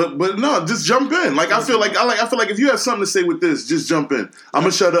 But no, just jump in. Like, I feel like if you have something to say with this, just jump in. I'm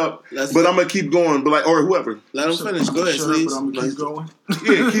gonna shut up, but I'm gonna keep going. But like, or whoever, let them finish. Go ahead, please. I'm gonna keep going.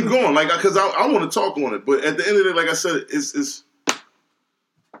 Yeah, keep going. Like, because I want to talk on it. But at the end of the day, like I said, it's.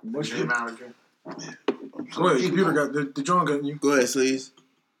 What's your name again? Go ahead. Computer got the joint got you. Go ahead, please.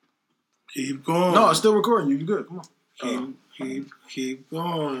 Keep going. No, I'm still recording you. You good? Come on. Keep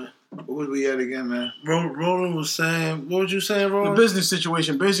going. What was we at again, man? Roland was saying, what was you saying, Roland? The business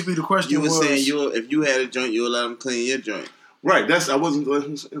situation. Basically, the question you was saying if you had a joint, you would let them clean your joint. Right. I wasn't.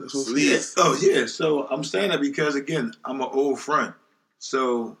 Yeah. Oh yeah. So I'm saying that because again, I'm an old friend.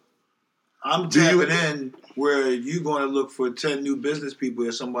 So I'm tapping in where you're going to look for 10 new business people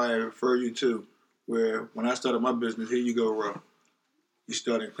that somebody refer you to. Where when I started my business, here you go, Ro. You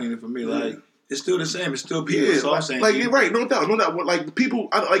started cleaning for me. Like, it's still the same. It's still people. So I'm saying, you're right, no doubt. Like people,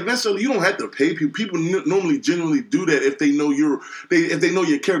 like necessarily, you don't have to pay people. People normally genuinely do that if they know your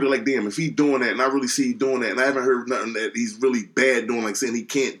character. Like, damn, if he's doing that, and I really see he doing that, and I haven't heard nothing that he's really bad doing, like saying he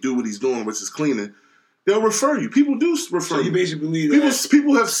can't do what he's doing, which is cleaning. They'll refer you. People do refer. So you basically believe that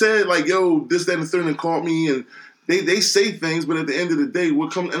people have said like, "Yo, this, that, and the third," and called me, and they say things, but at the end of the day,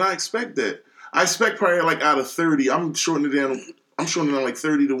 what comes? And I expect that. I expect probably like out of 30, I'm shortening it down. I'm shortening it down like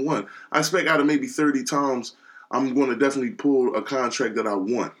 30 to 1. I expect out of maybe 30 times, I'm going to definitely pull a contract that I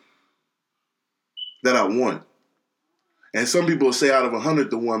want. And some people will say out of 100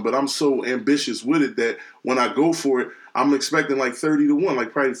 to 1, but I'm so ambitious with it that when I go for it, I'm expecting like 30 to 1.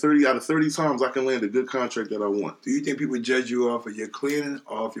 Like probably 30 out of 30 times, I can land a good contract that I want. Do you think people judge you off of your cleaning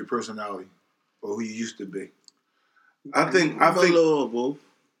or off your personality, or who you used to be? I think a little both.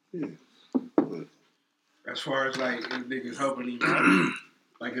 Yeah. As far as like if niggas helping him,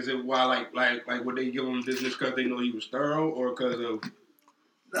 like is it why like would they give him business because they know he was thorough or because of?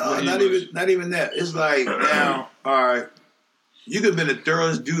 No, not even that. It's like now, all right, you could have been the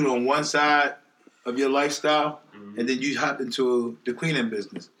thoroughest dude on one side of your lifestyle, and then you hopped into the cleaning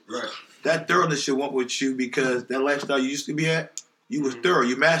business. Right. That thoroughness should want with you because that lifestyle you used to be at, you was thorough,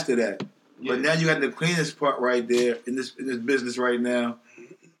 you mastered that. Yeah. But now you got the cleanest part right there in this business right now.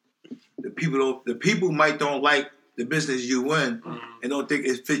 The people might don't like the business you in and don't think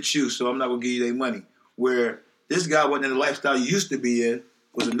it fits you, so I'm not gonna give you their money. Where this guy wasn't in the lifestyle you used to be in,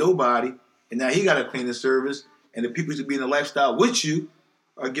 was a nobody, and now he got a cleaning service, and the people who be in the lifestyle with you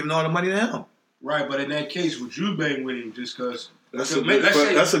are giving all the money to him. Right, but in that case, would you bang with him just because? That's a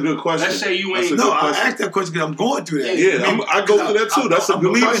good question. Let's say you ain't. No, I asked that question because I'm going through that. Yeah, I go through that too. That's a good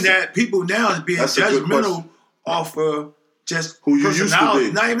question. I'm believing that people now is being judgmental off of just who you personality.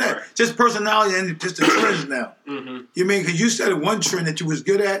 Used to be. Not even that. Just personality and just the trends now. You mean because you set one trend that you was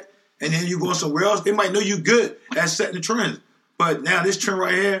good at, and then you go somewhere else, they might know you good at setting the trends. But now this trend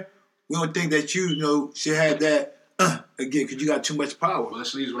right here, we don't think that you should have that again because you got too much power. Well,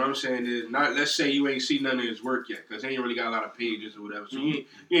 that's what I'm saying is not. Let's say you ain't seen none of his work yet because he ain't really got a lot of pages or whatever. So you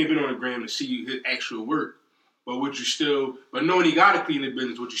ain't been on the gram to see his actual work. But would you still? But knowing he got a cleaning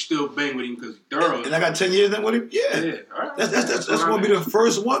business, would you still bang with him because he's thorough? And I got 10 years then with him. Yeah. All right. That's going to be the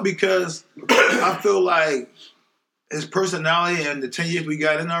first one because I feel like his personality and the 10 years we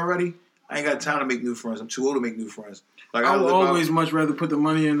got in already. I ain't got time to make new friends. I'm too old to make new friends. Like I would always much rather put the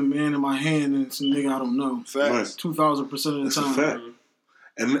money in the man in my hand than some nigga I don't know. Facts. 2,000% of the time. Fact.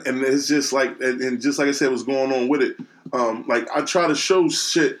 And it's just like and just like I said, what's going on with it. Like I try to show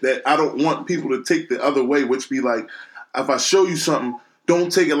shit that I don't want people to take the other way, which be like, if I show you something,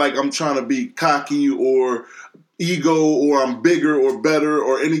 don't take it like I'm trying to be cocky or ego or I'm bigger or better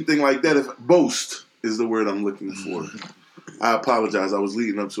or anything like that. If boast is the word I'm looking for. I apologize. I was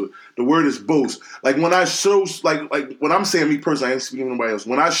leading up to it. The word is boast. Like when I show, like when I'm saying me personally, I ain't speaking to nobody else.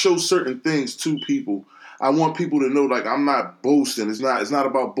 When I show certain things to people, I want people to know like I'm not boasting. It's not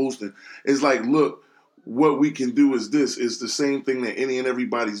about boasting. It's like, look, what we can do is this. It's the same thing that any and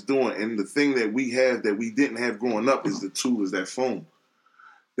everybody's doing. And the thing that we have that we didn't have growing up is the tool, is that phone.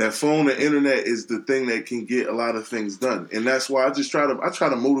 That phone, the internet is the thing that can get a lot of things done. And that's why I try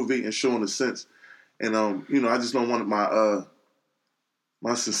to motivate and show in a sense. And I just don't want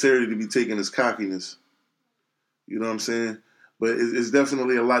my sincerity to be taken as cockiness. You know what I'm saying? But it's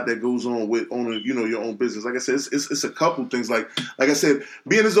definitely a lot that goes on with owning, your own business. Like I said, it's a couple things. Like I said,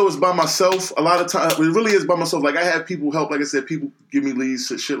 being as though it's by myself, a lot of times, it really is by myself. Like I have people help. Like I said, people give me leads,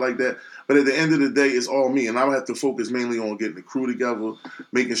 shit like that. But at the end of the day, it's all me. And I have to focus mainly on getting the crew together,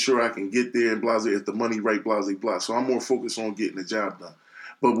 making sure I can get there and blase, if the money right, blase, blah. So I'm more focused on getting the job done.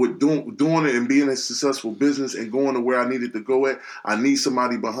 But with doing it and being a successful business and going to where I needed to go at, I need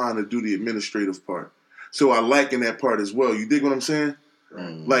somebody behind to do the administrative part. So I lack in that part as well. You dig what I'm saying?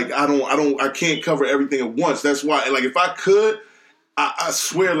 Like I can't cover everything at once. That's why, like if I could, I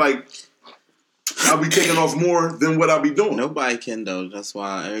swear, like I'll be taking off more than what I'll be doing. Nobody can though. That's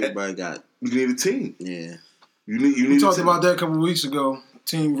why everybody got. You need a team. Yeah. You need. We talked about that a couple of weeks ago.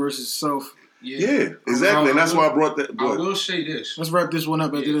 Team versus self. Yeah, exactly. And that's why I brought that. I will say this. Let's wrap this one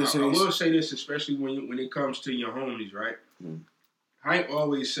up after this. I will say this, especially when it comes to your homies, right? Hank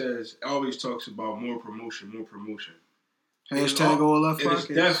always talks about more promotion. Hashtag OLF It is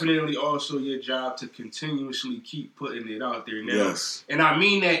definitely also your job to continuously keep putting it out there now. Yes. And I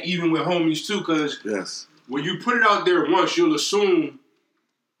mean that even with homies too, because when you put it out there once, you'll assume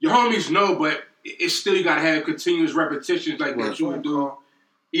your homies know, but it's still you gotta have continuous repetitions like that you would do.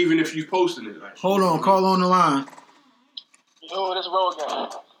 even if you posting it. Like, Hold on, call on the line. Yo, this Ro again.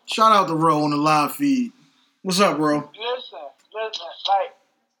 Shout out to Ro on the live feed. What's up, Ro? Listen.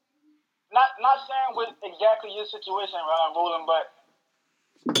 Like, not saying what exactly your situation, Ryan Rolling, but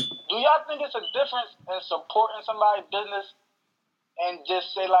do y'all think it's a difference in supporting somebody's business and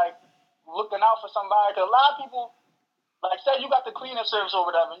just say, like, looking out for somebody? Because a lot of people, like, say you got the cleaning service or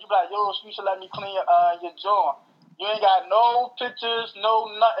whatever, and you be like, yo, you should let me clean your joint. You ain't got no pictures, no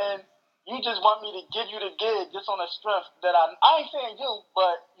nothing. You just want me to give you the gig just on the strength that I ain't saying you,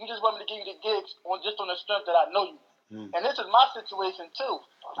 but you just want me to give you the gigs just on the strength that I know you. And this is my situation too.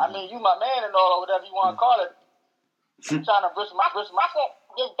 I mean, you my man and all, or whatever you want to call it. I'm trying to risk my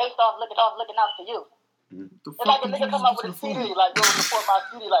just based off looking out for you. It's like a nigga come up with a CD, like, yo, support my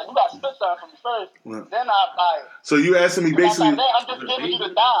CD, like, you got to spit something from me first, then I buy it. So you asking me basically? I'm just giving you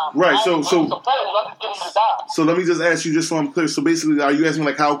the dime. Right. I'm just giving you the dime. So let me just ask you, just so I'm clear. So basically, are you asking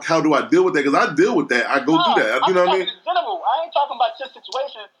me like how do I deal with that? Because I deal with that. I go through that. You know what I mean? In general, I ain't talking about your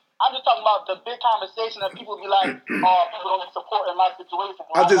situation. I'm just talking about the big conversation that people be like, oh, people don't support in my situation.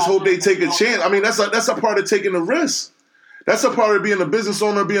 I just hope they take a chance. I mean, that's a part of taking a risk. That's a part of being a business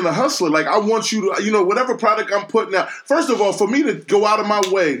owner, being a hustler. Like, I want you to, whatever product I'm putting out. First of all, for me to go out of my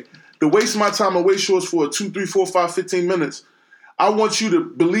way, to waste my time and waste yours for 2, 3, 4, 5, 15 minutes, I want you to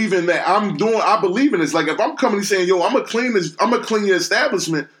believe in that. I believe in this. Like, if I'm coming and saying, yo, I'm going to clean your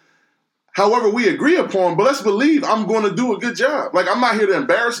establishment, however we agree upon, but let's believe I'm going to do a good job. Like, I'm not here to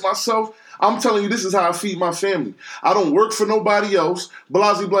embarrass myself. I'm telling you, this is how I feed my family. I don't work for nobody else.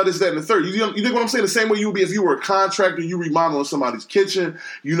 Blasey, blah, this, that, and the third. You know what I'm saying? The same way you would be if you were a contractor, you remodeling somebody's kitchen.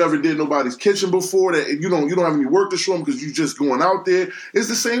 You never did nobody's kitchen before. That you don't have any work to show them because you just going out there. It's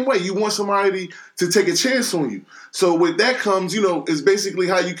the same way. You want somebody to take a chance on you. So with that comes, is basically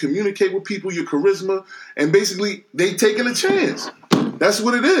how you communicate with people, your charisma, and basically they taking a chance. That's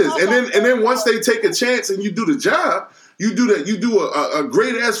what it is. And then once they take a chance and you do the job, you do a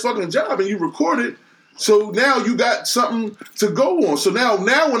great ass fucking job and you record it. So now you got something to go on. So now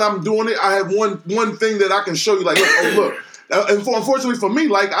when I'm doing it, I have one thing that I can show you. Like, look. And unfortunately for me,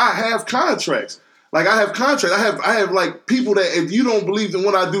 like, I have contracts. Like, I have like people that if you don't believe in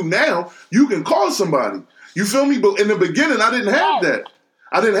what I do now, you can call somebody. You feel me? But in the beginning, I didn't have that.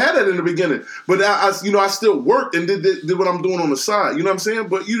 I didn't have that in the beginning. But I still worked and did what I'm doing on the side. You know what I'm saying?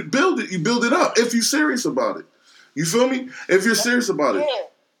 But you build it up if you're serious about it. You feel me? If you're serious about it.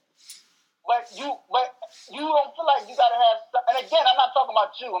 Yeah. But you don't feel like you gotta have. And again, I'm not talking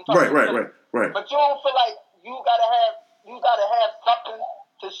about you. I'm talking about you. Right. But you don't feel like you gotta have something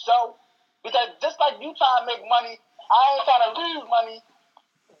to show, because just like you trying to make money, I ain't trying to lose money.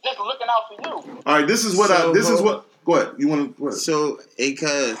 Just looking out for you. All right. This is what. Go ahead. You want to?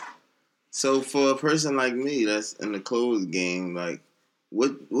 So for a person like me that's in the clothes game, like,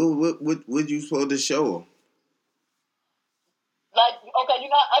 what you supposed to show them? Like, okay,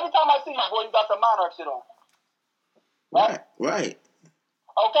 every time I see you, boy, you got some Monarch shit on. Right.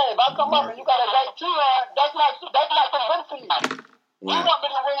 Okay, if I come up and you got a white tee on, that's not convincing me. You want me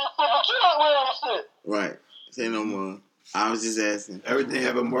to wear this shit, but you ain't wearing this shit. Right. Say no more. I was just asking. Everything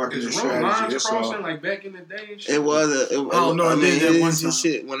have a marketing Is strategy. lines That's crossing all. like back in the day and shit? It was one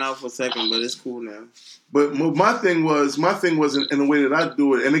shit went out for a second, but it's cool now. But my thing was in the way that I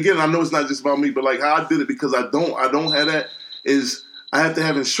do it. And again, I know it's not just about me, but like how I did it, because I don't have that, is I have to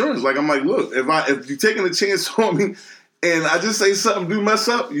have insurance. Like, I'm like, look, if you're taking a chance on me and I just say something do mess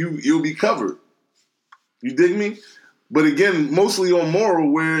up, you'll be covered. You dig me? But again, mostly on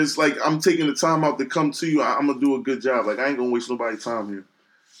moral, whereas like I'm taking the time out to come to you, I'm gonna do a good job. Like, I ain't gonna waste nobody's time here.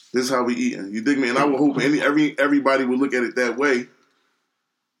 This is how we eating. You dig me? And I would hope everybody would look at it that way.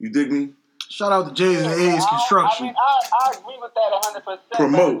 You dig me? Shout out to J's and A's Construction. I mean, I agree with that 100%.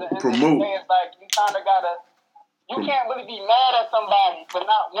 Promote. It's like you kind of gotta. You can't really be mad at somebody for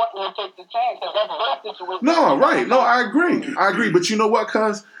not wanting to take the chance, because that's their situation. No, right. No, I agree. But you know what,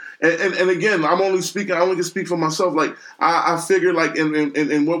 cuz? And again, I only can speak for myself. Like, I figure, like,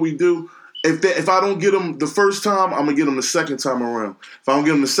 in what we do, if I don't get them the first time, I'm going to get them the second time around. If I don't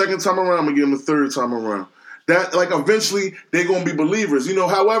get them the second time around, I'm going to get them the third time around. That, like, eventually, they're going to be believers.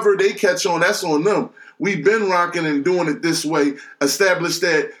 However they catch on, that's on them. We've been rocking and doing it this way, established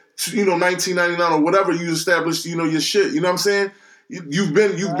that, 1999 or whatever you established, your shit. You know what I'm saying? You've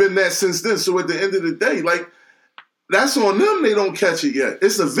been that since then. So at the end of the day, like, that's on them. They don't catch it yet.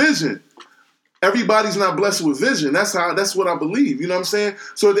 It's a vision. Everybody's not blessed with vision. That's what I believe. You know what I'm saying?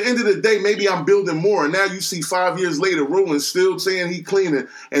 So at the end of the day, maybe I'm building more. And now you see 5 years later, Roland still saying he cleaning.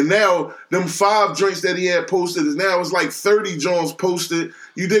 And now them 5 joints that he had posted is now it's like 30 joints posted.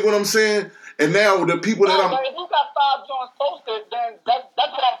 You dig what I'm saying? And now the people that if you got 5 joints posted, then that's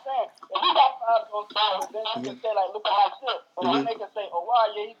that's what I'm saying. If we got 5 on time, then you can say like, look at my shit, and then they can say, oh wow,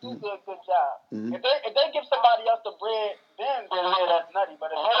 yeah, he do good job. If they give somebody else the bread, then yeah, that's nutty.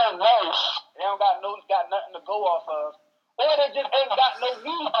 But if they don't know, they don't got nothing to go off of, or they just ain't got no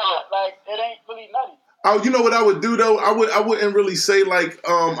need for it. Like it ain't really nutty. Oh, you know what I would do though? I wouldn't really say like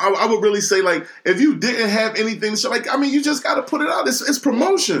I would really say like if you didn't have anything, so like I mean you just got to put it out. It's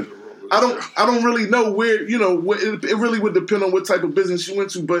promotion. I don't really know where it really would depend on what type of business you went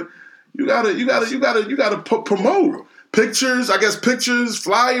to, but you gotta promote pictures. I guess pictures,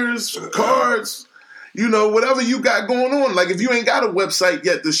 flyers, cards. Whatever you got going on. Like if you ain't got a website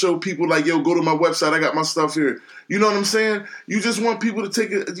yet to show people like, yo, go to my website. I got my stuff here. You know what I'm saying? You just want people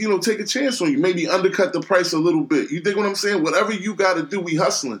to take a chance on you. Maybe undercut the price a little bit. You think what I'm saying? Whatever you got to do, we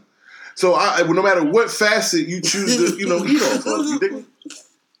hustling. So no matter what facet you choose to, eat off of. You dig me?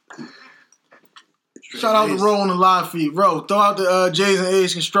 Shout out to Ro on the live feed. Ro, throw out the J's and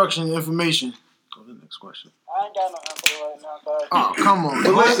A's construction information. Go to the next question. I ain't got no info right now, dog. Oh, come on. Hey,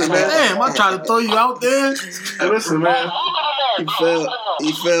 listen, man. Damn, I tried to throw you out there. Hey, listen, man. He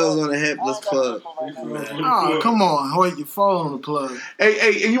fails on the hapless plug. Oh, come on. Hoyt, you fall on the plug.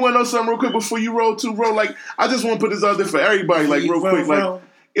 Hey, and you want to know something real quick before you roll too, bro? Like, I just want to put this out there for everybody, like, real quick. Like,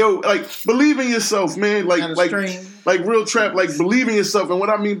 yo, like, believe in yourself, man. Like real trap, like, believe in yourself. And what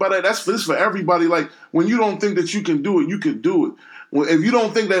I mean by that, this for everybody. Like, when you don't think that you can do it, you can do it. Well, if you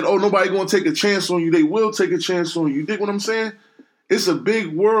don't think that, nobody going to take a chance on you, they will take a chance on you. You dig what I'm saying? It's a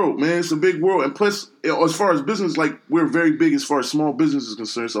big world, man. It's a big world. And plus, as far as business, like, we're very big as far as small business is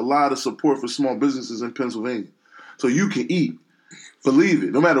concerned. It's a lot of support for small businesses in Pennsylvania. So you can eat. Believe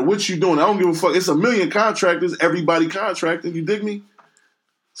it. No matter what you're doing. I don't give a fuck. It's a million contractors. Everybody contracting. You dig me?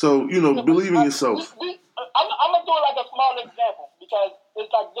 So, believe in yourself. I'm going to do like a small example because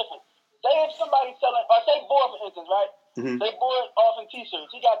it's like different. Say if somebody's selling, or say Boyd, for instance, right? Mm-hmm. They Boyd offering T-shirts.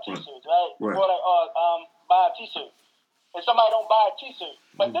 He got T-shirts, right? Right. Or like, buy a T-shirt. And somebody don't buy a T-shirt.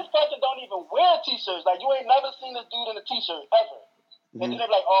 But this person don't even wear T-shirts. Like, you ain't never seen this dude in a T-shirt, ever. And then they're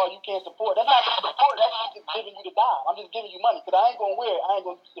like, oh, you can't support. That's not support. That's just giving you the dime. I'm just giving you money. Because I ain't going to wear it. I ain't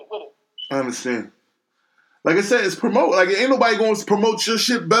going to sit with it. I understand. Like I said, it's promote. Like, ain't nobody going to promote your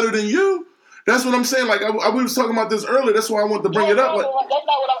shit better than you. That's what I'm saying. Like, we was talking about this earlier. That's why I wanted to bring it up. That's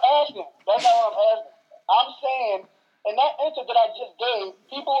not what I'm asking. I'm saying, in that answer that I just gave,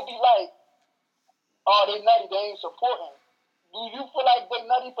 people will be like, oh, they nutty, they ain't supporting. Do you feel like they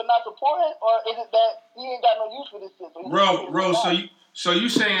nutty for not supporting, or is it that he ain't got no use for this shit? So you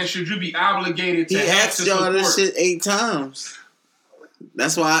saying should you be obligated to He have asked to y'all support? this shit 8 times.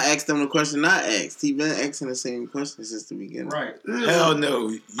 That's why I asked him the question I asked. He been asking the same question since the beginning. Right. Hell no.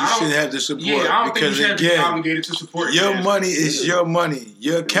 You shouldn't have to support. Yeah, I don't because think you should be again, obligated to support. your money is your money.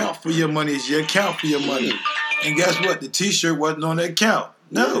 Your account for your money is your account for your money. And guess what? The T-shirt wasn't on that account.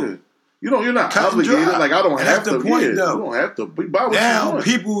 No. Yeah. You're not obligated. Like, I don't have to. That's the point, You though. don't have to. Buy what you Now, want.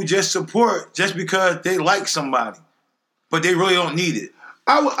 people just support just because they like somebody. But they really don't need it.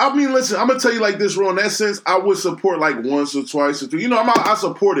 I mean, listen, I'm going to tell you like this, Ro. In that sense, I would support like once or twice or three. I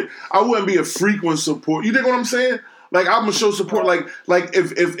support it. I wouldn't be a frequent support. You think what I'm saying? Like, I'm going to show support. Like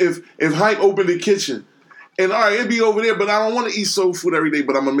if Hype opened the kitchen, and all right, it'd be over there, but I don't want to eat soul food every day,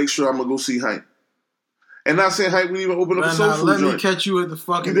 but I'm going to make sure I'm going to go see Hype. And not saying Hype would even open up a soul food let joint. me catch you at the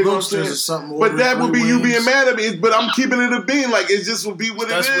fucking You dig what I'm roasters saying? or something. But that would be you wings. being mad at me. But I'm keeping it a bean. Like, it just would be what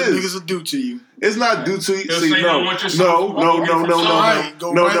That's it what is. niggas will do to you. It's not due to you. He'll See, say, "I want your soul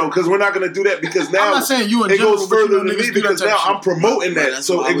food. no, because we're not going to do that because now I'm not saying you in it general, goes but you further know than niggas me do that because type now of shit. I'm promoting that, That's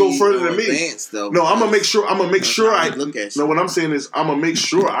so why it goes we further go than me. advanced, though, No, I'm gonna make sure. That's I how we look at shit. no. What I'm saying is I'm gonna make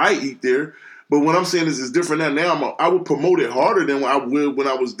sure I eat there. But what I'm saying is it's different now. Now I would promote it harder than I would when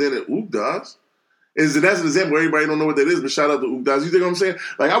I was then at Oogdas. That's an example. Everybody don't know what that is, but shout out to Oogdas. You think what I'm saying?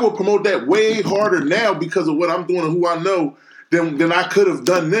 Like, I would promote that way harder now because of what I'm doing and who I know than I could have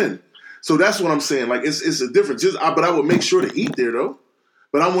done then. So that's what I'm saying. Like, it's a difference. But I would make sure to eat there though.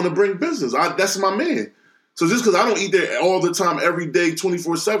 But I want to bring business. That's my man. So just because I don't eat there all the time, every day,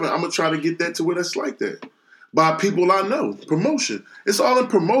 24/7, I'm gonna try to get that to where that's like that by people I know. Promotion. It's all in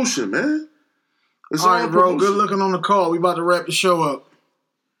promotion, man. It's All all right, in bro. promotion. Good looking on the call. We about to wrap the show up.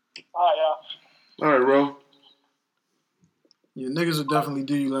 All right, y'all. All right, bro. Yeah, niggas will definitely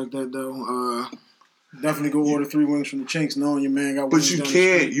do you like that, though. Definitely go order 3 wings from the Chinks, knowing your man got But wings you down the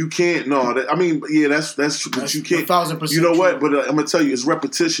can't. street. You can't. No, that's true. But you can't. 1,000% You know what? true. But I'm gonna tell you, it's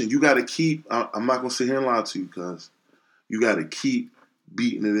repetition. You got to keep. I'm not gonna sit here and lie to you, cuz you got to keep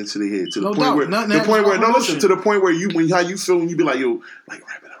beating it into the head to the No point doubt. where Nothing the point happens where by no, listen promotion. to the point where how you feel when you be like, yo, like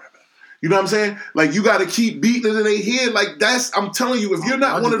wrap it up. You know what I'm saying? Like, you got to keep beating it in their head. Like, I'm telling you, if you're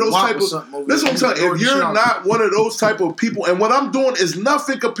not one of those type of, that's what I'm telling you. If you're not one of those type of people, and what I'm doing is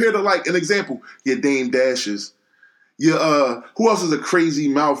nothing compared to, like, an example, your Dame Dashes, your, who else is a crazy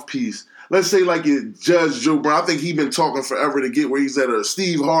mouthpiece? Let's say, like, your Judge Joe Brown. I think he's been talking forever to get where he's at, or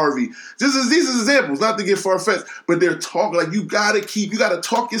Steve Harvey. These are examples, not to get far-fetched, but they're talking, like, you got to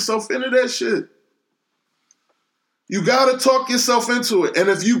talk yourself into that shit. You got to talk yourself into it. And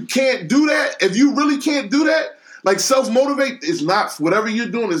if you can't do that, if you really can't do that, like self-motivate is not, whatever you're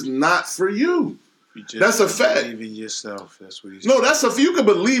doing is not for you. That's a fact. Believe in yourself. That's what he's No, that's if you can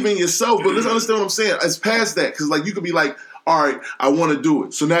believe in yourself, but let's understand what I'm saying. It's past that. Because like you could be like, all right, I want to do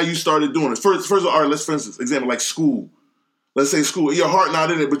it. So now you started doing it. First of all, all right, let's, for instance, example, like school. Let's say school. Your heart not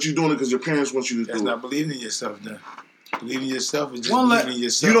in it, but you're doing it because your parents want you to do it. That's not believing in yourself then. Believing in yourself is just believing in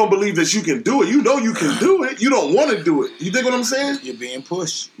yourself. You don't believe that you can do it. You know you can do it. You don't want to do it. You think what I'm saying? You're being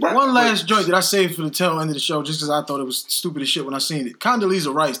pushed. Right. One last joint that I saved for the tail end of the show just because I thought it was stupid as shit when I seen it.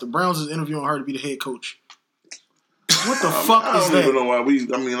 Condoleezza Rice, the Browns is interviewing her to be the head coach. What the fuck is that? I don't even know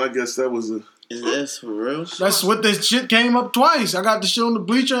why I guess that was a... Is that for real? That's what this shit came up twice. I got the shit on the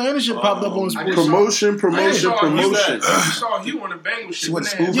bleacher and the shit popped up on the promotion. You saw Hugh on the Bengals shit.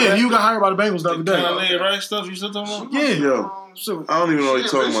 Yeah, Hugh got hired by the Bengals the other day. Condoleezza Rice stuff you still talking about? Yeah. Yo, So, I don't even know what you're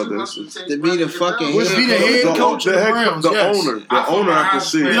talking about this. To be the fucking Would be the head coach of the Browns. The owner I can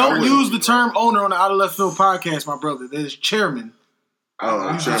see. You don't use the term owner on the Out of Left Field podcast, my brother. There's chairman.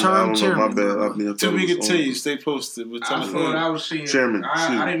 Oh, chairman. I don't know. My bad. Till we continue, stay posted. I thought I was seeing. Chairman.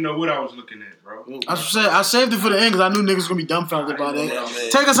 I didn't know what I was looking at, bro. I saved it for the end because I knew niggas was gonna be dumbfounded by that.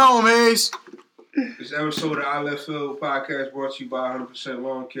 Take us home, Ace. This episode of Out of Left Field podcast brought to you by 100%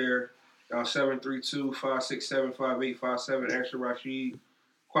 Lawn Care. 732-567-5857. Extra Rashid.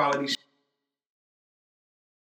 Quality.